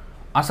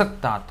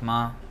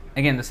asaktatma.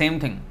 Again the same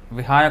thing.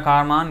 Vihaya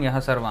karman yah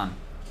sarvan.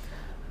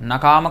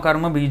 Nakama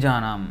karma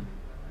bijanam.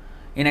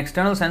 In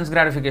external sense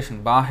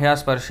gratification, bahya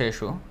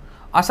sparsheshu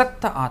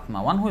asakta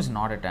atma. One who is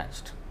not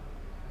attached.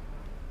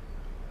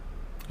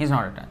 He is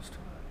not attached.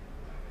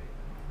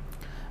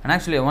 And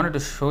actually I wanted to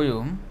show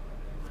you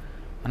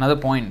another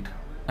point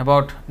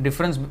about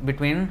difference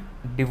between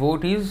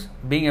devotees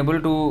being able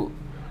to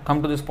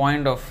come to this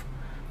point of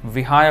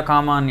vihaya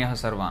kaman yah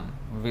sarvan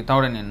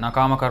without any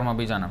nakama karma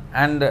bijanam,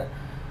 and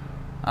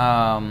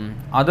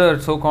other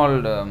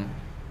so-called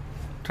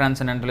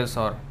transcendentalists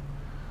or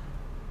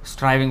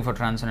striving for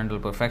transcendental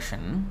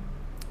perfection.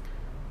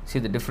 See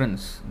the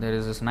difference. There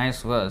is this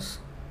nice verse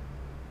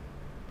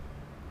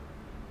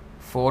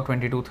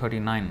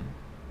 4:22-39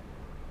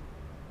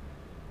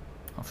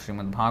 of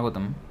Srimad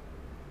Bhagavatam.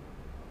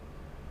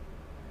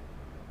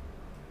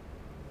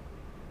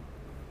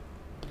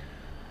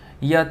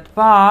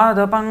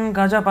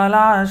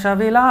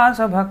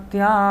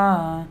 यत्पादपङ्कजपलाशविलासभक्त्या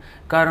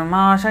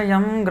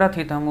कर्माशयं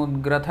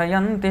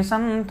ग्रथितमुद्ग्रथयन्ति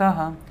सन्तः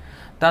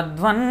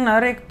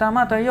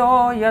तद्वन्नरिक्तमतयो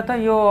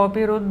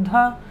यतयोऽपि रुद्ध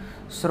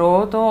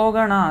स्रोतो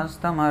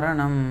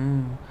गणास्तमरणं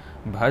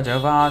भज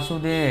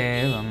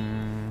वासुदेवम्.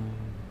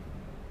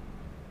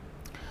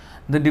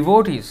 The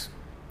devotees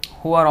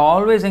who are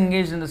always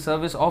engaged in the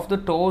service of the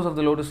toes of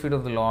the lotus feet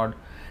of the Lord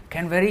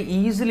can very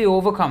easily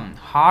overcome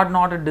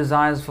hard-knotted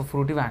desires for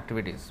fruitive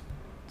activities.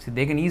 See,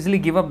 they can easily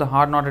give up the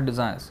hard-knotted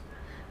desires.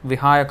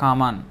 Vihaya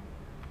kaman.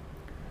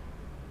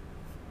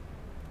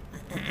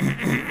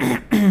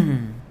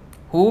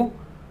 Who?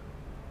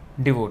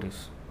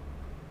 Devotees.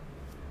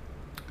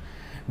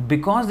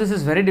 Because this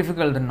is very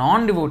difficult, the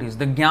non-devotees,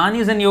 the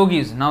jnanis and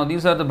yogis, now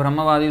these are the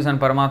Brahmavadis and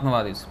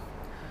Paramatmavadis,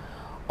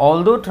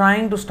 although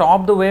trying to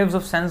stop the waves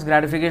of sense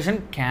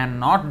gratification,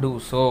 cannot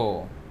do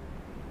so.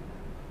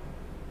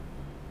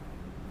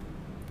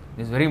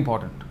 This is very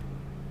important.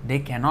 They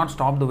cannot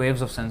stop the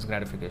waves of sense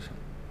gratification.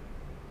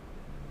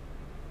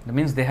 That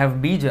means they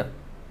have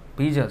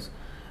bijas,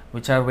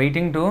 which are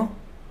waiting to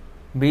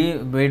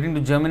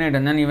germinate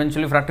and then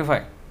eventually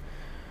fructify.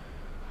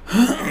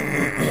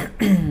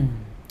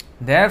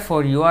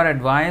 Therefore, you are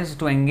advised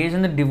to engage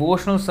in the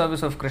devotional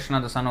service of Krishna,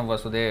 the son of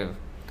Vasudeva.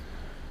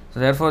 So,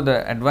 therefore,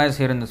 the advice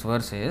here in this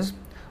verse is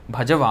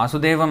Bhaja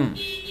Vasudevam.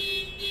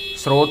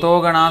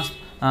 Sroto Ganas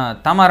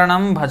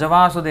Tamaranam Bhaja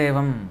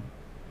Vasudevam.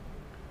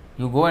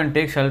 You go and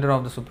take shelter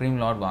of the Supreme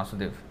Lord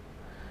Vasudev.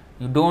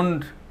 You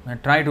don't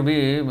try to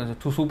be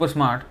too super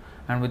smart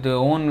and with your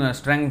own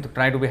strength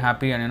try to be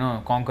happy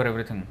and conquer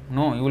everything.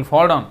 No, you will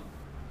fall down.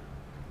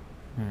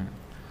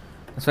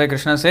 That's why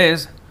Krishna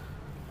says,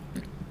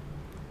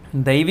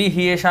 Daivi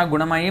Hiesha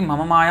Gunamayi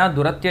Mama Maya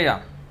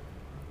Duratyaya.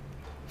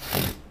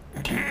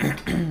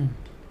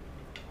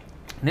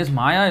 This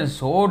Maya is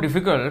so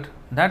difficult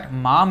that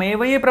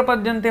Mamevaye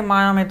Prapadyante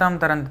Maya Metam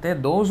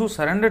Tarante. Those who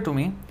surrender to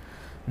me,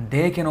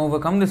 they can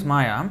overcome this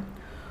Maya.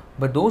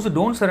 But those who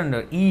don't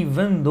surrender,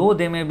 even though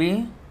they may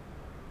be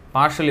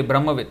partially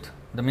Brahmavit,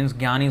 that means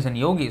Jnanis and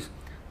Yogis,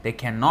 they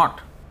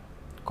cannot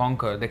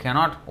conquer, they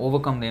cannot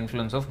overcome the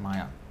influence of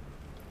Maya.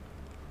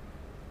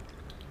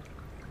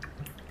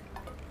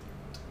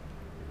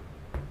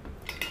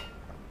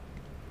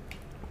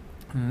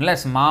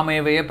 Unless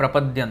Mamevaye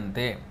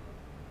Prapadyante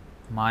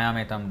Maya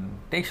Metam,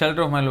 take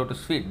shelter of my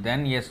lotus feet,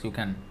 then yes, you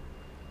can.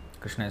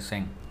 Krishna is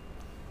saying.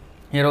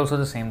 Here also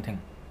the same thing.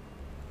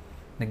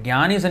 The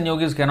Jnanis and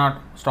Yogis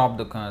cannot stop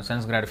the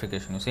sense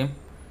gratification, you see.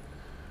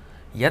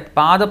 Yat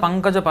pada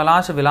pankaja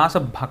palasha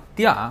vilasa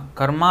bhaktya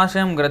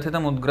karmashayam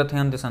grathitam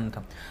udgrathyanti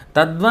santa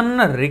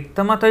tadvanna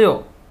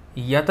riktamatayo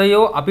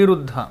yatayo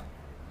apiruddha.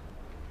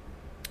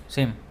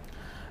 Same.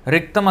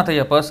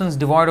 Riktamataya, persons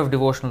devoid of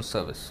devotional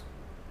service.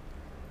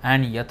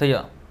 And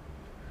yataya,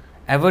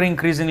 ever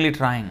increasingly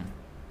trying.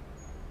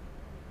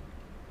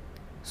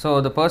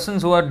 So the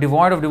persons who are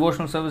devoid of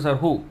devotional service are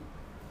who?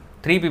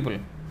 Three people.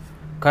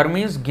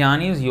 Karmis,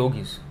 Jnanis,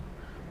 Yogis.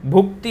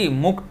 Bhukti,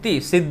 Mukti,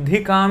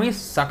 Siddhikami,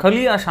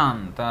 Sakali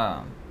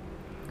Ashanta.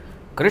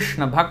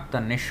 Krishna Bhakta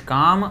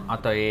Nishkam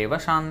Ataeva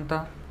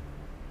Shanta.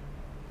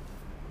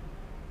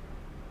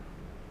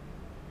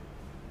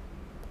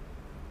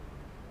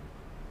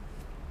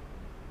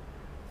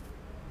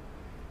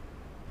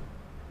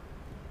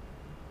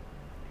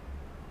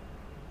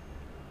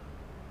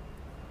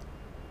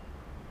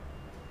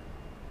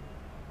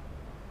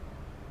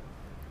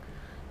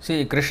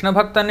 See, Krishna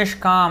Bhakta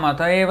Nishkama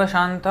Ataeva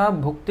Shanta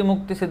Bhukti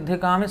Mukti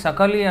Siddhikami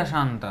Sakali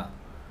Ashanta.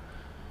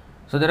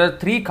 So there are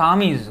three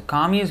kamis.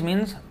 Kamis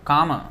means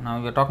kama.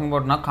 Now we are talking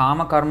about na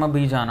kama karma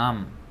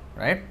bijanam,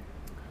 right?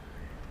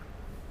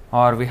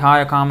 Or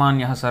vihaya kaman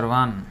yaha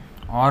sarvan.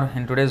 Or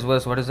in today's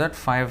verse, what is that?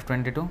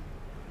 522?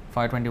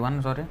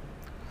 521, sorry.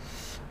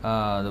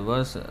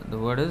 The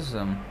word is,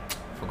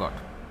 forgot.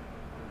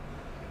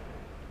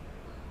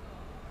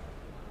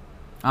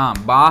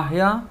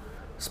 Bahya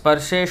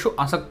Sparsheshu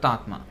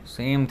Asaktatma.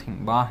 Same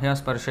thing. Bahya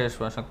Sparsheshu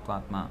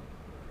Asaktatma.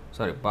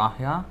 Sorry,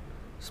 Bahya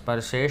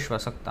Sparsheshu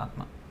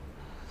Asaktatma.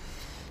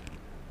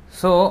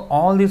 So,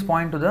 all these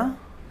point to the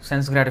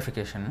sense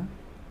gratification.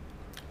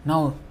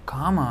 Now,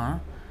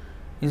 Kama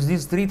is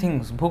these three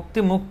things.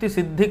 Bhukti, Mukti,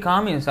 Siddhi,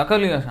 Kami,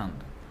 Sakali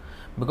Ashanta.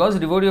 Because the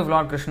devotee of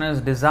Lord Krishna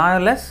is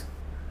desireless,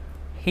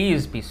 he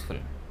is peaceful.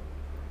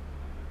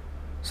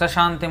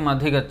 Sashantim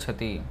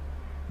adhigacchati.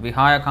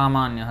 Vihaya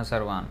Kamanyaha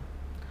Sarvan.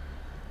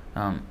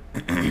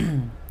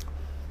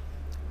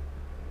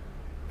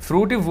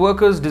 Fruitive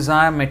workers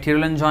desire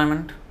material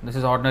enjoyment. This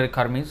is ordinary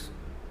karmis.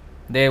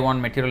 They want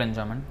material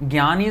enjoyment.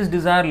 Jnanis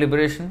desire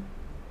liberation.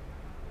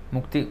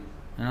 Mukti.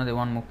 They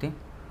want mukti.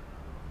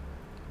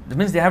 That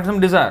means they have some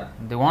desire.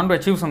 They want to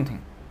achieve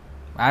something.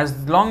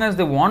 As long as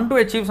they want to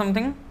achieve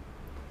something,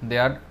 they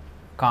are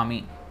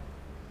kami.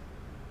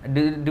 A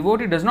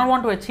devotee does not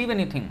want to achieve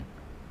anything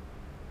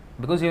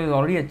because he has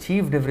already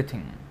achieved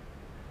everything.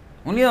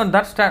 Only on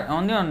that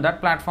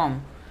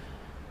platform,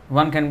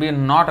 one can be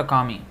not a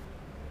kami.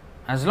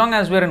 As long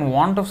as we are in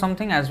want of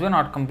something, as long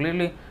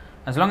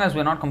as we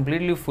are not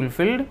completely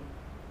fulfilled,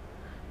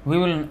 we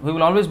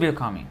will always be a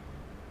kami.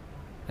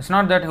 It's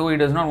not that he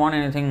does not want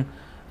anything.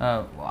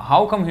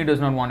 How come he does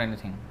not want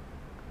anything?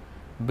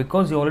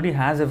 Because he already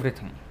has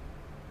everything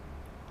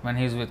when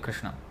he is with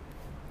Krishna.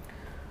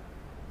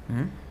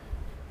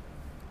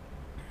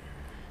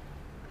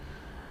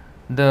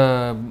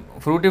 The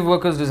fruitive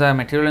workers desire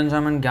material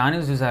enjoyment,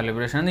 Jnanis desire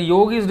liberation, and the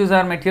yogis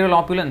desire material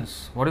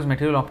opulence. What is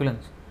material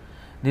opulence?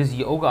 These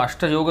yoga,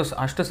 Ashta Yogas,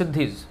 Ashta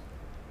Siddhis.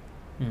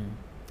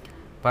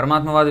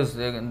 Paramatmavad is,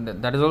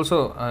 that is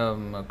also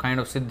a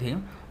kind of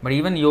Siddhi, but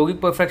even yogic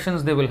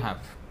perfections they will have.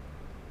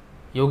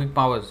 Yogic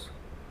powers.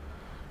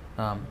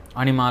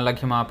 Anima,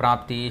 Laghima,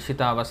 Prapti,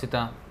 Ishita,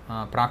 Vasita,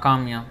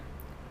 Prakamya.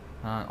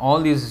 All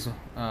these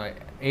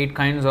 8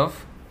 kinds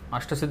of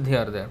Ashta Siddhi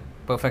are there,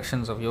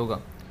 perfections of yoga.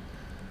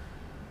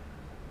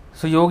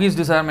 So yogis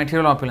desire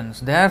material opulence.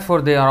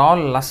 Therefore, they are all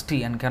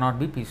lusty and cannot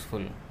be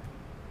peaceful.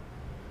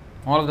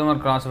 All of them are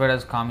classified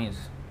as kamis.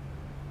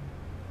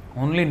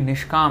 Only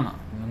nishkama,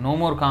 no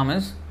more kama,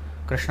 is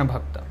Krishna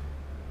Bhakta.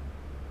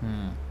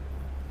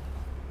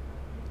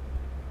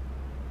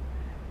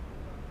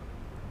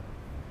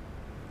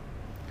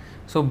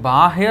 So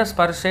bahya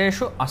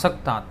sparsheshu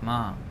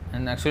asaktatma.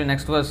 And actually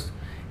next verse,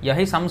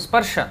 yahi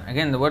samsparsha.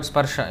 Again the word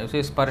sparsha. You see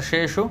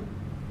sparsheshu,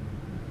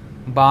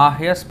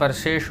 bahya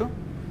sparsheshu.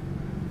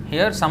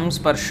 Here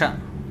samsparsha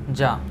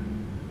ja.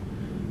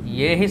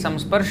 Yehi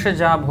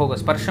samsparshaja bhoga.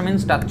 Sparsha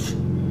means touch.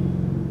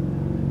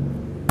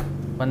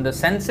 When the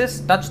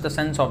senses touch the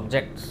sense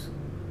objects.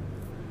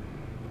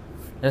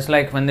 Just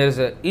like when there is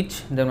a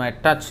itch, then I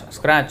touch,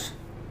 scratch,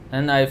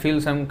 then I feel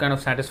some kind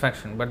of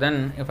satisfaction. But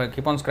then if I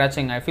keep on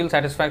scratching, I feel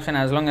satisfaction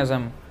as long as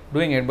I'm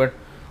doing it. But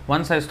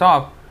once I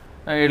stop,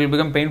 it will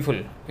become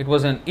painful. It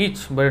was an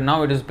itch, but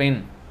now it is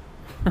pain.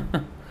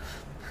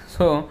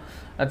 So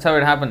that's how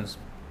it happens.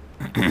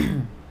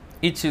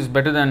 Itch is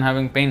better than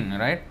having pain,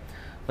 right?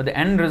 But the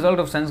end result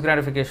of sense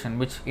gratification,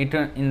 which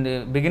in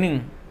the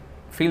beginning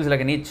feels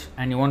like an itch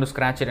and you want to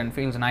scratch it and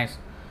feels nice,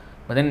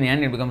 but then in the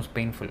end it becomes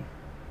painful.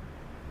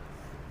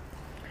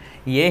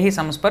 Yehi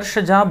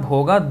samsparshaja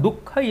bhoga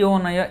dukkha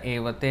yonaya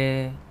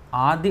evate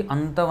adi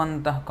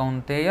antavantah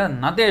kaunteya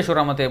nateshu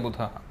ramate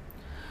buddha.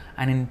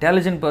 An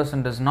intelligent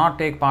person does not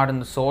take part in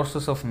the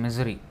sources of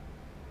misery.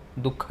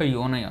 Dukkha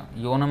yonaya.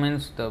 Yona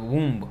means the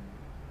womb.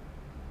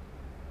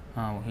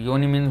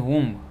 Yoni means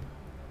womb.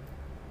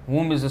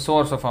 Womb is the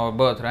source of our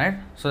birth, right?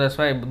 So that's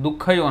why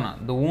dukkha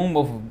yona, the womb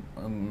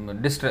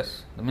of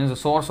distress, that means the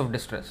source of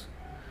distress.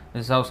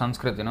 This is how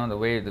Sanskrit, the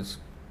way it is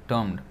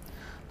termed.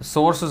 The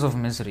sources of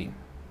misery.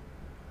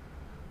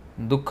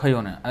 Dukkha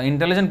yona. An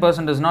intelligent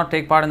person does not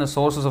take part in the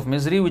sources of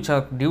misery which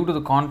are due to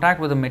the contact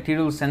with the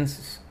material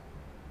senses.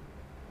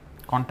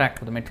 Contact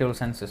with the material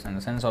senses and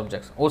the sense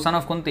objects. O son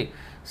of Kunti,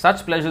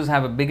 such pleasures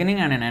have a beginning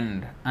and an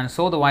end, and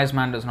so the wise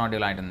man does not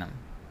delight in them.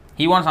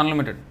 He wants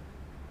unlimited.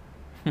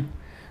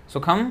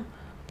 Sukham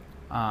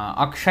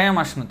akshayam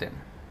ashnute.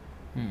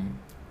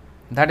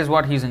 That is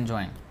what he is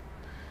enjoying.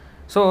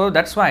 So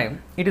that's why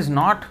it is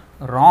not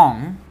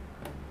wrong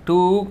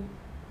to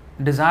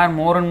desire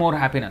more and more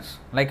happiness.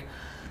 Like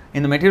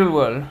in the material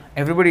world,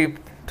 everybody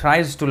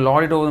tries to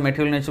lord it over the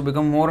material nature,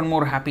 become more and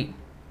more happy.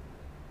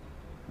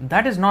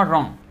 That is not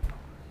wrong.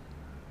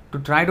 To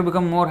try to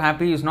become more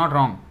happy is not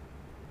wrong.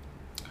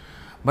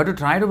 But to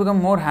try to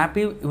become more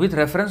happy with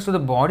reference to the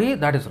body,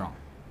 that is wrong.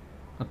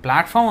 The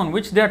platform on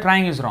which they are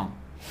trying is wrong.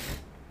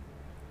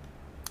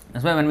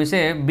 That's why when we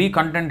say be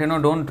content,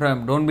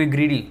 don't be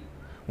greedy.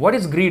 What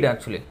is greed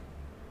actually?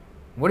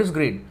 What is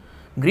greed?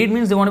 Greed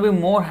means they want to be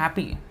more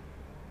happy.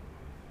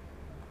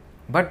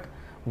 But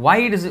why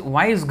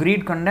is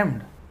greed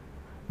condemned?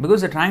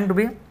 Because they are trying to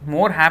be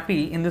more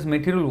happy in this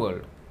material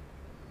world.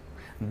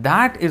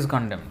 That is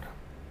condemned.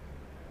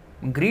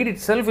 Greed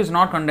itself is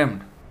not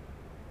condemned.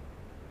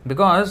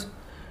 Because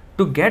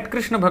to get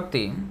Krishna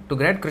bhakti, to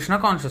get Krishna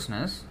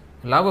consciousness,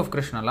 love of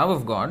Krishna, love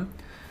of God,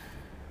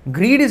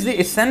 greed is the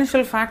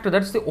essential factor.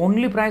 That's the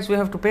only price we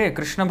have to pay.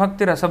 Krishna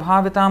bhakti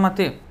rasabhavita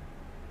mate.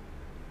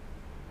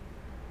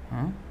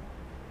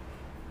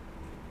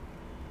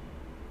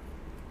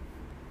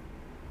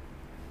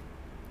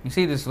 You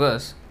see this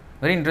verse,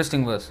 very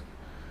interesting verse.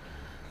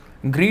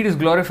 Greed is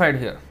glorified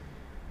here.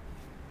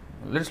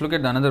 Let's look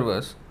at another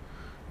verse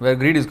where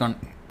greed is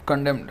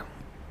condemned.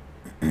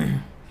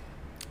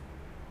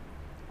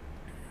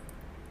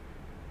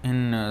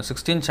 In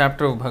 16th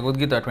chapter of Bhagavad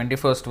Gita,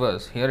 21st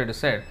verse, here it is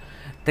said,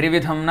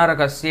 Trividham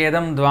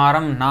narakasyedam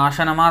dvaram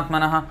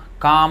nashanamatmanah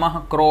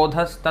kamah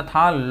krodhas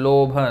tatha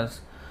lobhas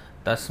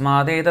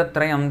tasmadeta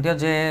trayam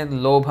tyajed.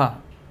 Lobha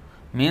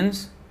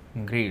means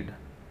greed.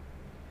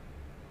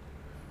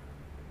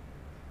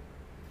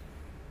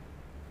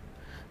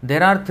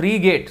 There are three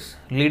gates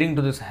leading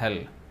to this hell: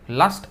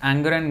 lust,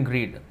 anger and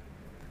greed.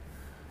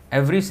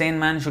 Every sane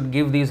man should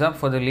give these up,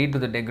 for they lead to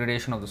the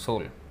degradation of the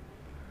soul.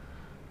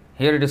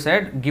 Here it is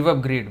said, give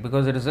up greed,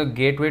 because it is a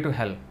gateway to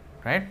hell,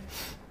 right?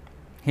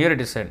 Here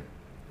it is said,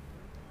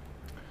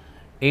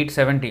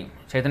 870,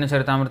 Chaitanya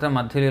Charitamrita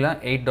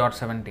Madhyalila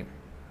 8.70.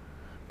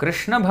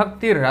 Krishna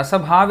bhakti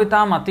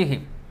rasabhavita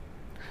matihi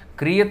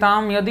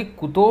kriyatam yadi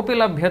kutopi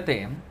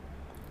labhyate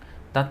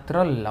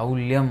tatra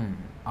laulyam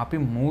api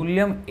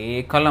mulyam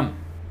ekalam.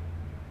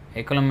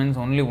 Ekalam means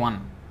only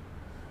one.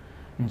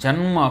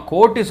 Janma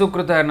koti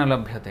sukritarna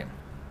labhyate.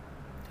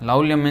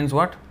 Laulyam means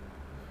what?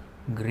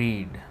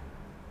 Greed.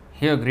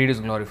 Here greed is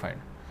glorified.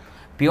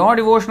 Pure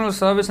devotional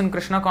service in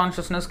Krishna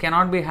consciousness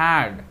cannot be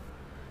had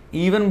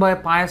even by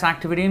pious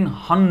activity in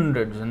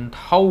hundreds and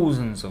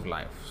thousands of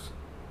lives.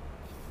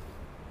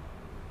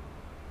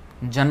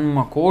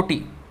 Janma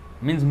koti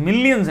means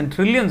millions and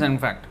trillions, in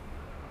fact.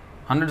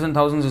 Hundreds and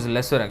thousands is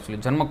lesser actually.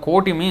 Janma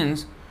koti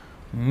means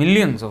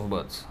millions of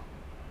births.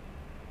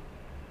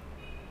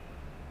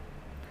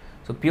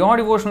 So pure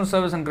devotional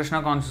service in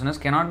Krishna consciousness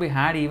cannot be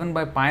had even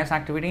by pious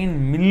activity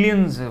in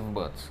millions of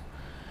births.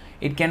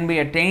 It can be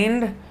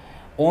attained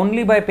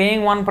only by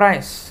paying one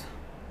price,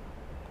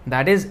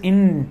 that is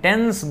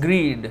intense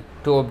greed,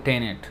 to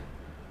obtain it.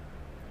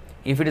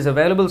 If it is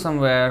available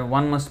somewhere,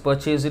 one must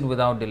purchase it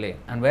without delay.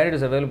 And where it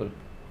is available?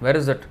 Where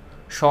is that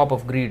shop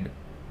of greed?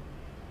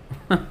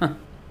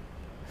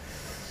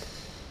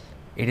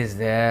 It is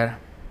there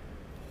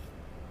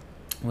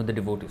with the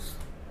devotees.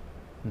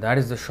 That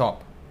is the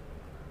shop.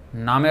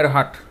 Namer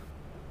Hat.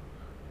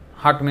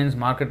 Hat means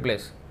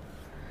marketplace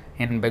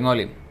in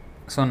Bengali.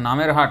 So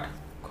Namer Hat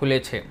khule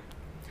chhe.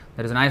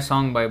 There is a nice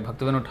song by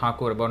Bhaktivinoda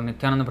Thakur about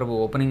Nityananda Prabhu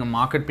opening a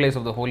marketplace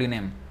of the holy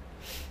name.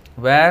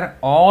 where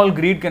all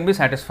greed can be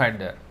satisfied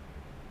there.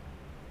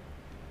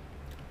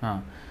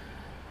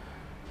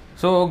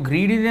 So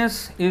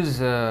greediness is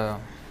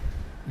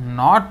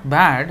not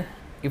bad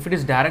if it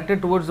is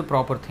directed towards the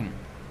proper thing,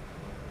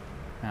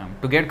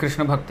 to get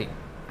Krishna Bhakti.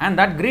 And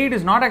that greed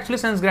is not actually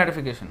sense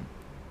gratification.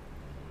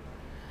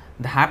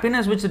 The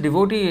happiness which the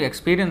devotee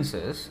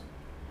experiences,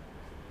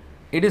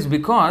 it is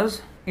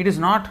because it is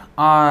not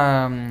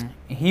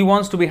he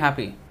wants to be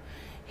happy.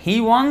 He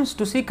wants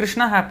to see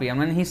Krishna happy, and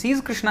when he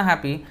sees Krishna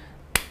happy,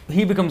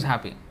 he becomes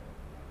happy.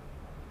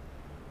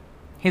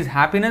 His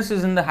happiness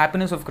is in the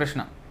happiness of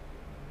Krishna.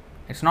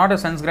 It's not a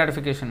sense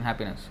gratification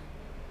happiness.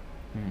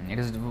 It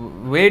is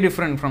way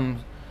different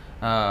from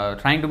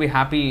trying to be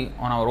happy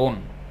on our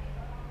own.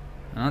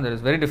 That is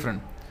very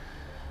different.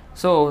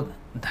 So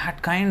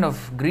that kind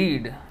of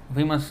greed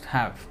we must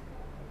have.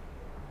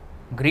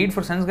 Greed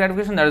for sense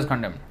gratification, that is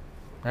condemned.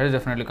 That is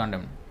definitely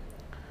condemned.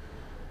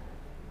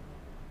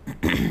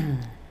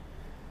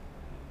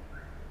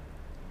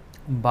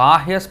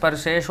 Bahya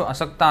sparsheshu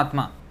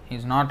asaktatma. He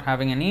is not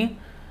having any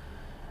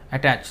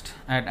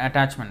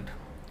attachment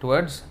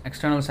towards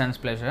external sense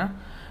pleasure.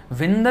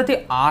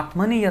 Vindati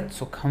atmani yat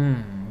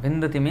sukham.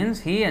 Vindati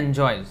means he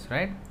enjoys,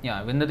 right?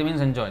 Yeah, vindati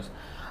means enjoys.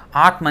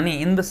 Atmani,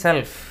 in the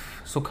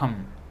self,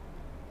 sukham.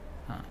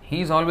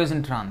 He is always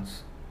in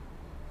trance.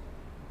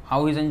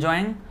 How he is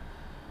enjoying?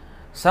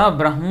 Sa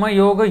Brahma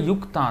Yoga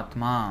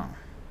Yuktatma.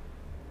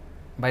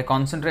 By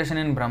concentration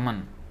in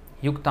Brahman.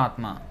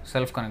 Yuktatma,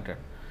 self-connected.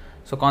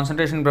 So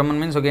concentration in Brahman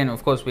means, again,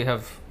 of course, we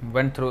have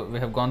gone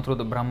through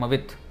the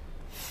Brahmavit.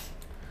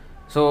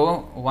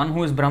 So one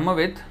who is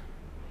Brahmavit,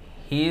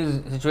 he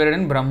is situated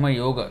in Brahma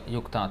Yoga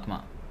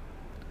Yuktatma.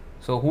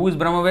 So who is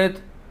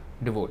Brahmavit?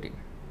 Devotee.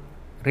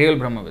 Real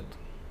Brahmavit.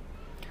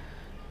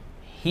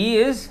 He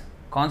is,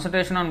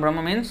 concentration on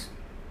Brahma means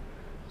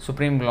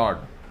Supreme Lord,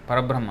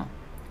 Parabrahma.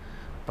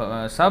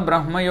 Sa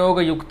Brahma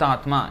Yoga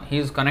Yuktatma. He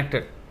is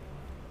connected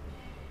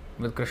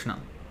with Krishna.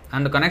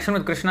 And the connection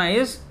with Krishna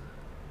is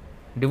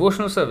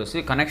devotional service.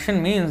 See,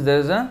 connection means there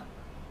is a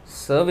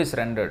service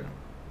rendered.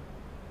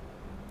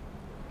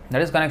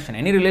 That is connection.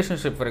 Any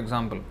relationship, for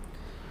example,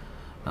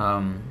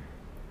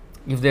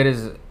 if there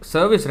is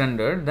service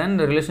rendered, then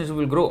the relationship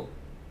will grow,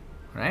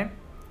 right?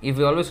 If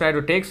we always try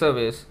to take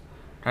service,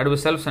 try to be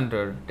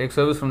self-centered, take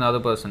service from the other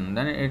person,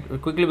 then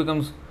it quickly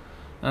becomes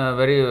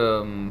very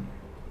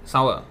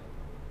sour.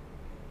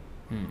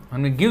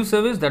 When we give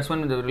service, that's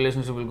when the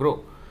relationship will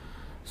grow.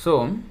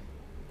 So,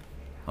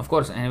 of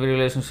course, every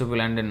relationship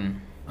will end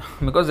in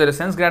because there is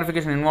sense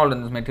gratification involved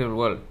in this material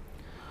world.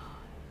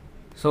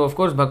 So, of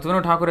course,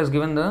 Bhaktivinoda Thakur has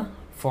given the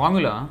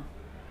formula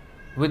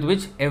with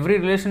which every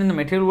relation in the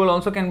material world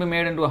also can be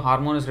made into a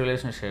harmonious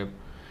relationship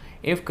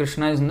if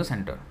Krishna is in the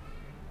center.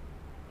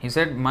 He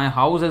said, my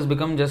house has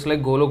become just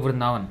like Golok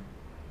Vrindavan.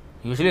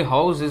 Usually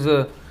house is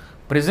a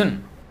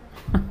prison.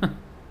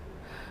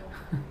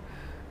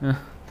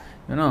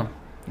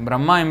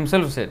 Brahma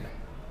himself said.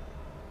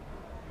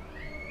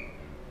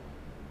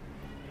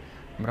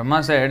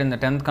 Brahma said in the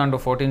 10th canto,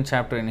 14th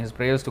chapter, in his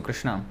prayers to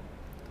Krishna,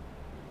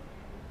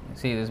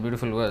 see this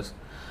beautiful verse,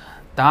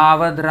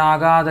 Tavad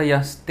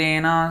ragadayas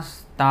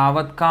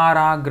tavat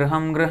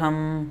karagraham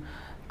graham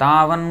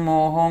tavan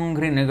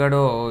mohongri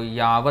nigado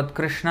yavat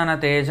Krishna na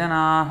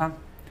tejanah.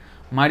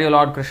 My dear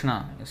Lord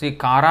Krishna, you see,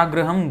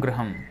 karagraham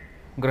graham.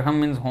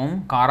 Graham means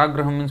home,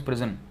 karagraham means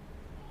prison.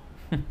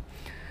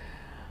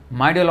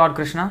 My dear Lord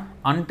Krishna,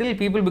 until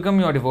people become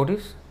your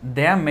devotees,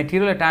 their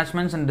material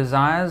attachments and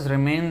desires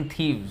remain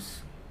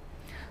thieves.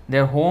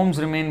 Their homes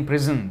remain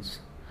prisons,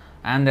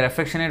 and their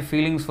affectionate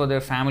feelings for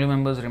their family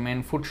members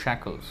remain foot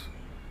shackles.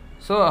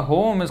 So a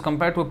home is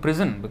compared to a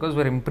prison because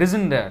we are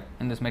imprisoned there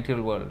in this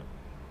material world.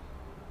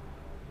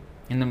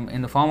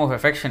 In the form of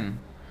affection,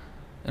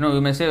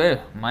 you may say,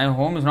 hey, my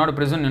home is not a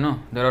prison,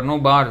 there are no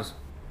bars.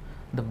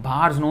 The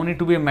bars no need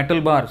to be metal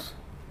bars.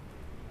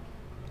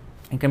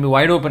 It can be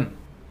wide open,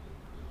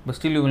 but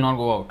still you will not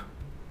go out.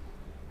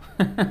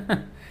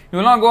 You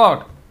will not go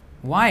out.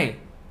 Why?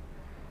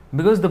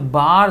 Because the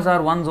bars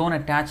are one's own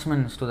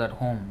attachments to that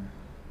home.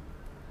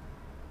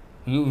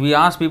 We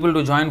ask people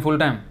to join full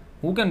time.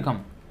 Who can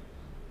come?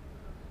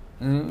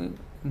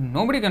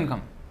 Nobody can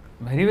come.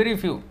 Very, very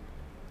few.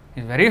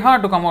 It's very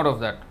hard to come out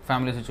of that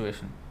family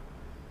situation.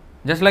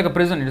 Just like a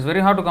prison, it is very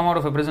hard to come out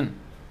of a prison.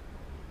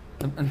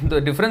 The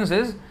difference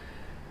is,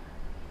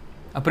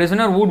 a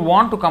prisoner would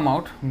want to come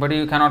out, but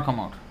he cannot come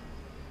out.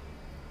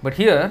 But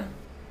here,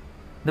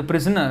 the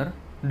prisoner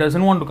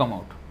doesn't want to come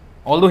out,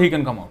 although he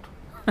can come out.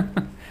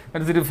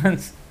 That is the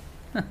difference.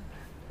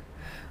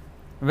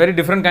 Very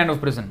different kind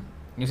of prison.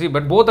 You see,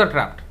 but both are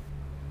trapped.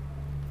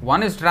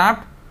 One is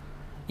trapped,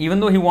 even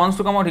though he wants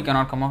to come out, he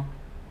cannot come out.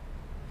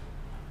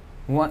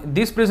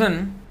 This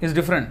prison is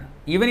different.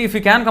 Even if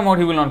he can come out,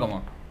 he will not come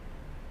out.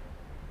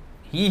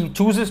 He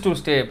chooses to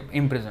stay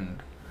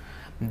imprisoned.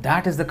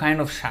 That is the kind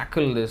of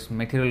shackle this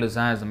material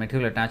desires, the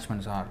material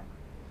attachments are.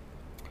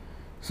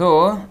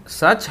 So,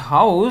 such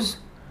house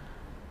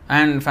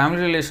and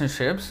family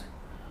relationships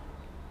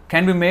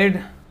can be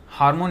made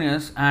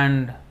harmonious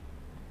and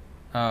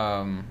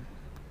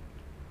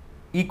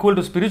equal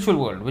to spiritual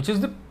world, which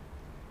is the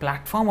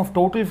platform of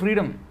total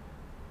freedom,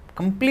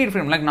 complete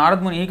freedom. Like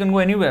Narad Muni, he can go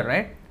anywhere,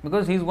 right?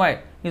 Because he's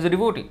why? He's a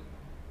devotee.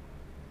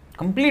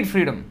 Complete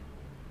freedom.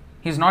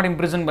 He's not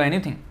imprisoned by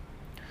anything.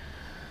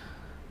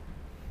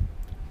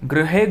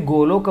 Grihe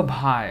Goloka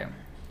Bhai.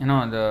 You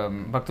know, the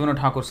Bhaktivinoda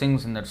Thakur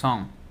sings in that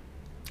song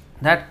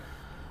that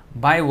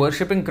by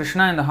worshipping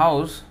Krishna in the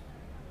house,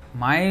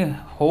 my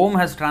home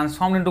has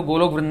transformed into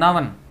Golok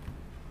Vrindavan,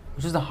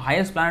 which is the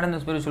highest planet in the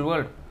spiritual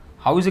world.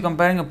 How is he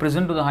comparing a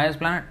prison to the highest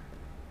planet?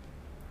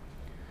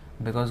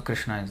 Because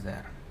Krishna is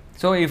there.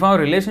 So if our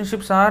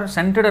relationships are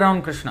centered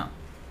around Krishna,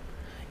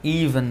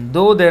 even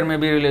though there may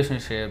be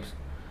relationships,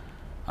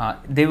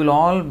 they will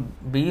all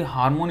be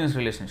harmonious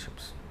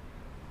relationships.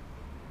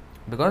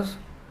 Because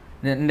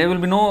there will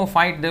be no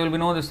fight, there will be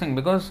no this thing,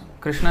 because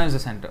Krishna is the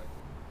center.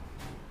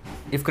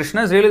 If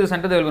Krishna is really the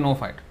center, there will be no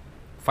fight.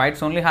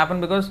 Fights only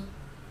happen because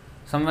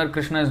somewhere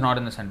Krishna is not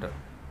in the center,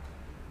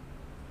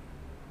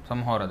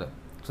 somehow or other.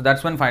 So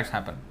that's when fights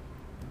happen.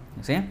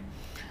 You see?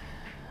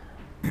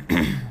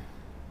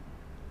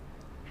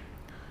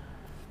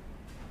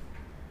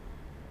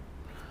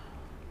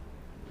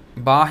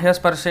 बाह्य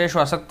स्पर्शेषु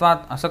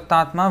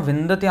असक्तात्मा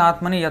विन्दति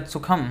आत्मनि यत्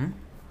सुखम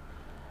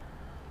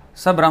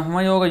स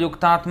ब्रह्मयोग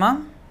युक्तात्मा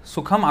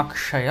सुखम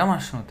अक्षयम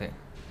अश्नुते.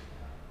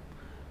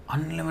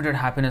 Unlimited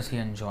happiness he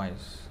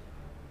enjoys.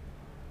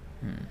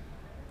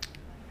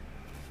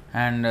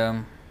 And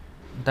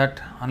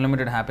that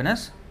unlimited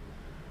happiness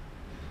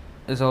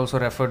is also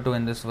referred to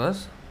in this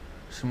verse,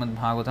 Srimad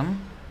Bhagavatam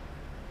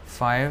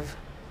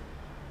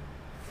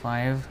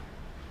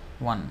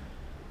 5:5:1.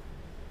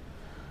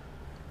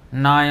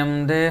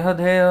 Nayam deha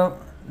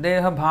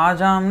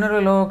bhajam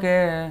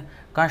nirloke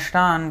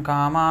kashtan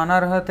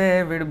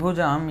kamanarhate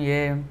vidbhujam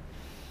ye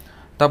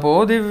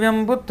tapo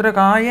divyam putra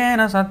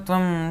kayena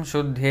sattvam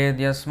shuddhed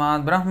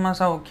yasmad brahma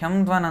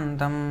saukhyam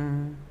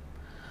dvanantam.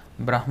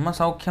 Brahma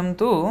Saukhyam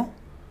tu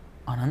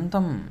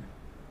Anantam.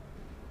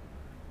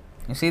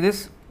 You see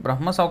this?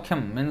 Brahma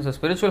Saukhyam means a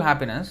spiritual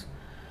happiness,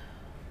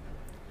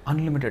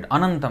 unlimited.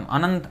 Anantam.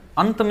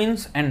 Anta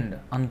means end.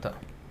 Anta.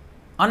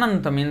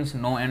 Ananta means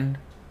no end.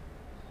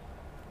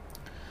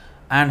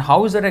 And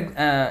how is that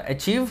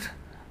achieved?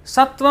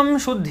 Sattvam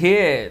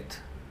Shuddhyet.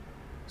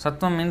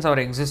 Sattvam means our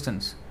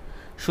existence.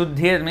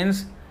 Shuddhyet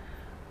means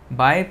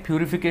by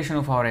purification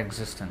of our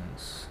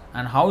existence.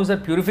 And how is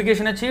that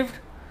purification achieved?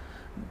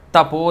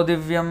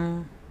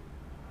 Tapodivyam.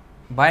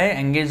 By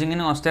engaging in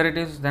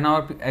austerities, then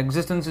our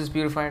existence is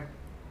purified.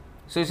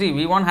 So you see,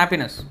 we want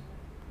happiness.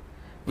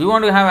 We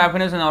want to have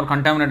happiness in our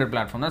contaminated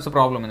platform. That's the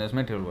problem in this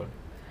material world.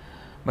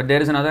 But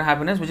there is another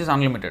happiness which is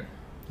unlimited.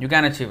 You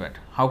can achieve it.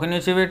 How can you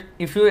achieve it?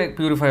 If you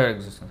purify your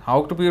existence.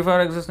 How to purify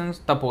your existence?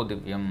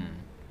 Tapodivyam.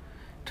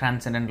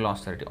 Transcendental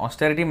austerity.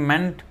 Austerity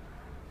meant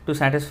to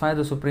satisfy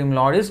the Supreme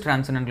Lord is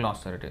transcendental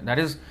austerity. That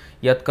is,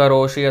 yat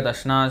karoshi, yat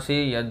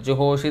ashnasi, yat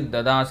juhoshi,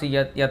 dadasi,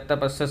 yat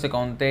tapasyasi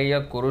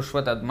kaunteya,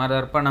 kurushva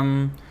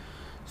tadmadarpanam.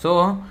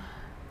 So,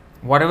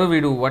 whatever we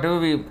do, whatever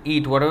we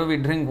eat, whatever we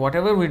drink,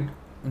 whatever we're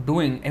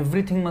doing,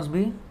 everything must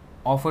be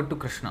offered to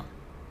Krishna.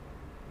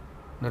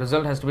 The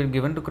result has to be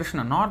given to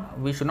Krishna.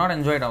 We should not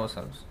enjoy it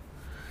ourselves.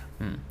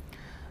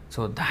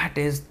 So, that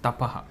is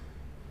tapaha.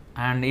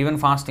 And even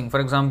fasting. For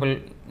example,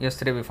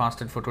 yesterday we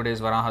fasted for today's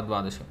Varaha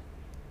Dvadashi.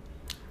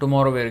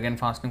 Tomorrow we are again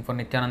fasting for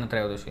Nityananda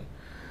Trayodasi.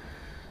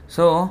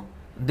 So,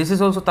 this is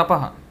also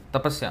tapaha,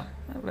 tapasya.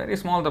 A very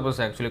small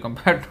tapasya actually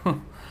compared to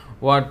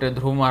what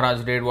Dhruv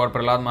Maharaj did, what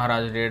Prahlad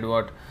Maharaj did,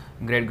 what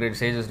great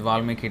sages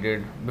Valmiki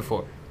did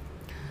before.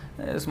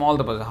 A small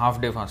tapasya,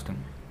 half day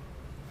fasting.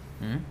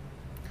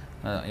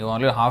 You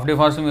only half day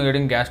fasting, you are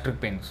getting gastric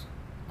pains.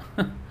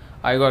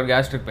 I got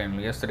gastric pain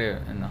yesterday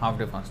in half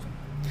day fasting.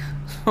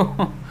 So,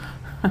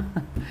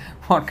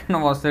 what kind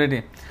of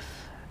austerity?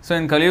 So,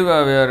 in Kali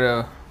Yuga we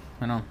are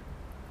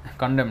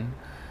condemned.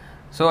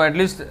 So at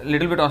least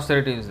little bit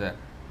austerity is there.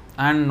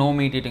 And no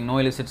meat eating, no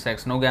illicit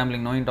sex, no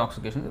gambling, no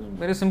intoxication. It's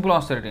very simple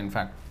austerity in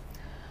fact.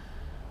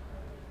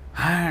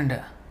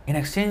 And in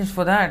exchange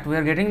for that, we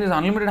are getting this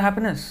unlimited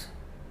happiness.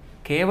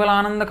 Keval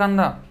Ananda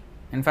Kanda.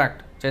 In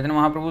fact, Chaitanya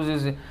Mahaprabhu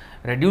is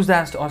reduce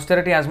the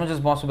austerity as much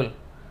as possible.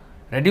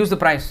 Reduce the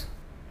price.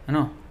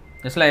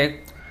 Just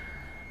like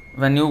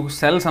when you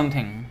sell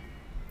something,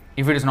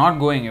 if it is not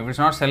going, if it is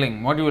not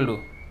selling, what you will do?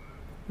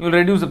 You will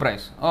reduce the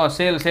price. Oh,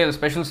 sale,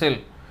 special sale,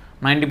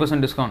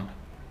 90% discount.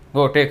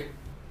 Go, take.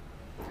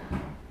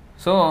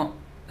 So,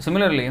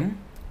 similarly,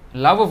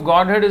 love of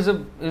Godhead is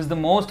the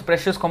most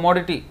precious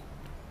commodity.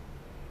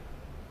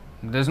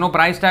 There is no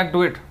price tag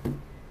to it.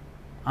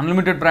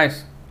 Unlimited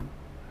price.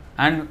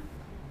 And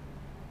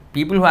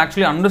people who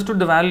actually understood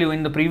the value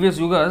in the previous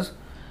yugas,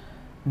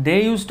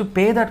 they used to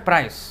pay that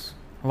price.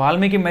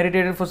 Valmiki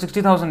meditated for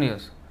 60,000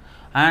 years.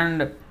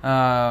 And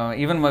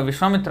even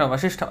Vishwamitra,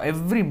 Vasishtha,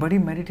 everybody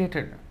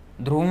meditated.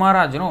 Dhruv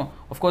Maharaj,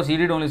 of course he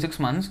did only 6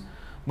 months,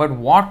 but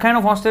what kind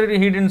of austerity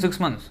he did in 6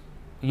 months?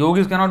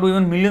 Yogis cannot do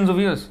even millions of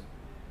years.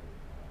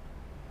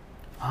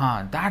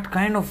 That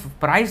kind of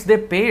price they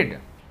paid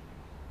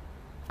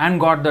and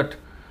got that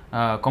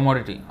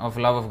commodity of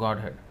love of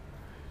Godhead.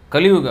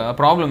 Kali Yuga,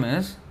 problem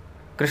is,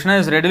 Krishna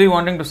is readily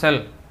wanting to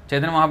sell.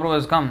 Chaitanya Mahaprabhu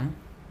has come.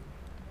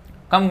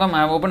 Come, I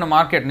have opened a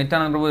market.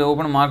 Nityananda Prabhu has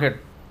opened a market.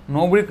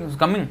 Nobody is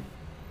coming.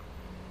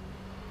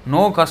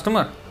 No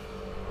customer.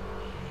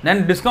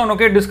 Then discount,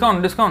 okay,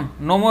 discount.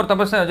 No more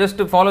tapasya, just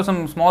to follow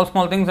some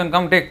small things and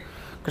come take.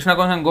 Krishna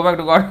comes and go back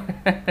to God.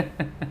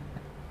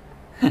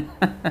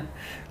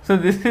 So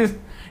this is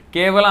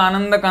Kevala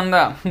Ananda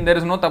Kanda. There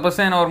is no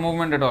tapasya in our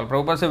movement at all.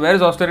 Prabhupada says, where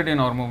is austerity in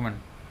our movement?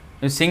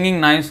 Is singing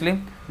nicely,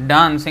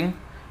 dancing,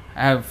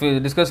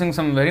 discussing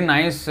some very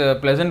nice,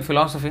 pleasant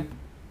philosophy,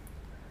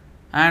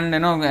 and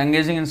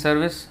engaging in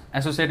service,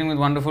 associating with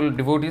wonderful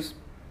devotees.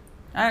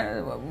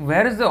 And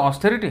where is the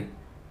austerity?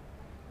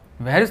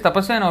 Where is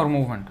tapasya in our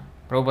movement?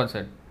 Prabhupada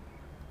said.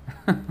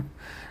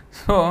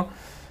 So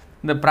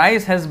the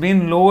price has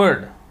been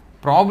lowered.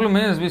 Problem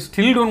is, we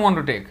still don't want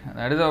to take.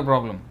 That is our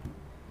problem.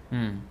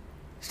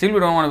 Still we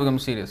don't want to become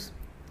serious.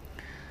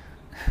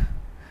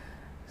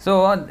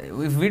 So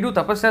if we do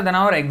tapasya, then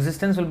our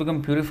existence will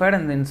become purified,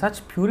 and in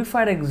such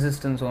purified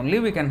existence only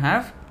we can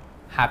have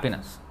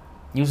happiness.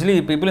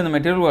 Usually people in the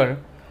material world,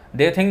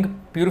 they think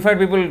purified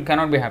people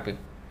cannot be happy.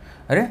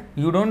 Arey,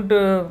 you don't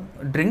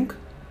drink,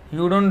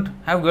 you don't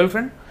have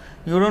girlfriend,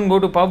 you don't go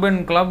to pub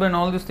and club and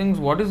all these things.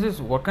 What is this?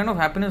 What kind of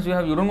happiness you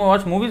have? You don't go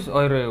watch movies,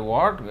 or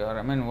what?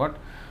 I mean, what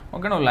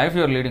kind of life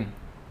you are leading?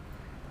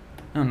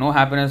 No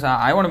happiness.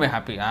 I want to be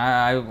happy.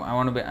 I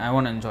want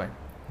to enjoy.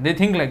 They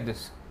think like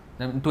this.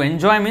 To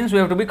enjoy means we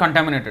have to be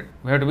contaminated.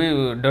 We have to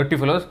be dirty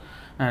fellows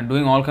and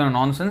doing all kind of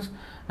nonsense,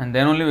 and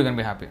then only we can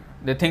be happy.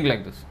 They think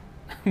like this.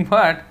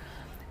 But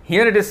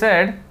here it is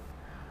said,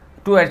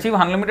 to achieve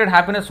unlimited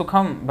happiness,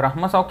 sukham,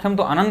 brahma saukhyam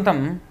to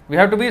anantam, we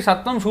have to be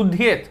sattvam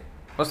shuddhyet.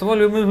 First of all,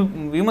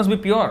 we must be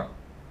pure.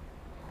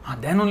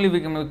 Then only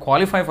we can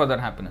qualify for that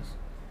happiness.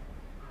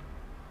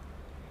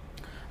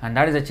 And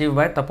that is achieved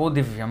by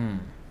tapodivyam.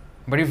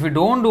 But if we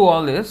don't do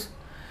all this,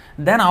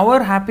 then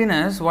our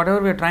happiness,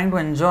 whatever we are trying to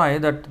enjoy,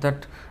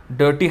 that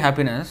dirty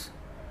happiness,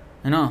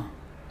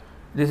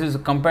 this is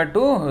compared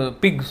to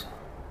pigs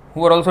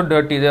who are also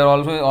dirty. They are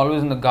also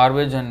always in the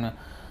garbage and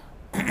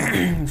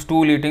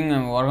stool eating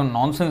and what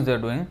nonsense they are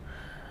doing.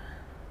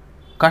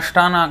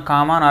 Kashtana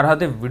kaman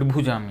arhate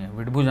vidbhujamya.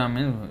 Vidbhujam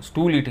means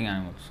stool eating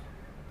animals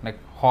like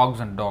hogs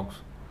and dogs.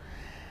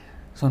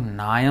 So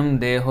nayam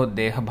deho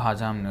deha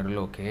bhajam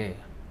nirloke.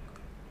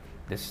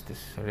 This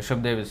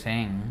Rishabdev is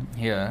saying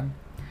here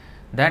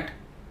that,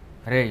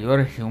 Ray, you are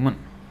a human.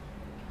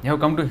 You have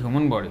come to a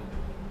human body.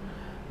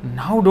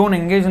 Now don't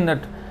engage in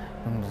that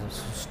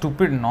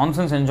stupid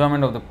nonsense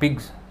enjoyment of the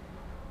pigs.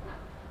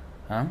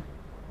 I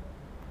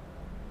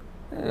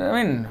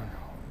mean,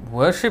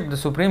 worship the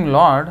Supreme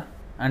Lord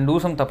and do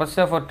some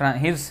tapasya for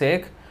His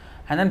sake,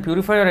 and then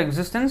purify your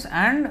existence,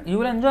 and you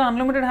will enjoy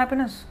unlimited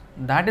happiness.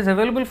 That is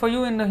available for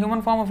you in the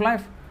human form of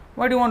life.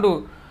 Why do you want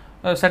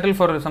to settle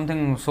for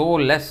something so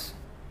less?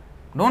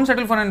 Don't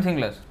settle for anything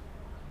less.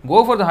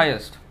 Go for the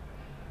highest.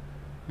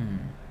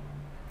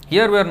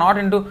 Here we are not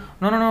into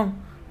no.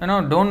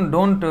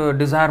 Don't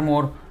desire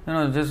more.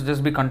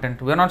 Just be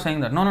content. We are not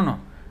saying that. No.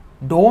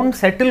 Don't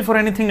settle for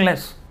anything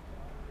less.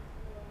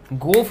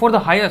 Go for the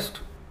highest.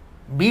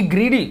 Be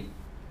greedy,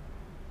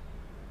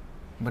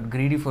 but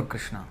greedy for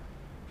Krishna.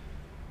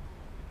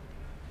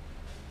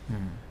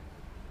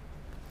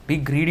 Be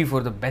greedy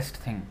for the best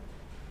thing,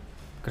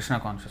 Krishna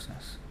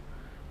consciousness.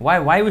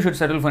 Why we should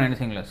settle for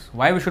anything less?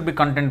 Why we should be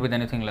content with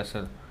anything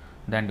lesser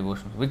than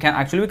devotion? We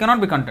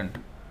cannot be content,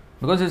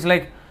 because it's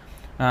like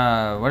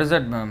what is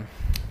that?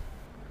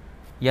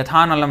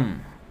 Yathanalam,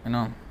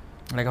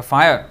 like a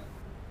fire.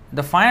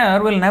 The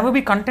fire will never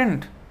be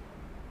content.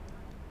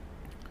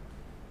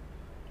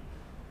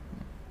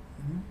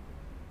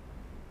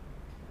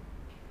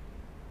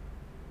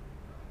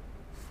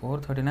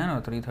 $439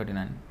 or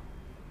 $339?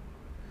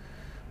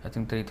 I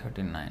think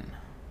 $339.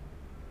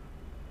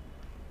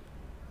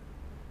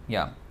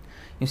 Yeah.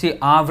 You see,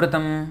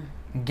 avritam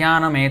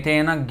jnanam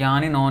etena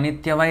jnanino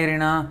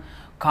nityavairina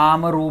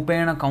kama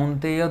rupena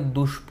kaunteya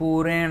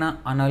dushpurena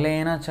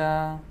analena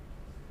cha.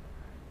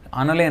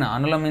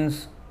 Anala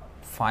means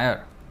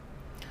fire.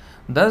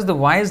 Thus, the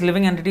wise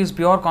living entity's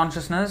pure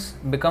consciousness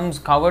becomes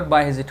covered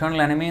by his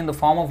eternal enemy in the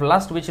form of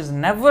lust, which is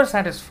never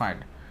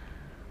satisfied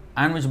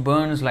and which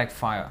burns like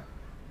fire.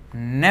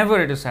 Never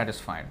it is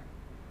satisfied.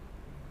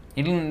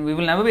 We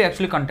will never be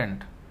actually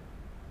content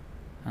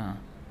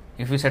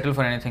if we settle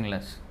for anything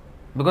less,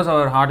 because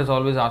our heart is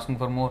always asking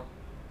for more.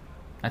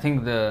 I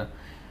think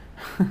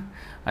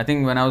I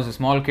think when I was a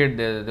small kid,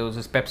 there was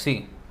this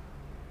Pepsi,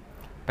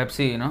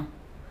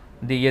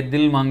 the ye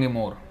dil mange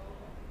more.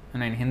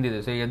 In Hindi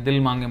they say ye dil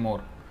mange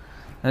more.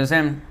 The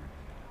same,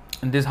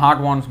 this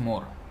heart wants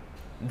more.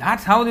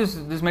 That's how this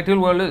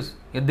material world is.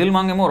 Ye dil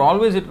mange more.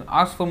 Always it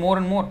asks for more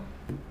and more.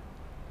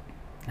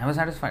 Never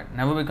satisfied,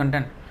 never be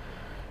content.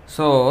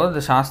 So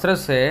the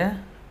Shastras say,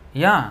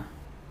 yeah,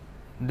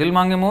 dil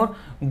mange more,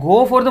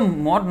 go for the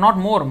more, not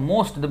more,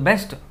 most, the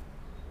best.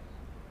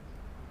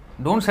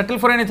 Don't settle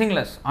for anything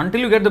less.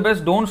 Until you get the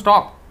best, don't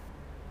stop.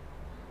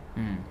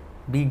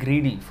 Be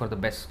greedy for the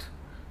best.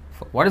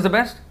 What is the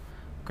best?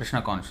 Krishna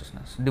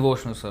consciousness,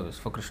 devotional service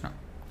for Krishna,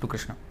 to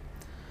Krishna.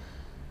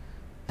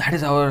 That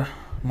is our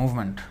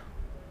movement.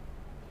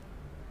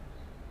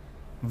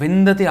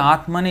 Vindati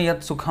atmani yat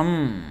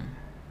sukham,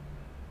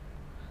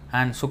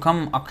 and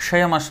sukham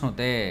akshayam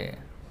ashnute.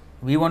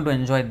 We want to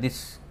enjoy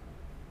this.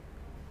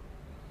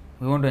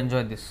 We want to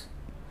enjoy this.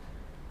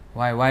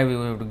 Why we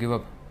have to give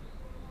up?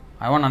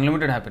 I want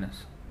unlimited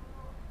happiness.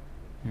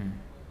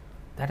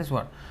 That is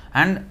what.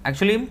 And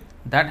actually,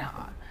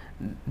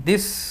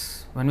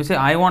 this, when we say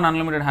I want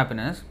unlimited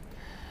happiness,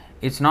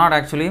 it's not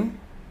actually,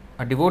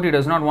 a devotee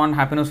does not want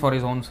happiness for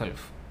his own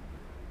self.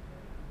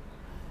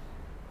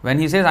 When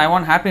he says I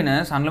want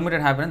happiness,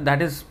 unlimited happiness,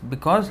 that is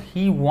because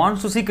he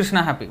wants to see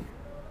Krishna happy.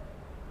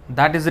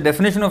 That is the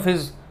definition of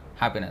his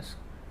happiness.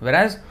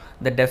 Whereas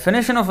the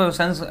definition of a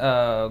sense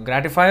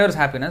gratifier's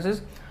happiness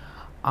is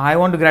I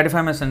want to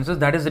gratify my senses.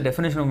 That is the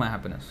definition of my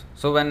happiness.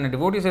 So when a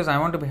devotee says I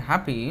want to be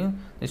happy,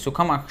 the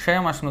sukham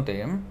akshayam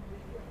ashnute,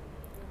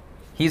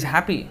 he is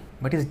happy,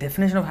 but his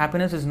definition of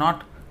happiness is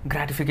not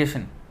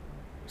gratification,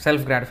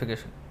 self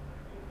gratification.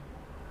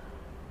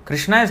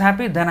 Krishna is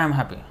happy, then I am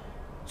happy.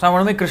 So I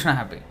want to make Krishna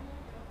happy.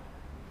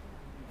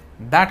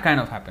 That kind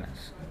of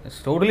happiness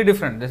is totally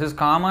different. This is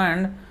kama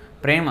and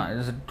prema. It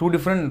is two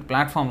different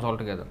platforms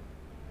altogether.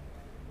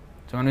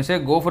 So when we say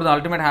go for the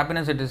ultimate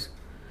happiness, it is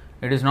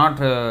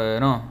not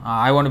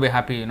I want to be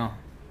happy.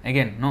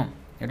 Again, no.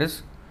 It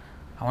is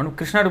I want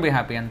Krishna to be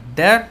happy, and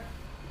there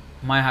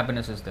my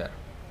happiness is there.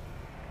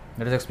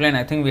 That is explained.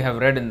 I think we have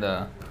read in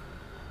the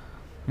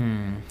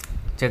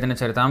Chaitanya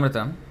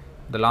Charitamrita,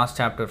 the last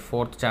chapter,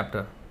 4th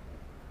chapter.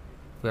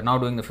 We are now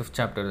doing the 5th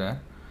chapter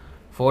there.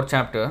 4th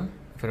chapter,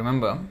 if you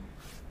remember,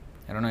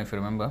 I don't know if you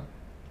remember.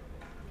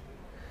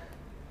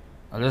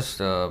 I'll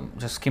just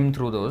skim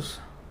through those.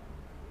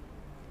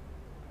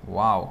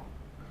 Wow,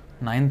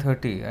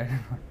 9:30. I don't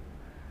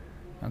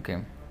know. Okay,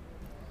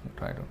 I'll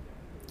try to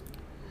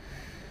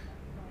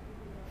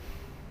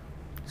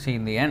see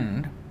in the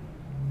end.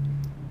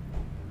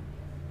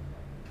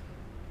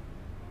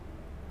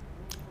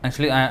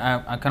 Actually,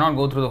 I cannot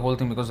go through the whole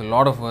thing because a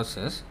lot of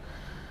verses,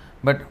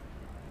 but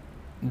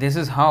this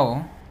is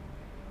how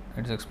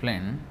it is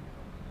explained.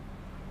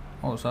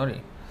 Oh,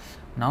 sorry.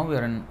 Now we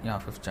are in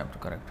 5th chapter,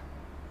 correct.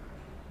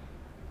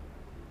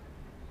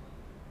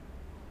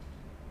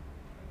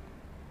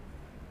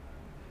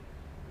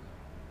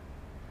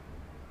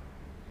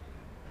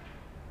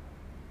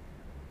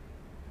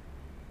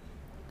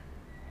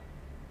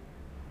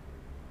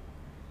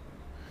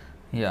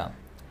 Yeah,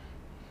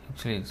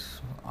 actually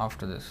it's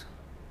after this.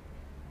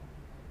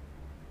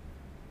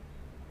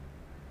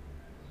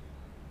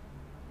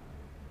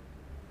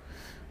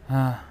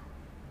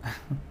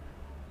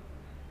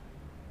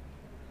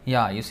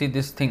 Yeah, you see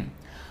this thing.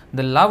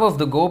 The love of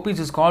the gopis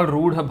is called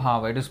Rudha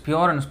Bhava. It is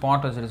pure and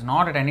spotless. It is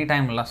not at any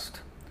time lust.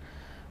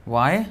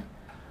 Why?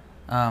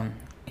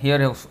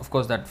 Here, of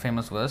course, that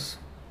famous verse.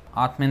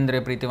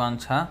 Atmendra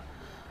Pritivancha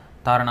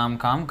Taranam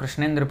Kam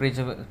Krishnendra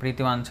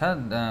Pritivancha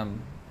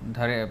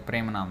Dhare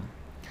Premanam.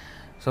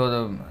 So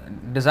the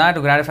desire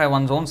to gratify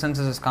one's own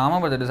senses is kama,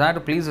 but the desire to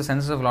please the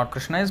senses of Lord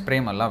Krishna is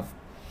prema, love.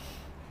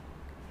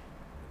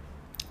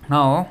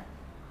 Now,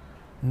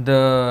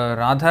 the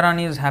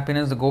Radharani's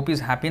happiness, the gopis'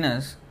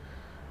 happiness,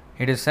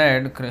 it is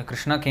said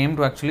Krishna came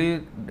to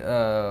actually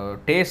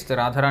taste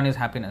Radharani's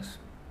happiness,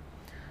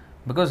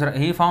 because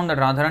he found that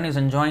Radharani is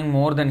enjoying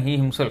more than he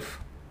himself.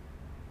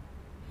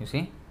 You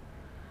see?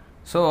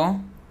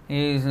 So,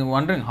 he is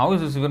wondering, how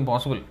is this even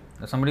possible?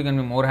 That somebody can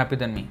be more happy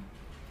than me.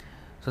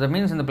 So that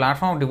means in the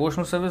platform of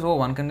devotional service,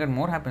 one can get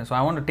more happiness. So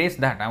I want to taste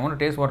that. I want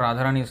to taste what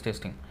Radharani is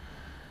tasting.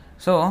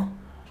 So,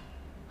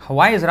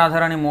 why is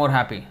Radharani more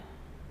happy?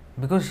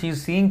 Because she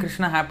is seeing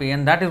Krishna happy,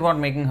 and that is what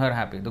making her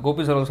happy. The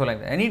gopis are also like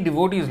that. Any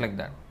devotee is like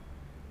that.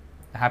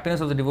 The happiness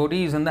of the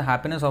devotee is in the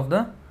happiness of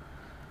the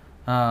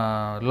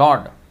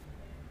Lord.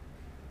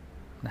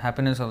 The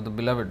happiness of the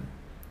beloved.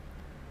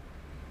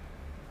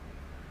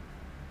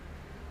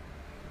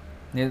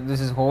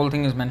 This whole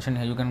thing is mentioned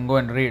here. You can go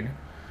and read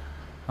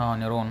on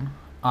your own.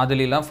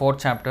 Adilila, 4th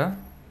chapter,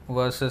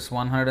 verses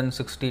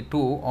 162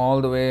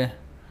 all the way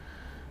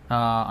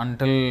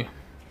until you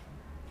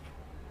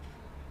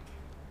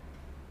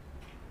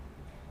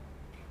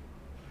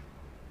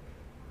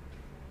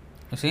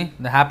see,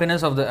 the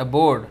happiness of the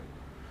abode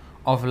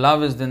of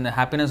love is then the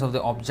happiness of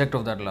the object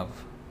of that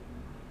love.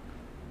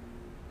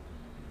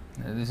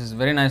 This is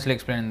very nicely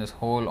explained in this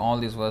all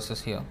these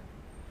verses here.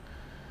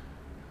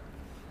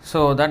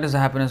 So that is the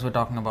happiness we're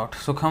talking about.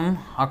 Sukham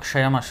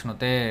akshayam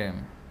ashnute.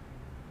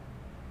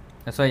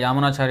 That's why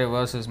Yamunacharya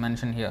verse is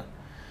mentioned here.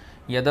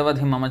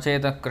 Yadavadhi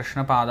mamacheta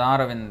Krishna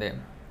padara vinde.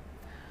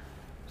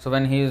 So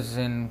when he is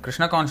in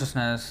Krishna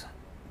consciousness,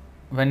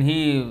 when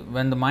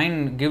the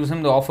mind gives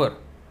him the offer,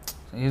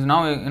 he is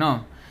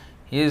now,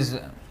 he is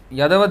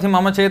Yadavadhi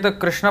mamacheta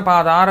Krishna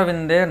padara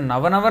vinde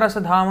navanavara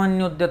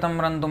sadhamanyudyatam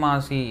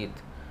rantumasit.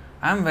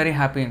 I am very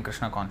happy in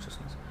Krishna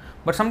consciousness.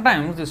 But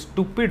sometimes this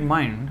stupid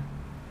mind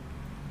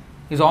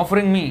is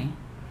offering me,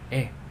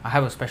 hey, I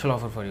have a special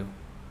offer for you.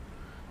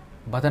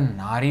 Badan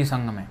Nari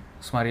Sangame,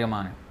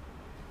 Smaryamane.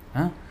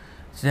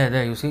 It's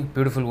there, you see,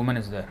 beautiful woman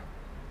is there.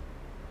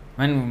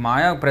 When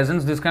Maya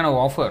presents this kind of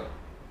offer,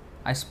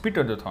 I spit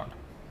at the thought.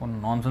 What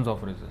nonsense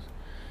offer is this?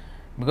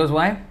 Because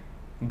why?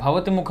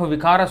 Bhavati mukha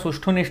vikara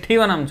sushtu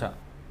nishtivanam cha.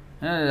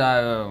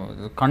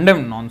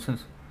 Condemned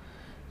nonsense.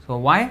 So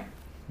why?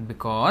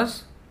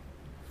 Because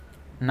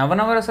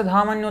Navanavarasa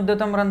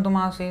dhamanyudyatam rantum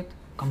asit.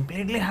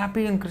 Completely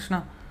happy in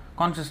Krishna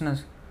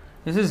consciousness.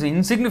 This is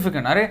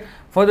insignificant.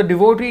 For the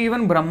devotee,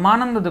 even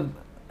Brahmananda, the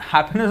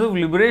happiness of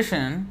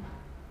liberation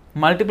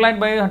multiplied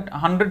by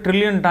 100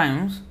 trillion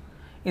times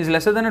is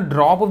lesser than a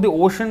drop of the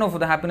ocean of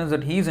the happiness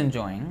that he is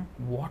enjoying.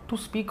 What to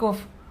speak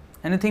of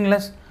anything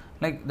less?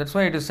 Like, that's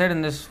why it is said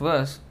in this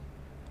verse,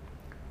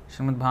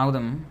 Srimad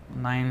Bhagavatam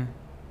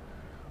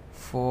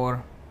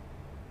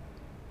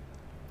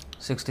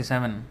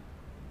 9:4-67.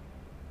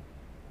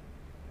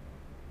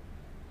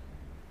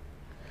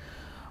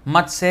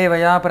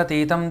 मत्सेवया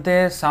प्रतीतं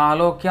ते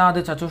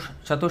सालोक्यादि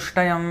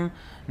चतुष्टयं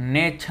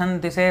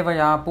नेच्छन्ति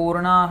सेवया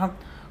पूर्णाः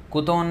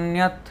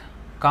कुतोऽन्यत्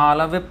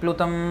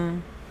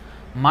कालविप्लुतम्.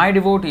 My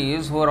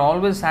devotees, who are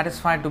always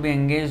satisfied to be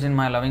engaged in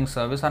my loving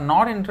service, are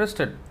not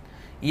interested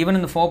even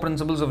in the four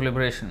principles of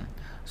liberation,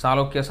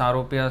 Salokya,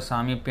 Saropya,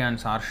 Samipya and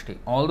Sarshti,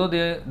 although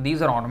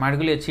these are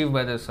automatically achieved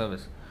by their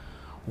service.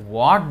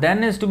 What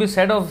then is to be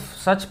said of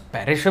such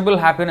perishable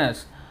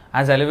happiness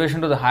as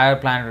elevation to the higher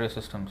planetary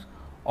systems?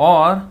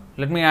 Or,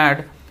 let me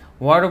add,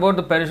 what about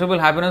the perishable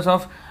happiness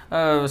of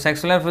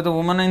sex life with a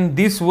woman in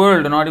this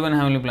world, not even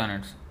heavenly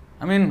planets?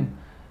 I mean,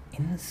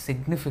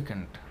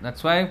 insignificant.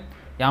 That's why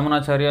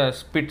Yamunacharya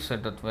spits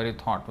at that very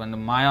thought. When the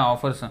Maya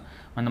offers,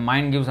 when the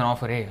mind gives an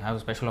offer, hey, I have a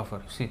special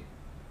offer, see,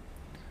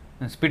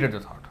 and spit at the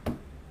thought.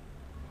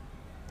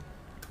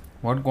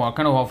 What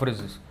kind of offer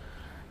is this?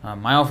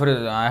 My offer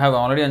is, I have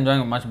already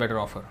enjoying a much better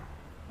offer.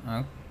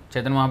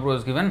 Chaitanya Mahaprabhu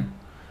has given,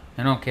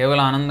 Kevala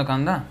Ananda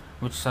Kanda,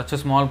 with such a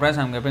small price,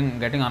 I am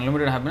getting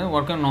unlimited happiness.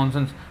 What kind of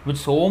nonsense? With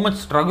so much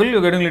struggle, you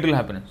are getting little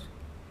happiness.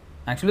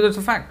 Actually, that's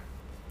a fact.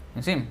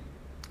 You see,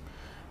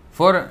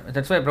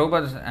 that's why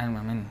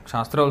Prabhupada,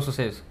 Shastra also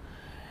says,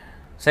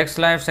 sex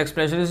life, sex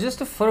pleasure is just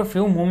for a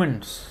few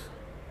moments.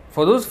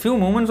 For those few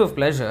moments of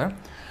pleasure,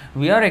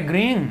 we are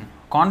agreeing,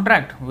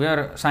 we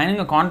are signing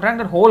a contract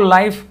that whole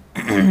life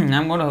I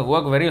am going to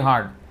work very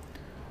hard.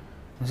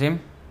 You see?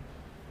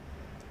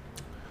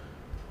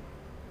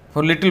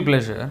 For little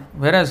pleasure,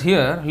 whereas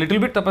here, little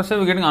bit tapasya,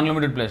 we are getting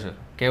unlimited pleasure.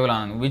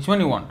 Kevalananda. Which one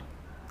you want?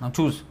 Now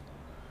choose.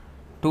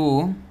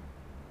 2,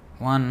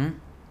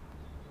 1,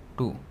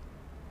 2.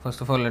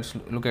 First of all, let's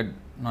look at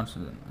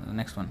the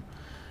next one.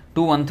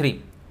 2, 1,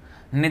 3.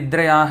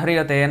 Nidraya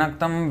hriyate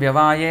naktam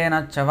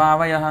vyavayena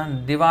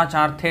chavavayah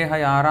divachartheha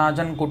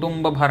yarajan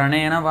kutumba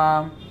bharanena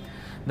va.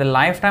 The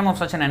lifetime of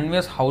such an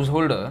envious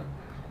householder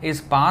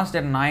is passed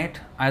at night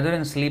either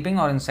in sleeping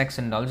or in sex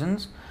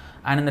indulgence,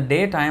 and in the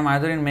daytime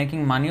either in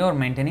making money or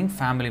maintaining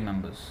family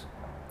members.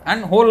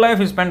 And whole life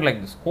is spent like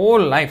this.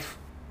 Whole life.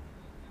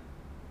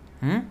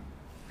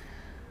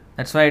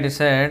 That's why it is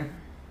said,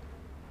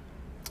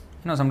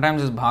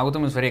 sometimes this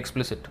Bhagavatam is very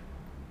explicit.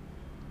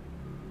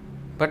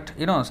 But,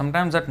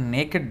 sometimes that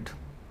naked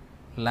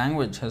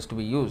language has to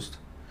be used,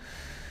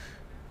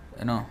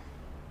 in a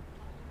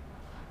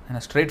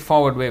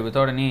straightforward way,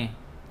 without any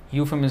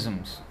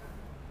euphemisms,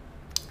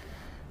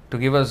 to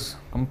give us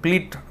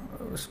complete,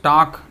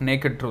 stark,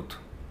 naked truth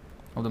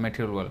of the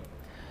material world.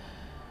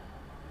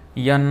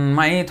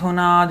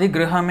 Yanmaithunadi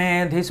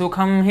grihamedhi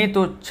sukham hi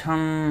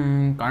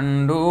tuchham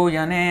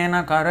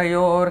kanduyanena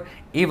karayor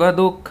iva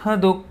dukkha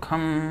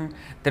dukkham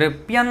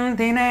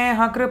tripyanti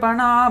neha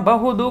kripana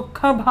bahu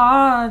dukkha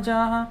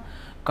bhaja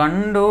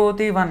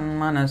kandoti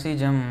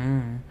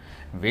vanmanasijam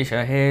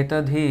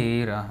vishaheta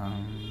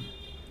dhiraham.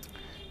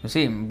 You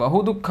see,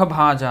 bahu dukkha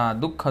bhaja,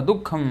 dukkha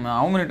dukkham,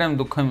 how many times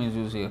dukkham is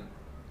used here?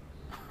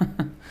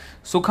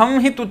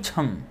 Sukham hi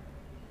tuchham,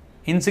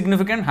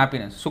 insignificant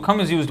happiness. Sukham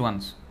is used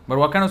once. But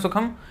what kind of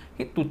sukham?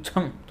 Hi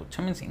tuchham.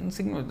 Tuchham means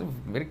insignificant,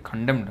 very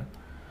condemned.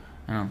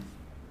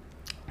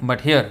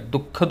 But here,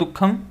 dukkha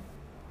dukkham,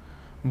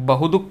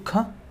 bahu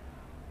dukkha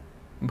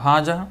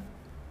bhaja.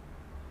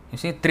 You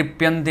see,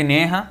 tripyanti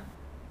neha.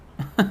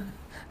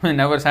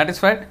 Never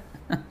satisfied.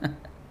 The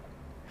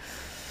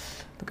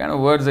kind of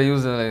words I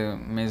use are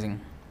amazing.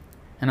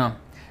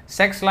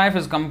 Sex life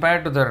is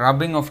compared to the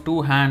rubbing of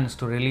two hands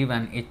to relieve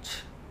an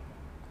itch.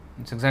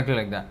 It's exactly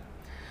like that.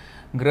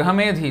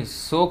 Grihamedhis,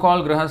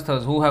 so-called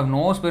grihasthas who have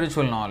no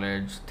spiritual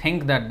knowledge,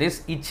 think that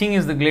this itching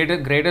is the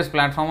greatest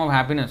platform of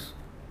happiness.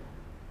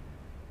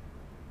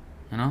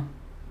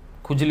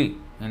 Khujli.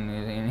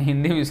 In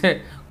Hindi we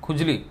say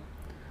khujli.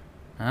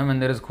 When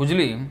there is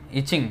khujli,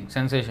 itching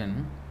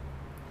sensation,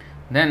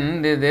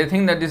 then they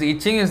think that this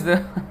itching is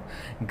the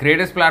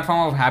greatest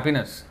platform of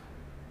happiness.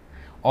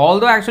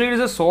 Although actually it is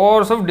a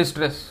source of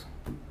distress.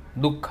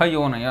 Dukkha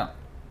yonaya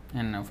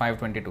in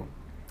 522.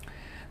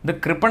 The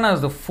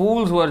Kripanas, the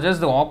fools who are just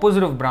the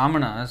opposite of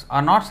Brahmanas,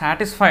 are not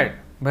satisfied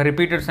by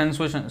repeated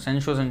sensuous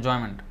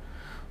enjoyment.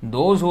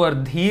 Those who are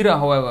dhira,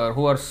 however,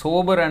 who are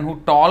sober and who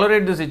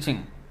tolerate this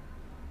itching,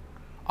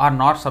 are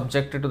not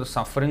subjected to the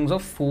sufferings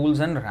of fools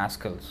and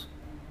rascals.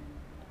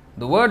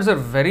 The words are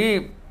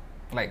very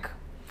like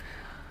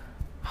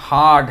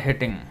hard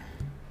hitting.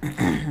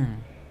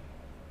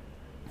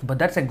 But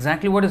that's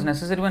exactly what is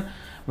necessary.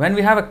 When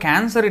we have a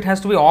cancer, it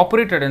has to be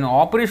operated, and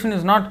operation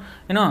is not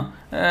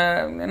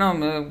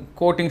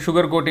coating,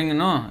 sugar coating,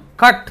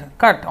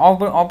 cut.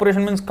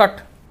 Operation means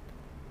cut.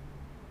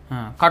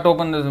 Cut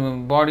open the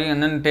body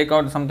and then take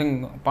out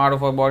something, part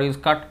of our body is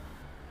cut.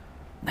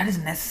 That is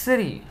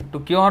necessary to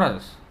cure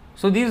us.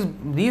 So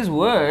these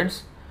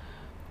words,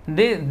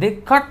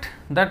 they cut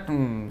that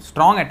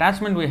strong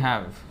attachment we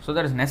have. So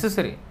that is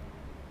necessary.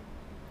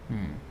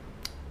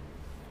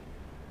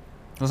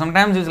 So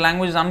sometimes this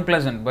language is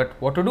unpleasant, but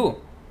what to do?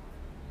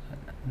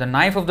 The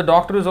knife of the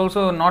doctor is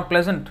also not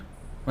pleasant.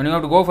 When you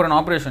have to go for an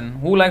operation,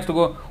 who likes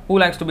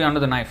to be under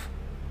the knife?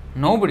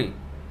 Nobody.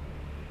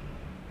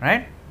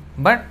 Right?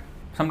 But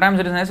sometimes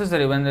it is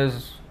necessary when there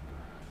is,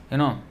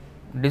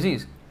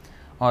 disease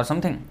or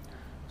something.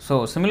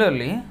 So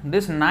similarly,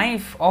 this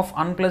knife of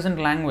unpleasant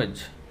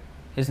language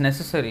is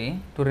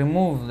necessary to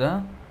remove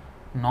the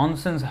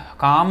nonsense.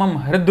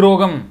 Kamam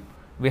hridrogam.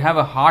 We have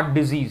a heart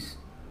disease.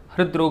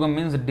 Hridrogam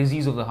means the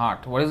disease of the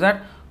heart. What is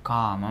that?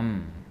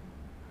 Kamam.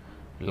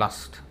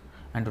 Lust.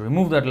 And to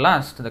remove that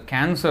lust, the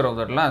cancer of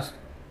that lust,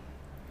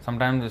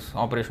 sometimes this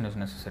operation is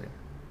necessary.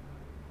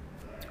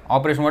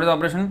 Operation, what is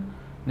operation?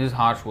 These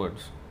harsh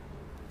words.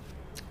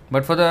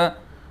 But for the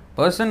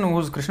person who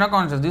is Krishna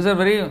conscious, these are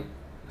very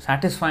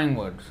satisfying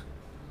words,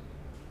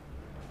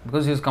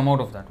 because he has come out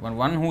of that. When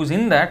one who is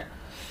in that,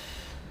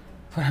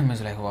 for him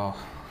is like, wow,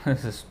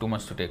 this is too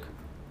much to take.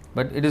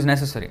 But it is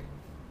necessary.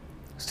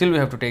 Still we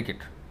have to take it.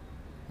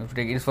 We have to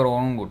take it. It is for our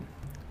own good.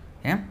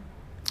 Yeah?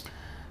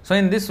 So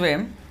in this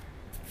way,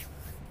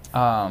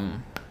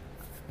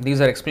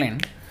 these are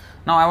explained.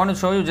 Now I want to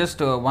show you just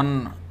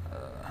one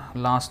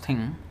last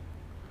thing,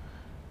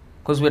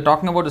 because we are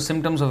talking about the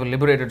symptoms of a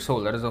liberated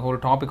soul. That is the whole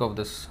topic of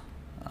this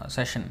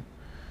session.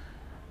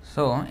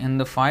 So in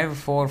the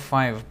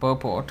 545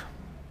 purport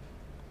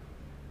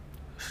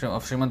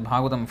of Srimad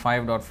Bhagavatam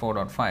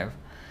 5.4.5,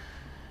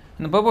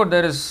 in the purport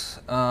there is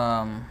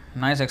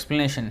nice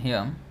explanation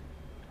here.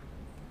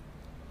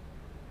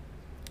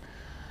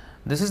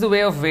 This is the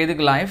way of Vedic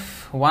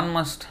life. One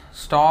must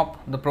stop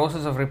the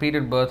process of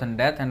repeated birth and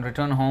death and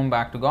return home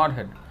back to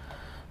Godhead.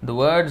 The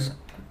words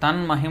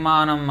Tan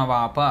Mahimanam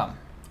Avapa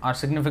are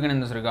significant in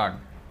this regard.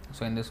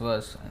 So in this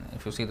verse,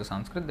 if you see the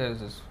Sanskrit, there is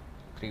this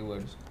 3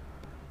 words.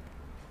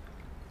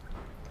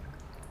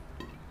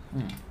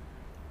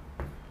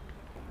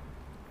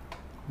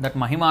 That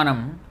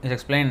Mahimanam is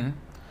explained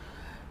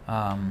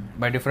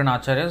by different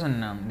acharyas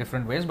in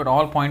different ways, but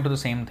all point to the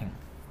same thing.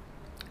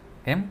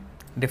 Okay?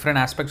 Different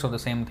aspects of the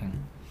same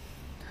thing.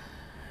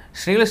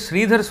 Srila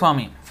Sridhar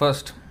Swami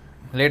first.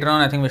 Later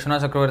on, I think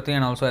Vishwanath Chakravarti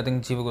and also I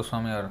think Jiva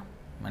Goswami are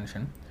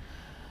mentioned.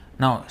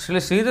 Now,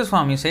 Srila Sridhar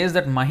Swami says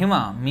that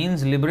Mahima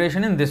means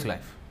liberation in this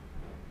life.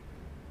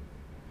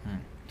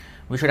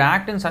 We should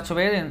act in such a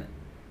way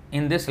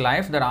in this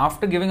life that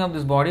after giving up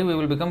this body, we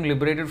will become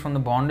liberated from the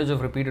bondage of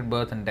repeated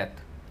birth and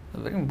death.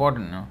 It's very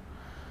important,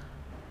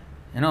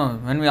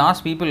 when we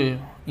ask people,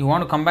 you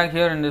want to come back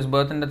here in this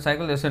birth and death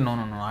cycle, they say, no,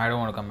 I don't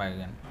want to come back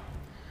again.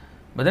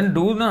 But then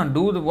do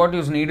what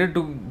is needed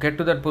to get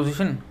to that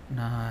position.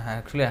 No,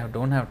 actually I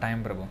don't have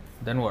time, Prabhu.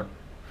 Then what?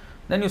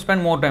 Then you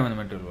spend more time in the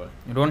material world.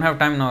 You don't have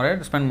time now,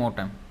 right? Spend more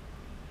time.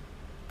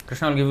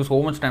 Krishna will give you so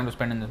much time to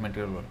spend in this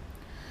material world.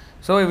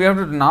 So we have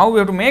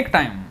to make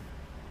time.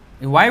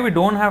 Why we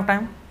don't have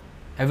time?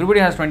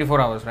 Everybody has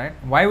 24 hours, right?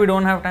 Why we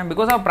don't have time?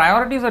 Because our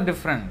priorities are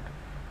different.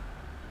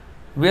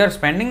 We are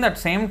spending that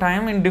same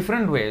time in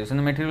different ways, in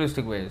the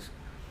materialistic ways.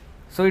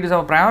 So it is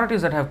our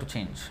priorities that have to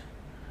change.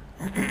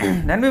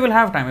 Then we will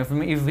have time.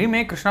 If we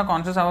make Krishna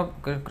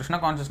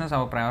consciousness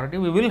our priority,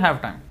 we will have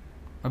time.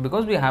 But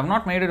because we have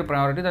not made it a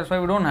priority, that's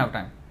why we don't have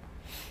time.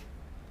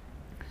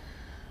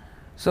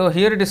 So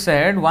here it is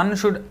said, we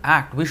should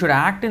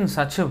act in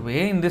such a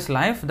way in this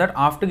life that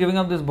after giving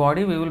up this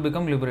body, we will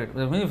become liberated.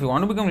 That means if you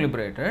want to become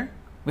liberated,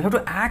 we have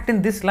to act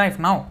in this life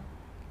now,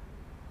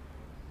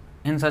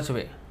 in such a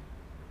way.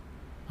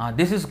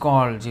 This is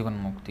called Jivan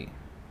Mukti.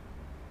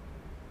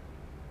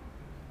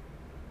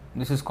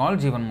 This is called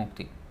Jivan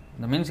Mukti.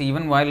 That means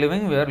even while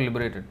living, we are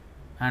liberated.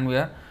 And we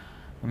are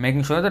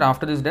making sure that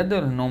after this death,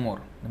 there is no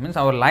more. That means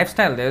our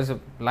lifestyle, there is a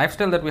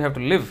lifestyle that we have to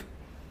live,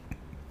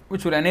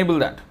 which will enable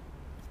that.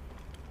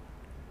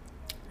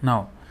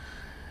 Now,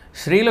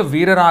 Srila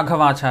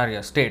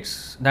Veeraraghavacharya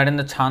states that in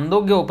the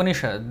Chandogya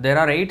Upanishad, there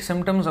are 8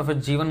 symptoms of a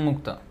Jivan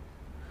Mukta.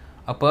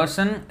 A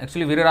person,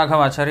 actually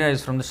Veeraraghavacharya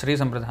is from the Sri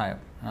Sampradaya.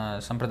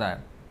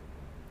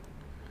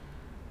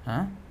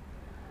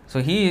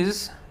 So he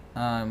is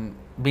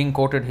being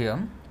quoted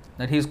here,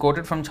 that he is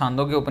quoted from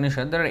Chandogya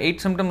Upanishad. There are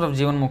 8 symptoms of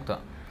Jivan Mukta.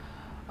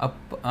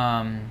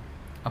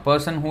 A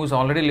person who is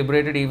already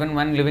liberated even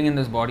when living in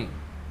this body.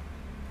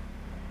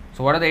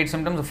 So what are the 8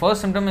 symptoms? The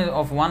first symptom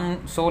of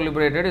one soul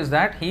liberated is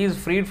that he is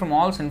freed from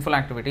all sinful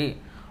activity.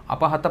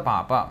 Apahata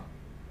papa.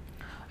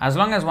 As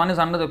long as one is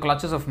under the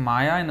clutches of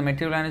Maya in the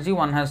material energy,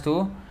 one has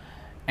to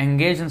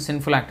engage in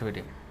sinful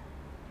activity.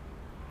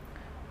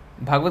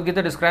 Bhagavad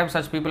Gita describes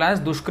such people as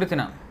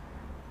Dushkritina,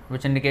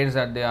 which indicates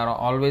that they are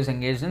always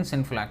engaged in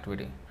sinful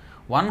activity.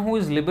 One who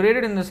is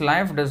liberated in this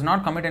life does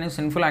not commit any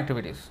sinful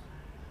activities.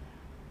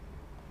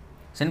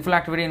 Sinful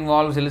activity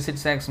involves illicit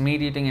sex,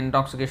 meat eating,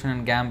 intoxication,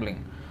 and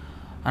gambling.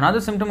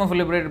 Another symptom of a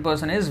liberated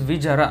person is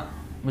Vijara,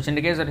 which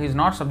indicates that he is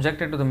not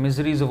subjected to the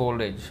miseries of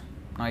old age.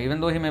 Now, even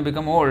though he may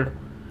become old,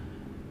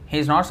 he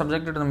is not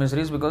subjected to the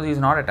miseries because he is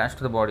not attached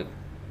to the body.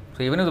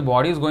 So, even if the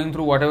body is going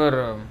through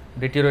whatever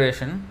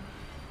deterioration,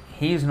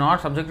 he is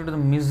not subjected to the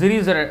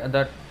miseries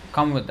that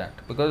come with that,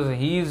 because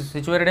he is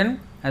situated in,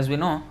 as we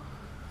know,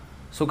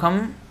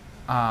 Sukham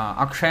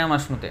Akshayam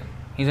Asnute.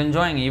 He is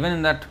enjoying even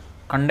in that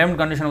condemned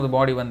condition of the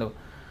body, when the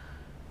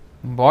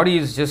body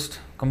is just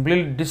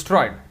completely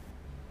destroyed.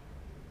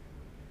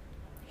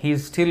 He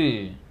is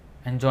still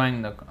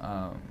enjoying the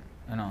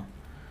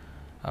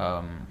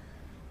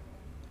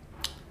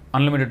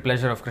unlimited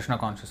pleasure of Krishna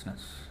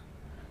consciousness.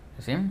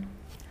 You see?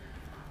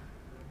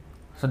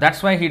 So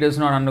that's why he does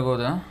not undergo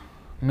the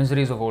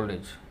miseries of old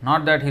age.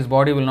 Not that his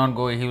body will not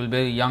go, he will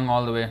be young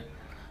all the way.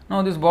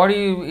 No, this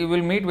body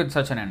will meet with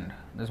such an end.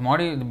 The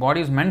body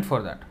is meant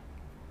for that.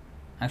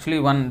 Actually,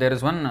 there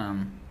is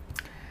one,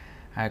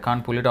 I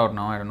can't pull it out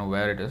now, I don't know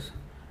where it is.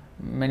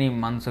 Many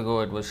months ago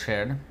it was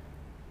shared.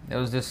 There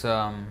was this,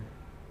 I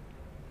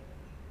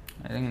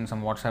think in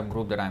some WhatsApp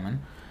group that I'm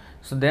in.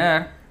 So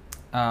there,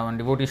 one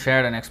devotee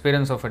shared an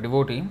experience of a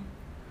devotee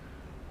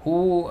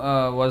who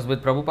was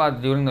with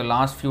Prabhupada during the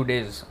last few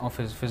days of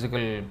his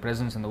physical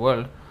presence in the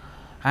world,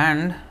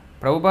 and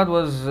Prabhupada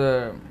was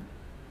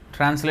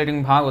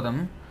translating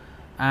Bhagavatam,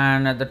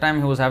 and at the time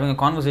he was having a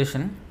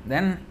conversation.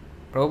 Then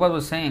Prabhupada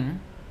was saying,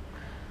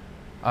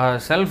 a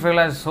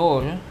self-realized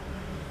soul,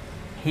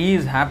 he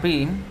is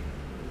happy,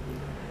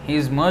 he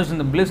is merged in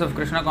the bliss of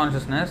Krishna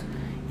consciousness,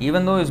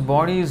 even though his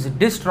body is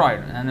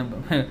destroyed.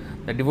 And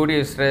the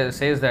devotee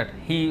says that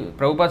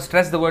Prabhupada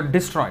stressed the word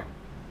destroyed.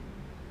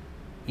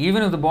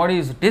 Even if the body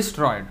is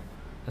destroyed,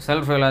 the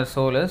self-realized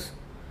soul is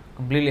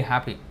completely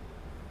happy.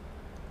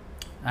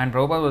 And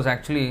Prabhupada was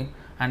actually,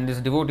 and this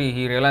devotee,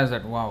 he realized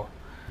that, wow,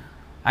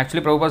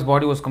 actually Prabhupada's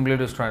body was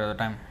completely destroyed at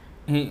the time.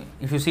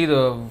 If you see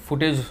the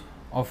footage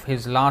of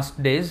his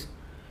last days,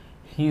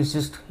 he's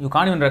just, you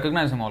can't even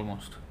recognize him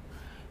almost.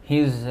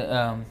 His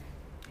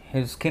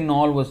skin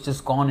all was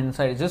just gone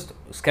inside. It's just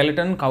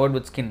skeleton covered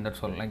with skin,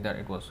 that's all, like that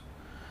it was.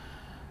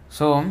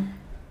 So,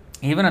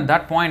 even at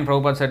that point,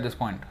 Prabhupada said this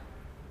point,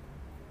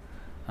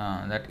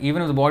 that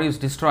even if the body is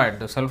destroyed,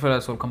 the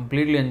self-realized soul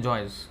completely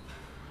enjoys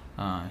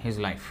his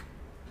life.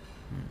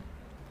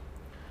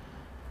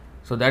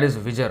 So that is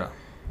Vijara,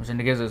 which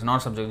indicates it is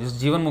not subject. This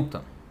is Jivan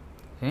Mukta.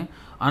 Okay?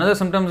 Another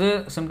symptom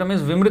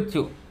is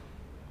Vimrityu.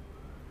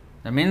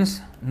 That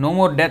means no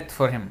more death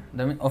for him.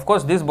 Of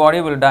course, this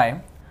body will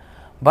die,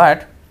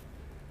 but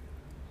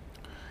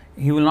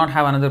he will not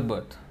have another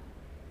birth.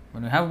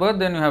 When you have birth,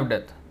 then you have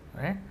death.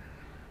 Right?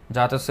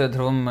 Jatasya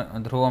dhruvam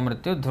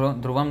mrityu,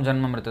 dhruvam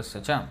janma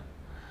mritasya cha.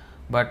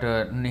 But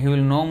he will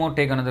no more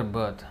take another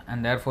birth,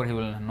 and therefore he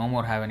will no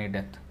more have any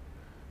death.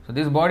 So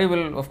this body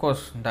will, of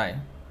course, die.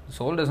 The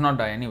soul does not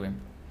die anyway.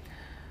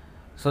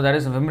 So that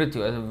is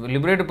Vimrityu. A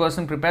liberated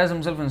person prepares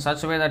himself in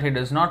such a way that he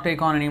does not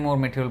take on any more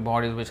material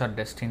bodies which are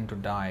destined to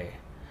die.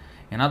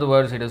 In other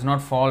words, he does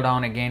not fall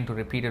down again to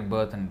repeated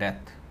birth and death.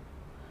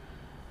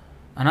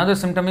 Another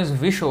symptom is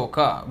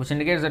Vishoka, which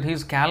indicates that he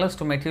is callous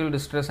to material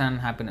distress and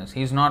happiness.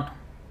 He is not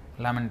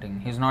lamenting,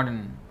 he is not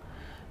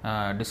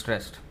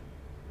distressed.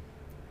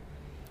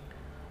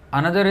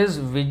 Another is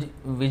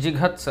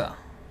Vijighatsa,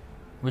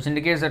 which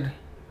indicates that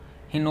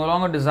he no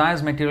longer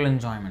desires material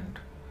enjoyment.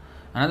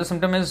 Another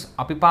symptom is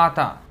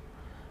Apipata,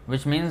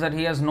 which means that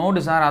he has no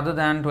desire other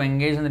than to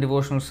engage in the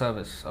devotional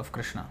service of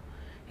Krishna,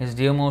 his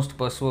dearmost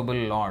pursuable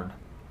Lord.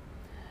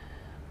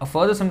 A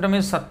further symptom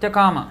is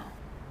Satyakama,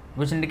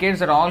 which indicates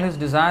that all his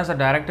desires are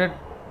directed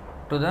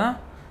to the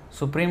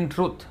supreme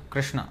truth,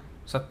 Krishna,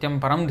 Satyam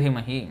Param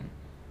Dhimahi.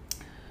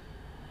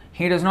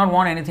 He does not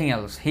want anything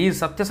else. He is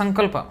Satya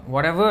Sankalpa.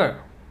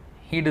 Whatever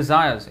he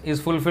desires is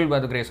fulfilled by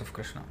the grace of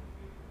Krishna.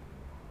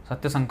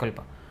 Satya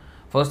Sankalpa.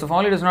 First of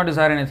all, he does not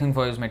desire anything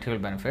for his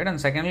material benefit,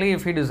 and secondly,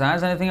 if he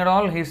desires anything at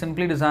all, he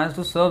simply desires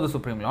to serve the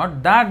Supreme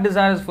Lord. That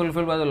desire is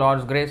fulfilled by the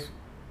Lord's grace.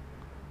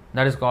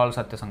 That is called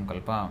Satya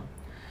Sankalpa.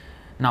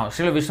 Now,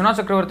 Srila Vishwanath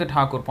Chakravarti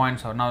Thakur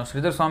points out, now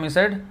Sridhar Swami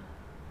said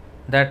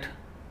that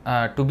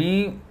to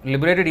be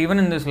liberated even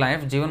in this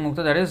life, Jivan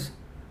Mukta, that is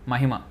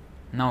Mahima.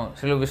 Now,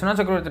 Srila Vishwanath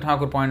Chakravarti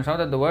Thakur points out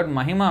that the word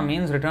Mahima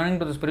means returning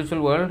to the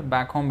spiritual world,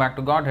 back home, back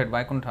to Godhead,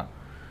 Vaikuntha.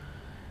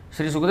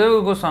 Sri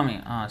Sukadeva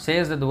Goswami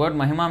says that the word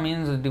Mahima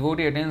means the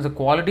devotee attains the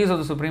qualities of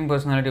the Supreme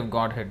Personality of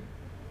Godhead.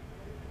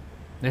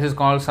 This is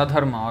called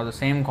Sadharma, or the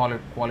same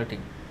quality.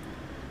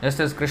 Just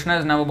as Krishna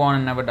is never born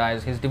and never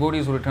dies, his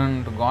devotees who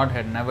return to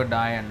Godhead never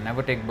die and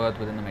never take birth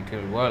within the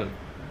material world.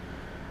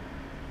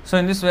 So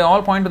in this way,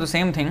 all point to the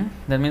same thing,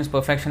 that means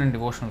perfection in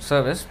devotional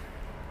service.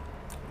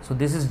 So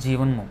this is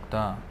Jivan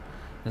Mukta.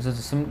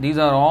 These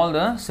are all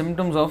the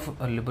symptoms of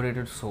a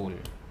liberated soul.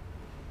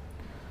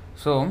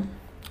 So,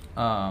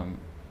 now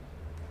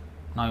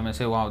you may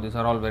say, wow, these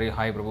are all very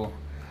high, Prabhu.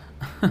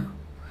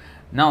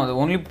 Now, the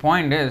only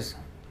point is,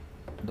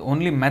 the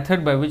only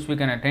method by which we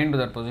can attain to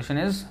that position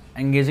is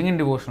engaging in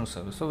devotional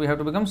service. So, we have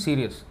to become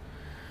serious.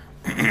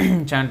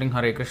 Chanting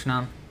Hare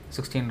Krishna,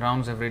 16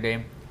 rounds every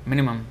day,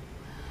 minimum,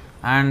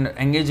 and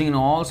engaging in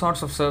all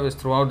sorts of service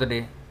throughout the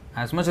day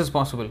as much as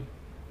possible.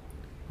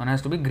 One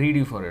has to be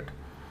greedy for it.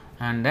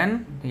 And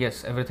then,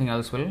 yes, everything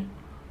else will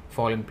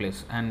fall in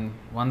place. And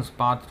one's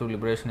path to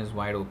liberation is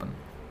wide open.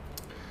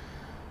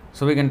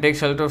 So, we can take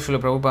shelter of Srila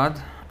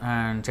Prabhupada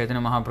and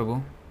Chaitanya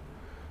Mahaprabhu.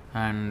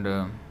 And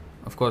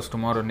of course,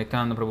 tomorrow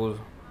Nityananda Prabhu's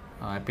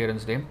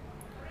appearance day.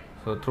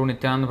 So, through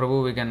Nityananda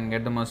Prabhu, we can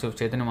get the mercy of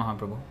Chaitanya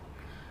Mahaprabhu.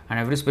 And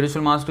every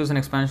spiritual master is an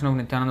expansion of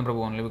Nityananda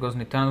Prabhu only, because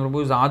Nityananda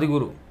Prabhu is Adi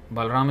Guru.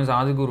 Balaram is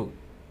Adi Guru.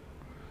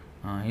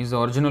 He is the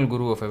original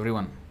Guru of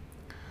everyone.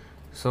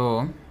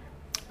 So,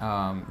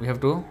 we have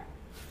to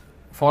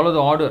follow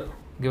the order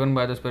given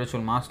by the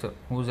spiritual master,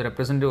 who is a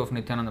representative of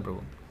Nityananda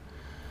Prabhu.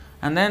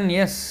 And then,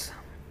 yes,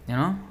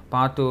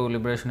 path to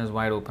liberation is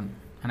wide open.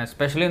 And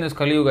especially in this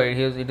Kali Yuga,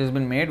 it has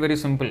been made very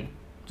simple.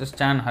 Just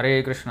chant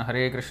Hare Krishna,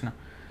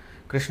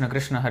 Krishna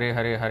Krishna, Hare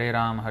Hare, Hare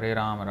Ram,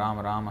 Ram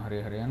Ram,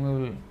 Hare Hare, and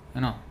we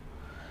will,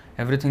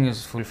 everything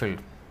is fulfilled.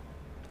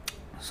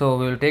 So,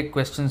 we will take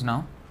questions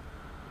now.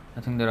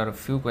 I think there are a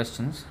few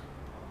questions.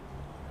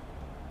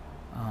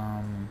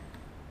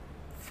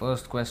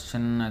 First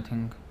question, I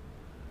think,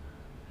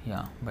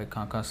 by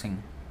Kaka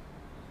Singh.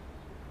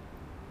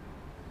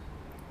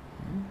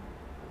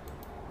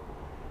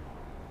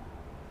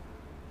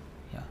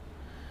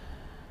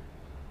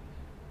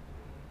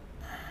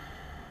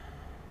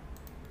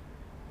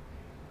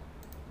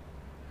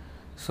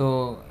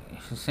 So,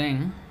 she's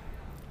saying,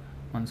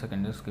 one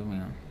second, just give me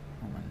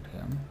a moment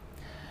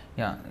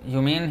here.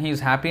 You mean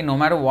he's happy no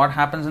matter what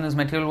happens in this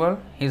material world?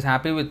 He's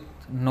happy with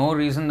no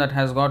reason that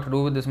has got to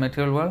do with this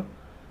material world?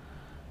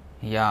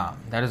 Yeah,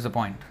 that is the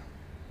point.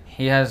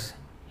 He has,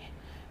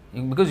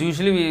 because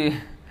usually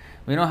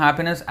we know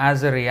happiness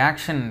as a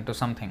reaction to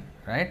something,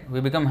 right? We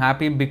become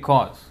happy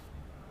because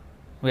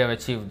we have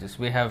achieved this,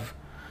 we have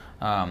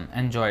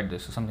enjoyed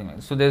this, or something like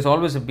this. So, there is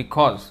always a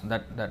because,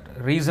 that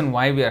reason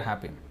why we are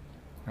happy.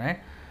 Right?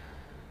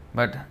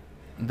 But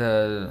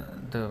the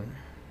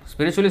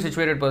spiritually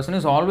situated person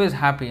is always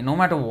happy no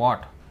matter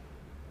what.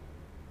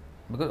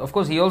 Because of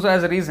course he also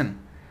has a reason,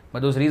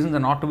 but those reasons are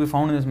not to be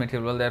found in this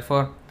material world.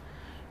 Therefore,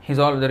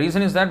 the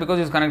reason is that because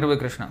he is connected with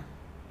Krishna.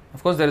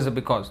 Of course, there is a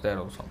because there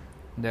also.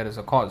 There is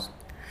a cause.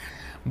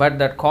 But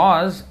that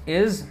cause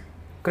is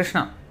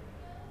Krishna,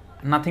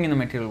 nothing in the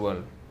material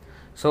world.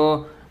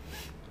 So,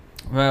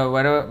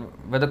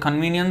 whether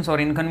convenience or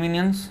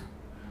inconvenience,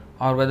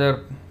 or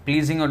whether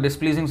pleasing or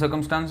displeasing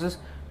circumstances,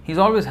 he is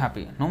always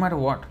happy, no matter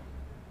what.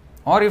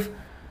 Or if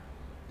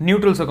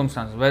neutral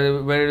circumstances,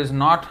 where it is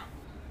not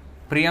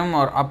priyam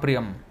or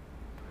apriyam,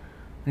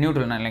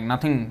 neutral, like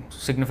nothing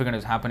significant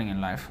is happening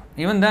in life,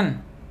 even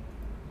then,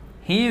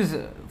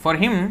 for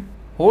him,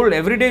 whole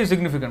every day is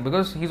significant,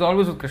 because he is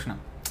always with Krishna.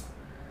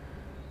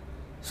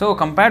 So,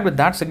 compared with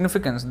that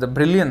significance, the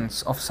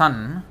brilliance of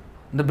sun,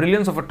 the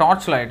brilliance of a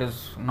torchlight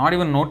is not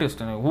even noticed.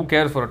 Who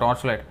cares for a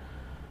torchlight?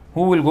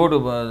 Who will go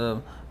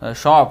to the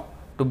shop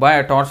to buy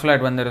a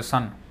torchlight when there is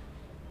sun?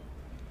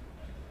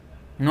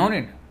 No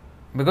need,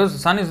 because the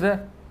sun is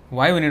there.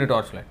 Why we need a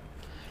torchlight?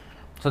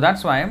 So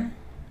that's why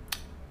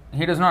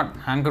he does not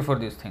hanker for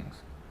these things,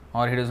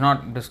 or he does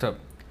not disturb,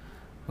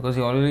 because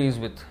he already is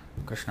with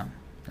Krishna.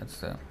 That's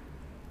the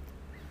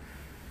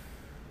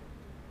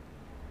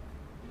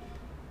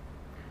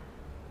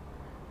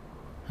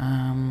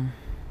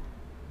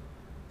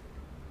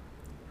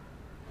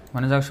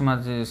Vanajakshi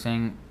Mataji is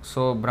saying,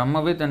 so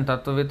Brahmavit and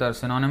Tattvavit are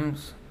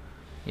synonyms.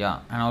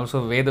 Yeah, and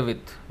also Vedavit.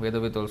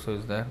 Vedavit also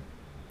is there.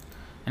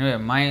 Anyway,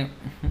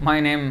 my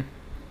name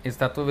is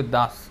Tattvavit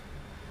Das.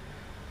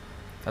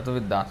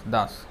 Tattvavit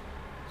Das.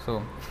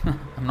 So,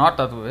 I'm not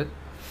Tattvavit.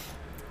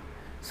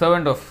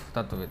 Servant of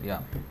Tattvavit, yeah.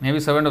 Maybe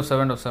servant of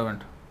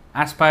servant.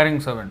 Aspiring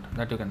servant,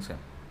 that you can say.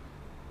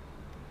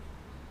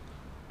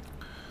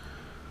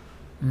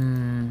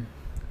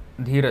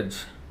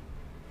 Dheeraj.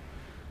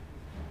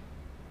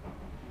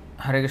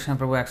 Hare Krishna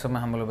Prabhu, accept my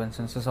humble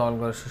obeisances. All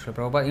glory to Srila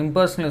Prabhupada.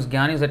 Impersonalist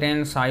Jnanis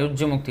attain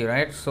Sayujya Mukti,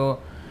 right?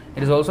 So,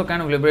 it is also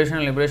kind of liberation,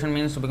 and liberation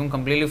means to become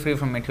completely free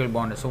from material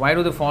bondage. So, why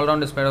do they fall down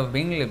despite of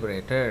being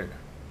liberated?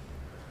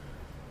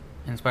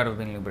 In spite of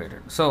being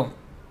liberated. So,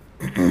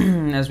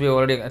 as I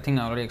already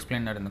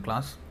explained that in the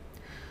class.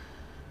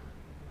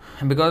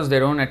 Because they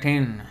don't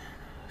attain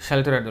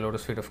shelter at the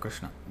lotus feet of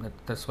Krishna.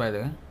 That's why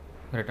they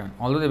return.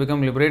 Although they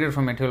become liberated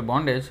from material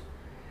bondage,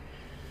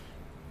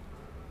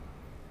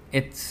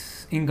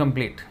 it's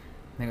incomplete.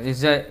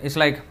 It's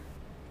like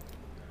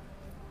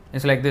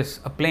this.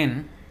 A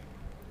plane,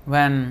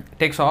 when it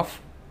takes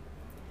off,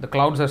 the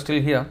clouds are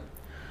still here,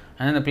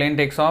 and then the plane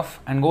takes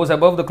off and goes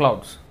above the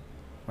clouds.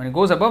 When it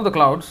goes above the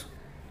clouds,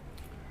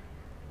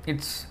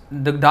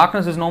 the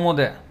darkness is no more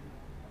there,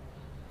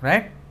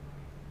 right?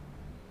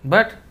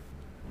 But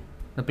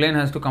the plane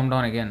has to come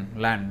down again,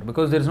 land,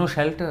 because there is no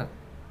shelter.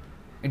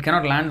 It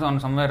cannot land on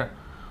somewhere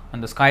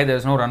on the sky. There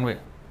is no runway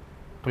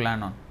to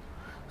land on.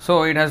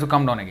 So it has to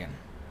come down again.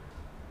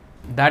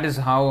 That is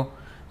how.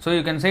 So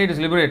you can say it is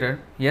liberated,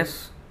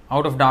 yes,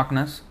 out of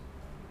darkness,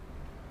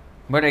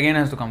 but again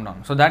has to come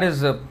down. So that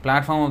is the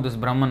platform of this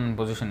Brahman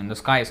position in the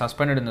sky,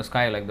 suspended in the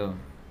sky like the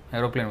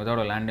aeroplane without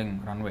a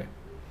landing runway.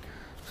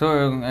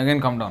 So again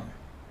come down,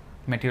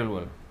 material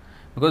world.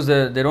 Because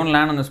they don't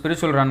land on the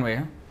spiritual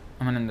runway,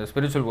 I mean in the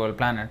spiritual world,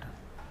 planet.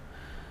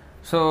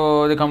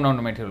 So they come down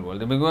to material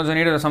world. Because they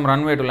needed some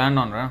runway to land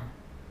on, right?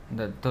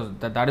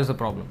 That is the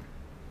problem.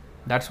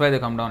 That's why they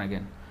come down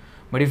again.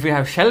 But if we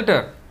have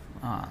shelter,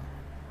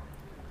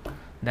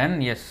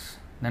 then yes,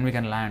 then we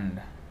can land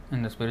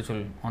in the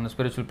spiritual, on the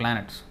spiritual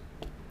planets.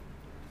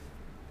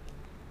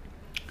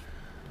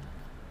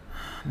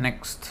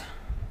 Next,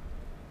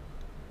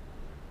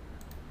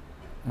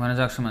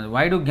 Vanajakshama,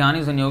 why do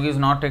Jnanis and Yogis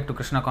not take to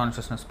Krishna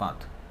consciousness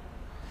path?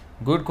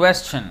 Good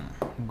question.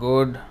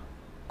 Good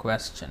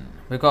question.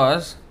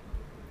 Because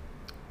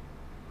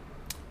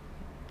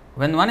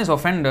when one is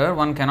offender,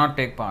 one cannot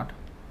take part.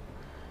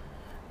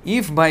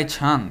 If by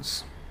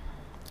chance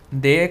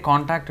they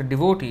contact a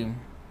devotee,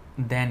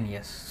 then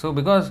yes. So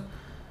because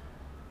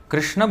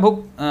Krishna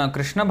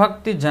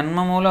Bhakti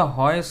Janma Mula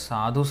hoy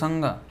sadhu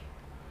sanga.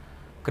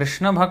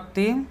 Krishna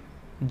Bhakti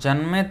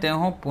Janme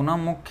teho puna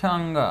mukhya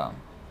anga.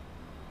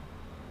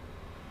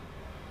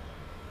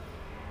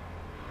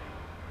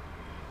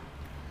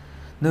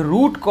 The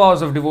root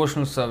cause of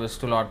devotional service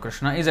to Lord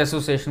Krishna is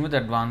association with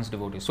advanced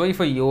devotees. So if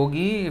a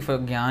yogi, if a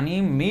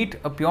jnani meet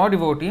a pure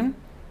devotee,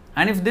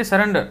 and if they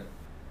surrender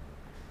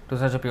to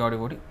such a pure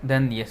devotee,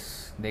 then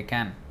yes, they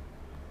can.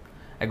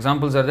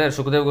 Examples are there.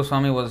 Shukadeva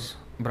Goswami was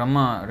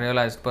Brahma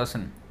realized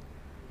person,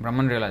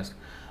 Brahman realized,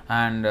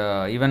 and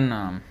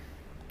even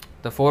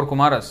the four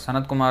Kumaras,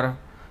 Sanat Kumar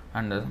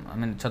and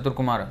Chatur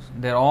Kumaras,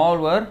 they all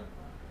were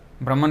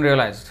Brahman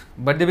realized,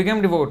 but they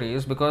became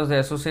devotees because they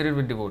associated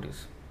with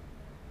devotees.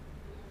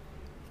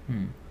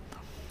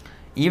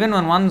 Even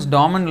when one's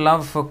dormant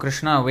love for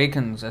Krishna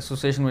awakens,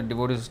 association with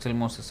devotees is still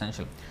most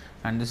essential.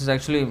 And this is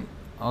actually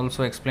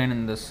also explained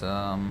in this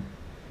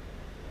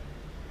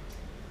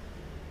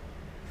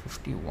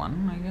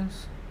 51, I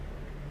guess.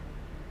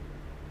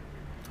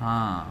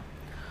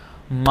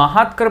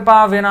 Mahat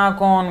kripa vina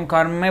kon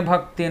karme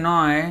bhakti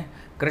noy,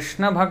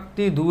 Krishna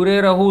bhakti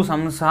dure rahu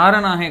samsara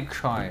nahe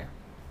kshoy.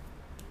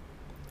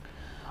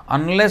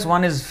 Unless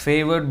one is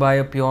favored by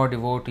a pure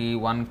devotee,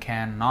 one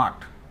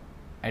cannot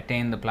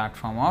attain the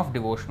platform of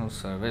devotional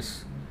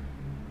service.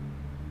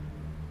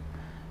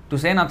 To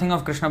say nothing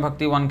of Krishna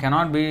Bhakti, one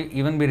cannot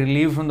even be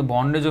relieved from the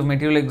bondage of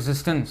material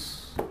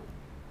existence.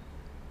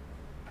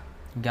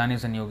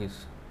 Jnanis and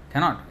yogis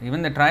cannot.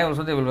 Even they try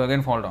also, they will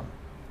again fall down.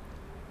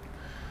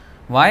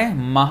 Why?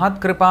 Mahat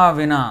kripa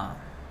vina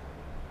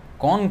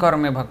kon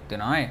karme bhakti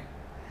nae.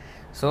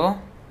 So,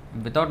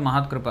 without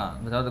Mahat kripa,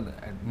 without the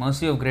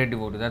mercy of great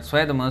devotees, that's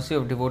why the mercy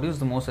of devotees is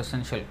the most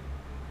essential.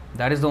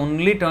 That is the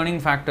only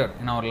turning factor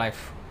in our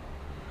life.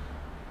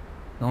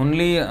 The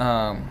only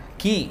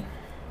key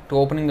to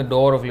opening the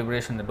door of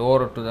liberation, the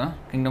door to the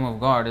kingdom of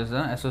God, is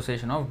the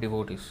association of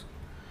devotees.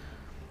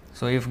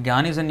 So if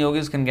Jnanis and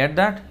Yogis can get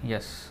that,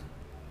 yes.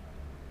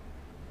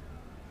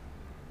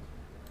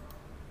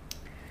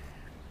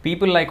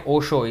 People like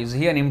Osho, is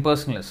he an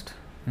impersonalist?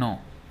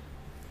 No.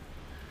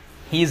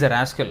 He is a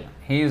rascal.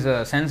 He is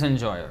a sense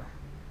enjoyer.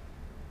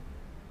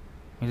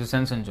 He is a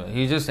sense enjoyer.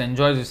 He just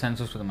enjoys his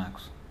senses to the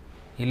max.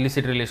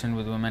 Illicit relation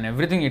with women,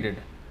 everything he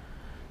did.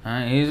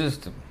 He is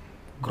just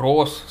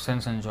gross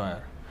sense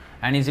enjoyer.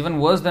 And he's even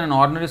worse than an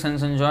ordinary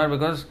sense enjoyer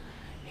because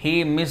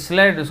he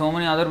misled so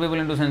many other people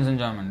into sense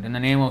enjoyment in the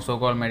name of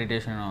so-called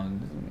meditation and all.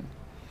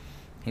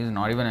 He is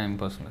not even an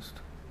impersonalist.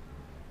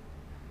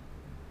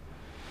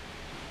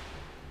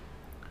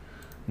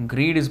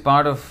 Greed is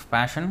part of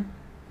passion,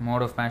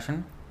 mode of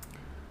passion.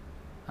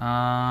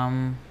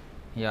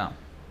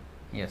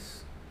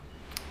 Yes.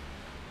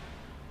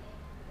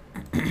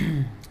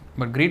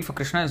 But greed for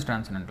Krishna is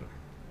transcendental.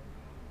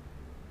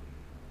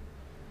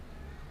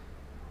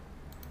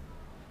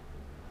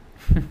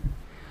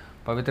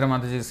 Pavitra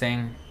Mataji is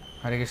saying,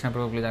 Hare Krishna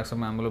Prabhu, please accept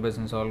my humble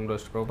obeisance, all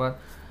glories to Prabhupada.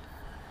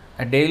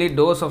 A daily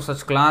dose of such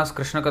class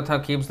Krishna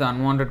Katha keeps the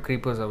unwanted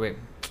creepers away.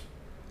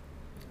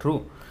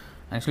 True.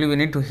 Actually, we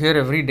need to hear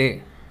every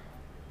day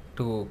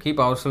to keep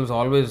ourselves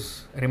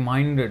always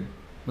reminded.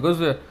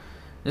 Because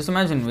just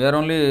imagine, we are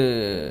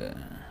only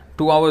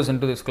 2 hours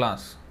into this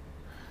class.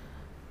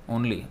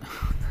 Only.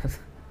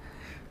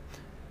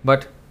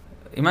 But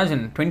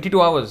imagine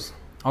 22 hours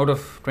out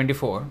of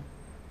 24.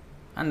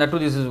 And that too,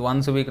 this is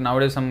once a week.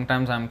 Nowadays,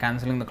 sometimes I am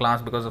cancelling the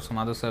class because of some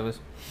other service.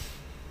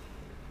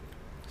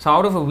 So,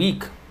 out of a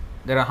week,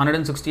 there are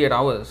 168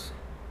 hours.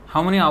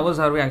 How many hours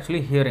are we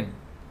actually hearing?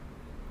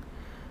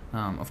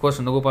 Of course,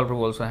 Nandagopal Prabhu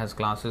also has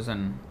classes,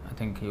 and I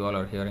think you all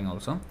are hearing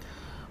also.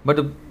 But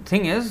the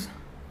thing is,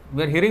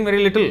 we are hearing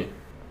very little.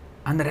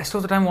 And the rest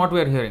of the time, what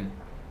we are hearing?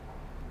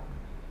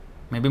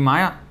 Maybe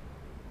Maya.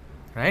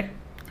 Right?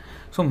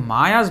 So,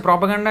 Maya's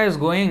propaganda is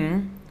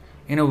going.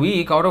 In a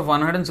week, out of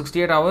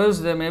 168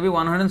 hours, there may be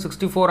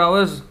 164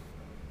 hours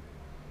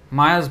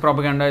Maya's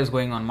propaganda is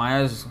going on.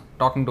 Maya is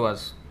talking to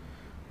us.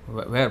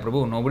 Where,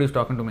 Prabhu? Nobody is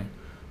talking to me.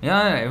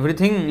 Yeah,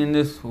 everything in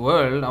this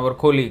world, our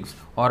colleagues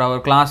or our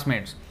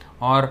classmates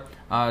or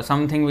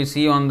something we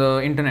see on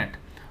the internet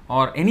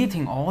or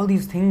anything, all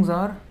these things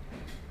are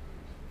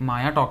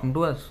Maya talking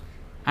to us.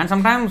 And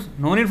sometimes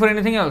no need for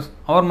anything else.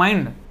 Our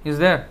mind is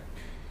there.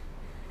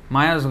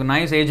 Maya is a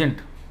nice agent,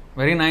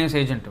 very nice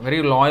agent,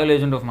 very loyal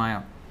agent of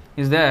Maya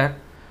is there,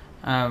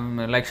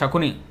 like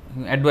Shakuni,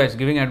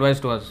 giving advice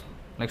to us,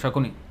 like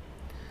Shakuni.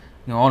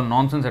 All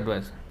nonsense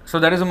advice. So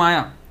that is a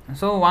Maya.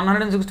 So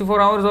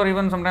 164 hours or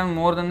even sometimes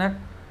more than that,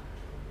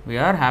 we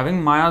are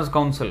having Maya's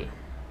counsel.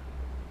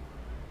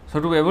 So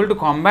to be able to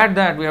combat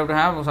that, we have to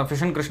have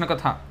sufficient Krishna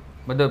Katha.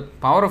 But the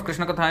power of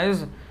Krishna Katha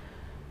is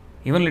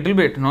even little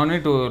bit, no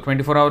need to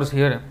 24 hours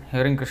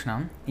hearing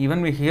Krishna.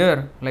 Even we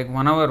hear like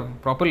 1 hour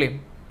properly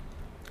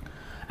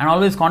and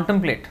always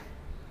contemplate.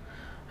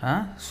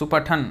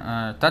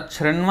 Supathan, tat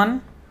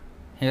shrinvan,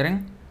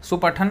 hearing,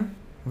 supathan,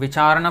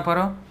 vicharana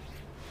para,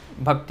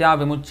 bhaktya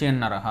vimuchyan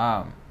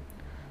naraha.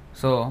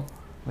 So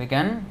we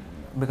can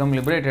become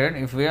liberated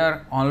if we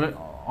are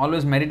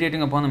always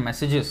meditating upon the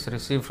messages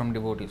received from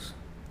devotees,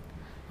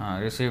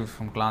 received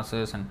from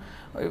classes. And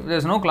if there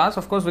is no class,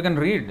 of course we can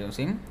read. You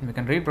see, we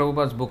can read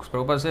Prabhupada's books.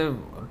 Prabhupada says,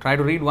 try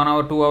to read 1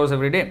 hour, 2 hours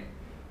every day.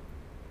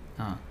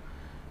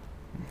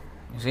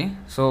 You see,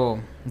 so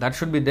that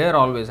should be there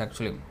always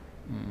actually.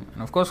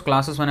 And of course,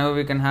 classes whenever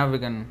we can have,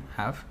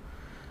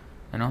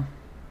 you know.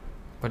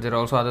 But there are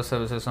also other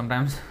services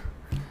sometimes.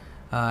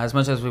 As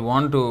much as we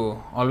want to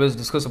always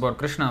discuss about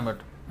Krishna, but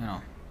you know,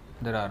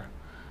 there are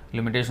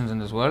limitations in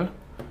this world,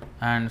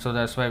 and so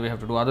that's why we have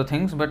to do other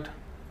things. But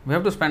we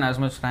have to spend as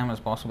much time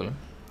as possible,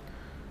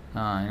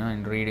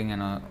 in reading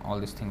and all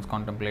these things,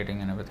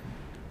 contemplating and everything.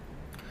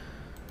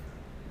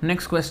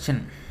 Next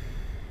question.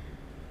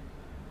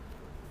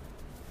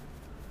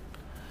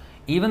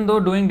 Even though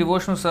doing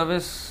devotional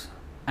service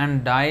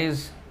and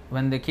dies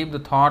when they keep the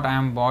thought, I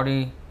am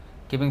body,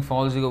 keeping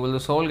false ego, will the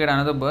soul get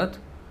another birth?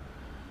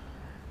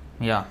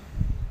 Yeah.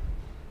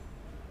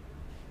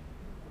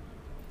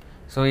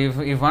 So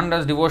if one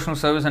does devotional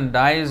service and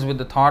dies with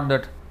the thought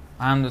that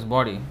I am this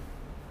body,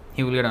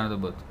 he will get another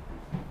birth.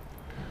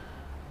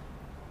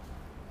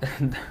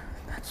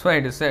 That's why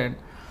it is said.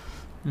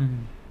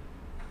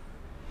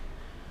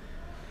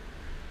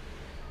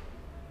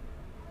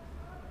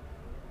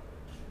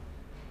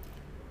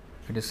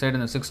 It is said in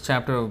the 6th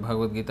chapter of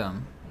Bhagavad Gita.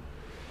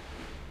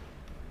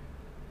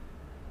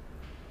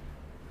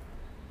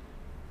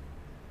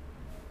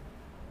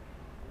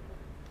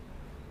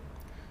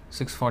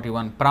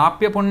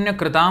 प्राप्य पुण्य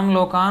कृताम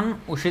लोकान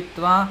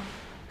उषित्वा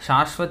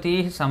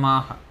शाश्वती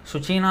समाह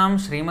शुचीनाम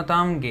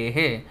श्रीमताम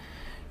गेहे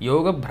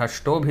योग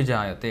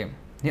भ्रष्टोभिजायते.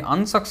 The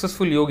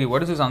unsuccessful yogi, what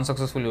does this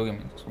unsuccessful yogi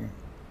means?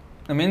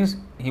 It means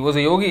he was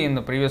a yogi in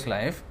the previous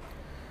life,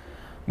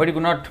 but he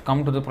could not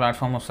come to the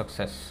platform of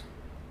success.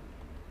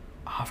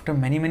 After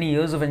many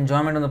years of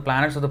enjoyment on the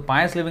planets of the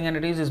pious living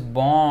entities, is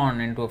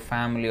born into a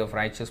family of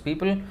righteous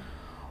people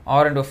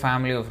or into a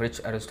family of rich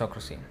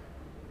aristocracy.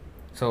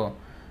 So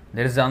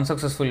there is the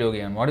unsuccessful yogi.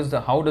 And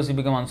how does he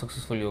become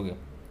unsuccessful yogi?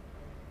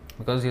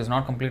 Because he has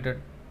not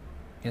completed,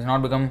 he has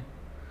not become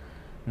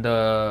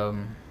the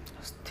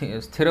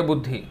sthira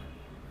buddhi,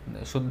 the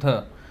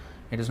shuddha.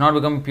 It has not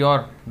become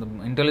pure. The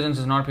intelligence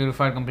is not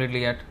purified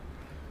completely yet.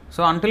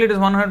 So until it is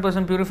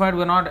 100% purified,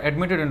 we are not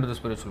admitted into the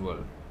spiritual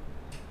world.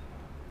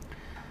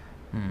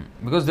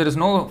 Because there is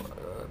no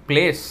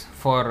place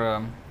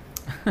for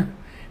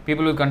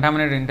people with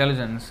contaminated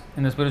intelligence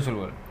in the spiritual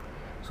world.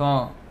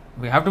 So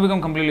we have to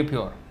become completely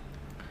pure.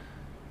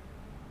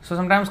 So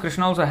sometimes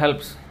Krishna also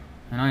helps,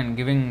 in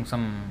giving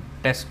some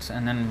tests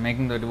and then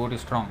making the devotee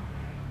strong.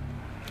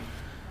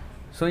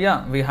 So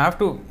yeah, we have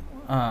to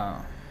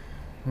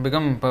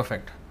become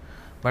perfect.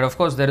 But of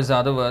course there is the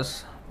other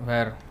verse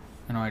where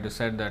it is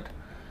said that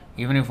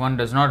even if one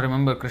does not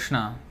remember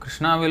Krishna,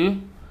 Krishna will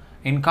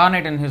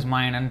incarnate in his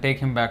mind and take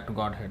him back to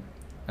Godhead.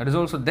 That is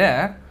also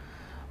there,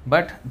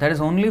 but that is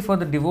only for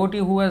the devotee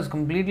who has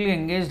completely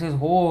engaged his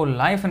whole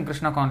life in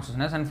Krishna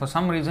consciousness, and for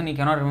some reason he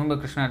cannot remember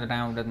Krishna at the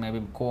time of death,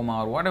 maybe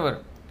coma or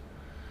whatever.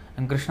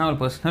 And Krishna will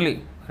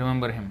personally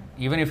remember him.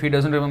 Even if he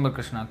doesn't remember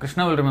Krishna,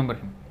 Krishna will remember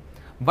him.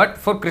 But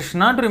for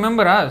Krishna to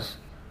remember us,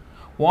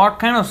 what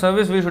kind of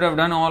service we should have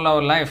done all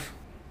our life?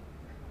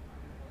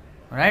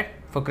 Right?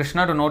 For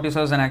Krishna to notice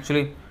us and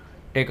actually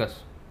take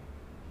us.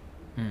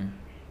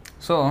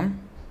 So,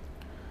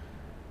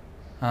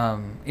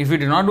 if we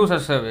did not do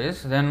such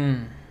service,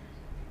 then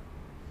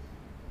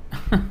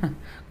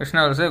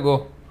Krishna will say,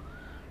 go,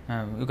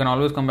 you can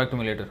always come back to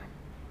me later.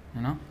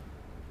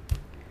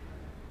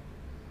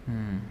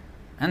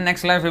 And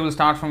next life we will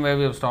start from where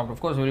we have stopped. Of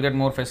course, we will get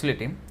more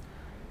facility,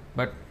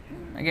 but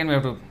again we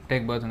have to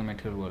take birth in the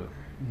material world.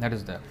 That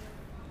is there.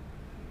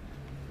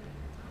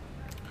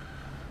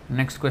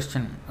 Next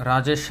question.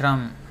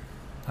 Rajesham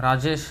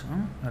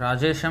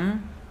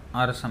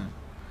Arasam.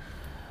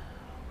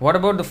 What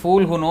about the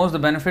fool who knows the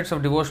benefits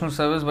of devotional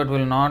service but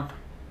will not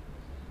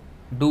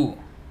do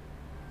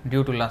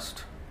due to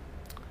lust?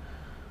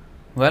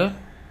 Well,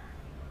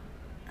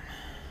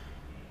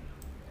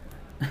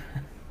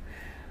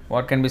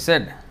 what can be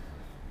said?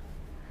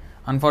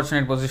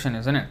 Unfortunate position,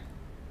 isn't it?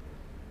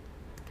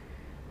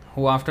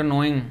 Who after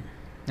knowing,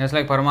 just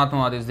like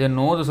Paramatmavadis, they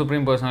know the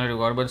Supreme Personality of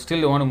God, but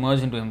still they want to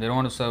merge into Him, they don't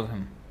want to serve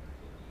Him.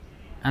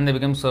 And they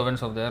become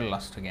servants of their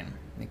lust again.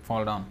 They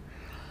fall down.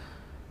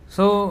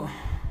 So,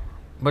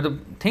 but the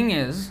thing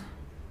is,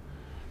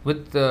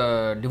 with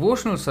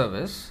devotional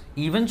service,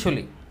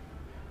 eventually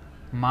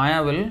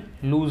Maya will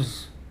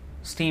lose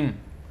steam.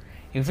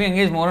 If we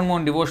engage more and more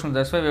in devotional,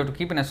 that's why we have to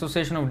keep an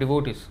association of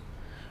devotees.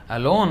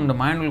 Alone, the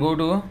mind will go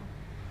to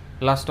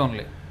lust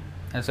only.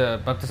 As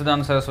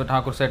Bhaktisiddhanta Saraswati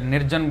Thakur said,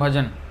 Nirjan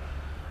Bhajan,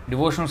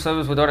 devotional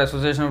service without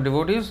association of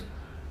devotees,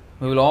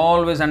 we will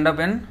always end up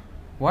in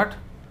what?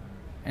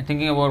 And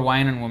thinking about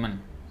wine and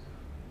women.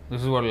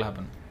 This is what will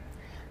happen.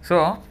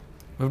 So,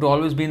 we have to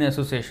always be in the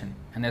association.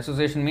 And the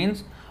association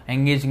means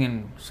engaging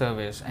in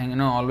service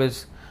and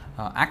always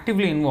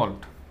actively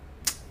involved.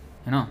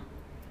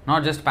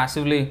 Not just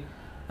passively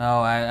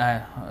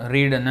I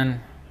read and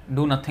then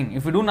do nothing.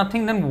 If we do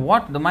nothing, then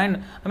what? The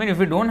mind, if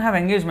we don't have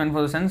engagement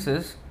for the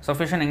senses,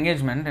 sufficient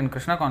engagement in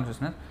Krishna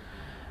consciousness,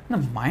 the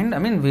mind,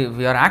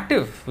 we are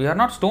active. We are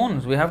not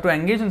stones. We have to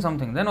engage in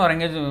something. Then our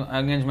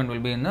engagement will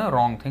be in the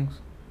wrong things.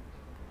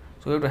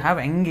 So we have to have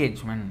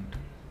engagement.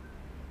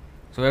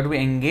 So we have to be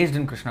engaged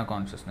in Krishna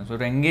consciousness. We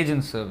have to engage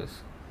in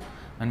service.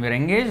 When we are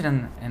engaged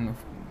and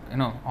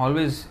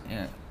always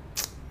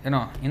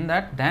in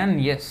that, then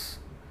yes.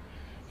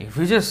 If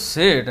we just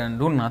sit and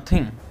do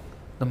nothing,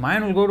 the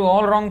mind will go to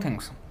all wrong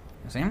things.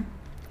 You see?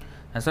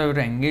 That's why we have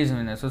to engage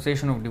in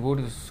association of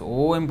devotees. Is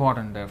so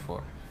important,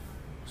 therefore.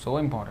 So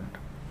important.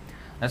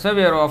 That's why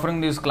we are offering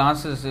these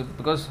classes,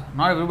 because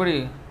not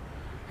everybody,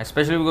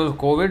 especially because of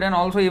COVID, and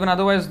also even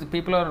otherwise, the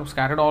people are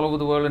scattered all over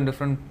the world in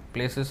different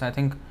places. I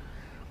think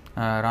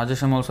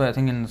Rajesham also, I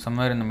think in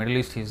somewhere in the Middle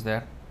East he is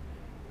there.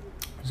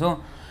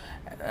 So,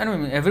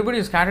 everybody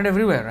is scattered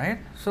everywhere, right?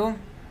 So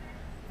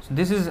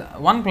this is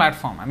one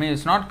platform.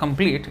 It's not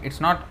complete. It's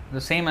not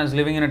the same as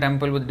living in a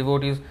temple with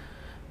devotees,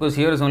 because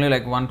here is only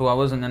like 1-2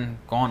 hours and then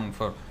gone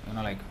for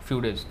like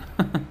few days.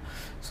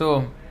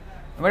 So,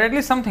 but at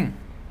least something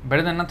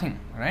better than nothing,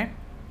 right?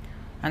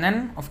 And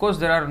then of course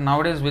there are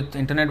nowadays with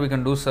internet we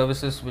can do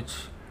services which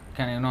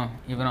can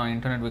even on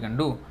internet we can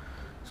do.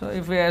 So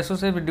if we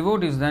associate with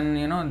devotees, then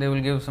they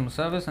will give some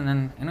service, and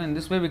then in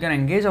this way we can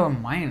engage our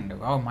mind.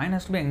 Our mind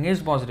has to be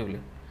engaged positively.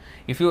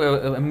 If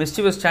a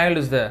mischievous child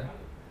is there,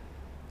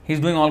 he's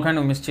doing all kind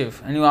of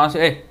mischief, and you ask,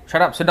 hey,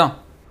 shut up, sit down.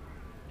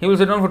 He will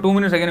sit down for 2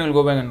 minutes, again he will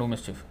go back and do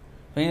mischief.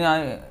 So,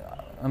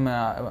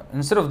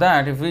 instead of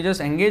that, if we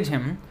just engage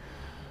him,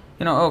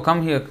 oh,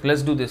 come here,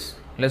 let's do this,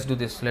 let's do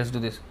this, let's do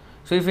this.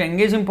 So if we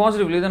engage him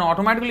positively, then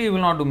automatically he will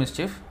not do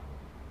mischief,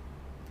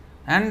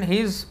 and he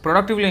is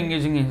productively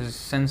engaging his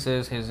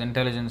senses, his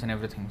intelligence and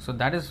everything. So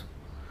that is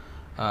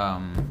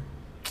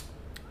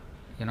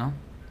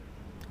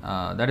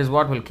that is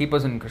what will keep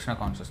us in Krishna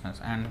consciousness.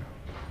 And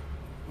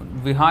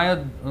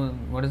Vihaya,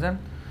 what is that?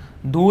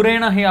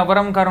 Durena hi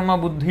avaram karma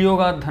buddhi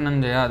yoga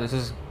dhananjaya. This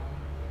is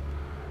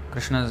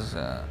Krishna's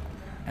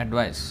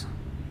advice.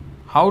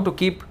 How to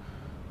keep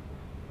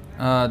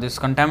this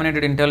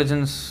contaminated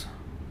intelligence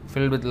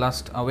filled with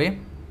lust away?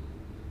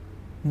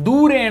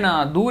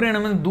 Durena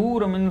means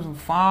dura means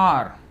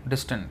far,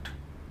 distant.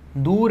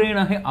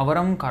 Durena hi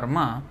avaram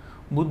karma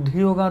buddhi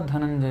yoga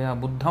dhananjaya.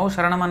 Buddhau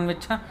sharanam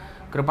anvichha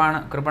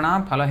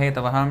kripana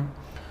phalahetavam.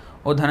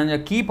 O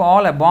Dhananjaya, keep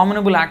all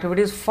abominable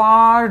activities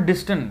far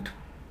distant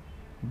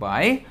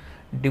by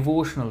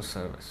devotional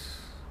service.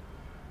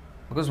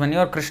 Because when you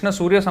are Krishna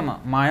Surya Sama,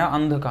 Maya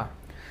Andhaka,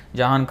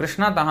 Jahan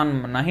Krishna,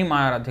 Tahan Nahi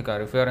Maya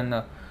Radhikar. If you are in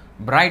the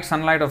bright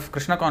sunlight of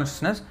Krishna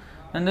consciousness,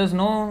 then there is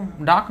no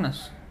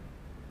darkness.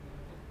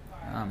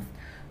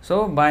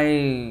 So by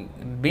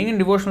being in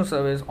devotional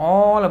service,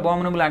 all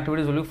abominable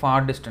activities will be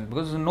far distant,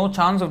 because there is no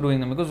chance of doing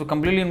them, because we are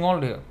completely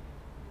involved here.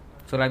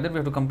 So like that we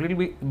have to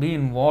completely be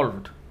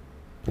involved.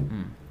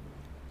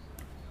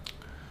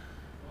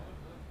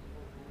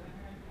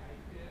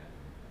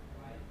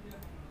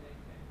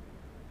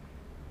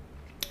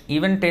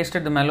 Even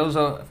tasted the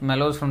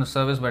mellows from the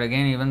service, but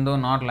again, even though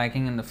not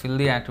liking in the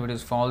filthy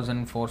activities, falls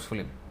in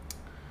forcefully.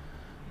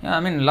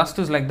 Lust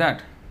is like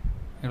that.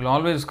 It will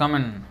always come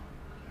and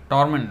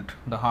torment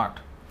the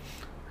heart.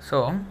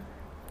 So,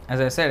 as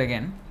I said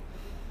again,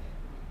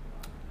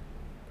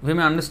 we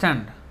may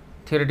understand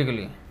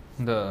theoretically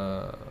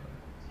the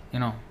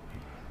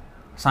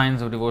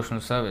science of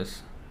devotional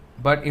service,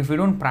 but if we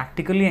don't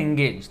practically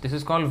engage, this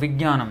is called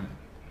Vijnanam.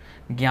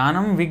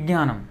 Jnanam,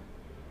 Vijnanam.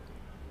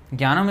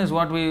 Jnanam is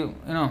what we,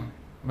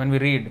 when we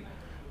read,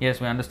 yes,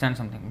 we understand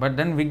something, but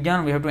then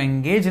Vijnanam, we have to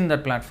engage in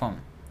that platform.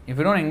 If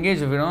we don't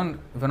engage, if we're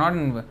not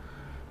in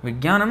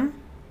Vijnanam,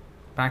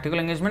 practical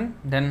engagement,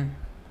 then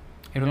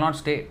it will not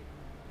stay,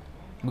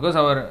 because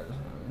our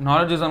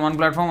knowledge is on one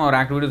platform, our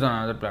activity is on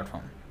another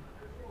platform.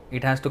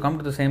 It has to come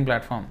to the same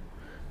platform,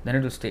 then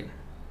it will stay.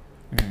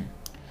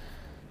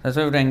 That's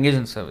why we have to engage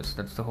in service.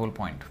 That's the whole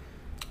point.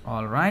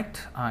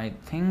 Alright, I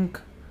think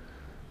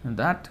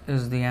that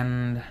is the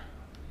end.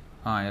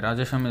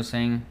 Rajesham is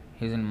saying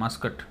he's in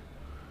Muscat.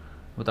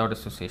 without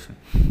association.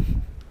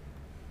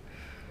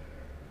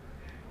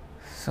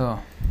 So,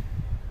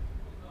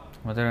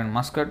 whether in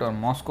Muscat or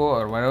Moscow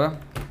or wherever,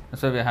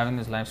 that's why we are having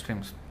these live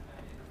streams.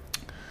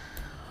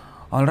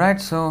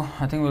 Alright, so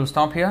I think we'll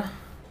stop here.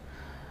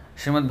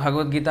 Srimad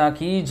Bhagavad Gita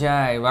ki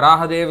jai,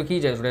 Varahadev ki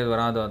jai. Today is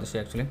Varaha Dvadashi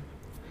actually.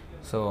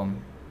 So,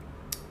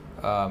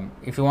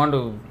 if you want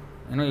to,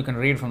 you can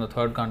read from the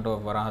third canto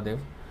of Varahadev,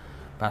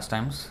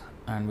 Pastimes.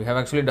 And we have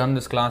actually done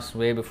this class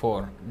way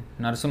before.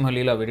 Narasimha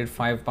Leela, we did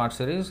 5-part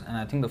series, and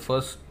I think the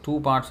first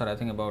 2 parts are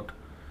about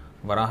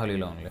Varaha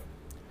Leela only.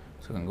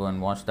 So you can go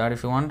and watch that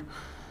if you want.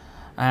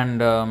 And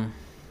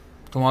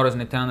tomorrow is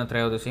Nityananda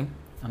Trayodasi,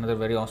 another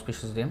very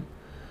auspicious day.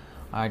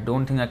 I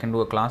don't think I can do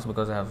a class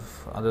because I have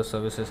other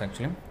services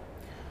actually.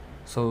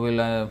 So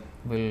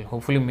we'll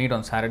hopefully meet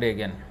on Saturday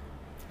again.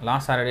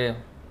 Last Saturday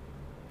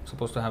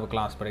supposed to have a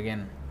class, but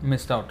again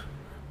missed out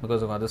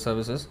because of other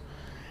services.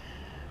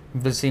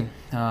 We'll see.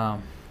 I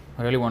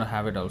really want to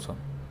have it also.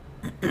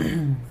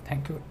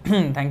 Thank you.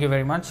 Thank you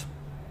very much.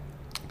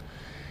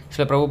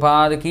 Srila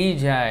Prabhupada ki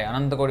jai,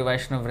 Ananta Koti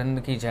Vaishnava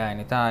Vrind ki jai,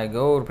 Nitai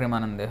Gaur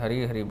Premanande,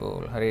 Hari Hari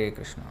Bol, Hare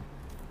Krishna.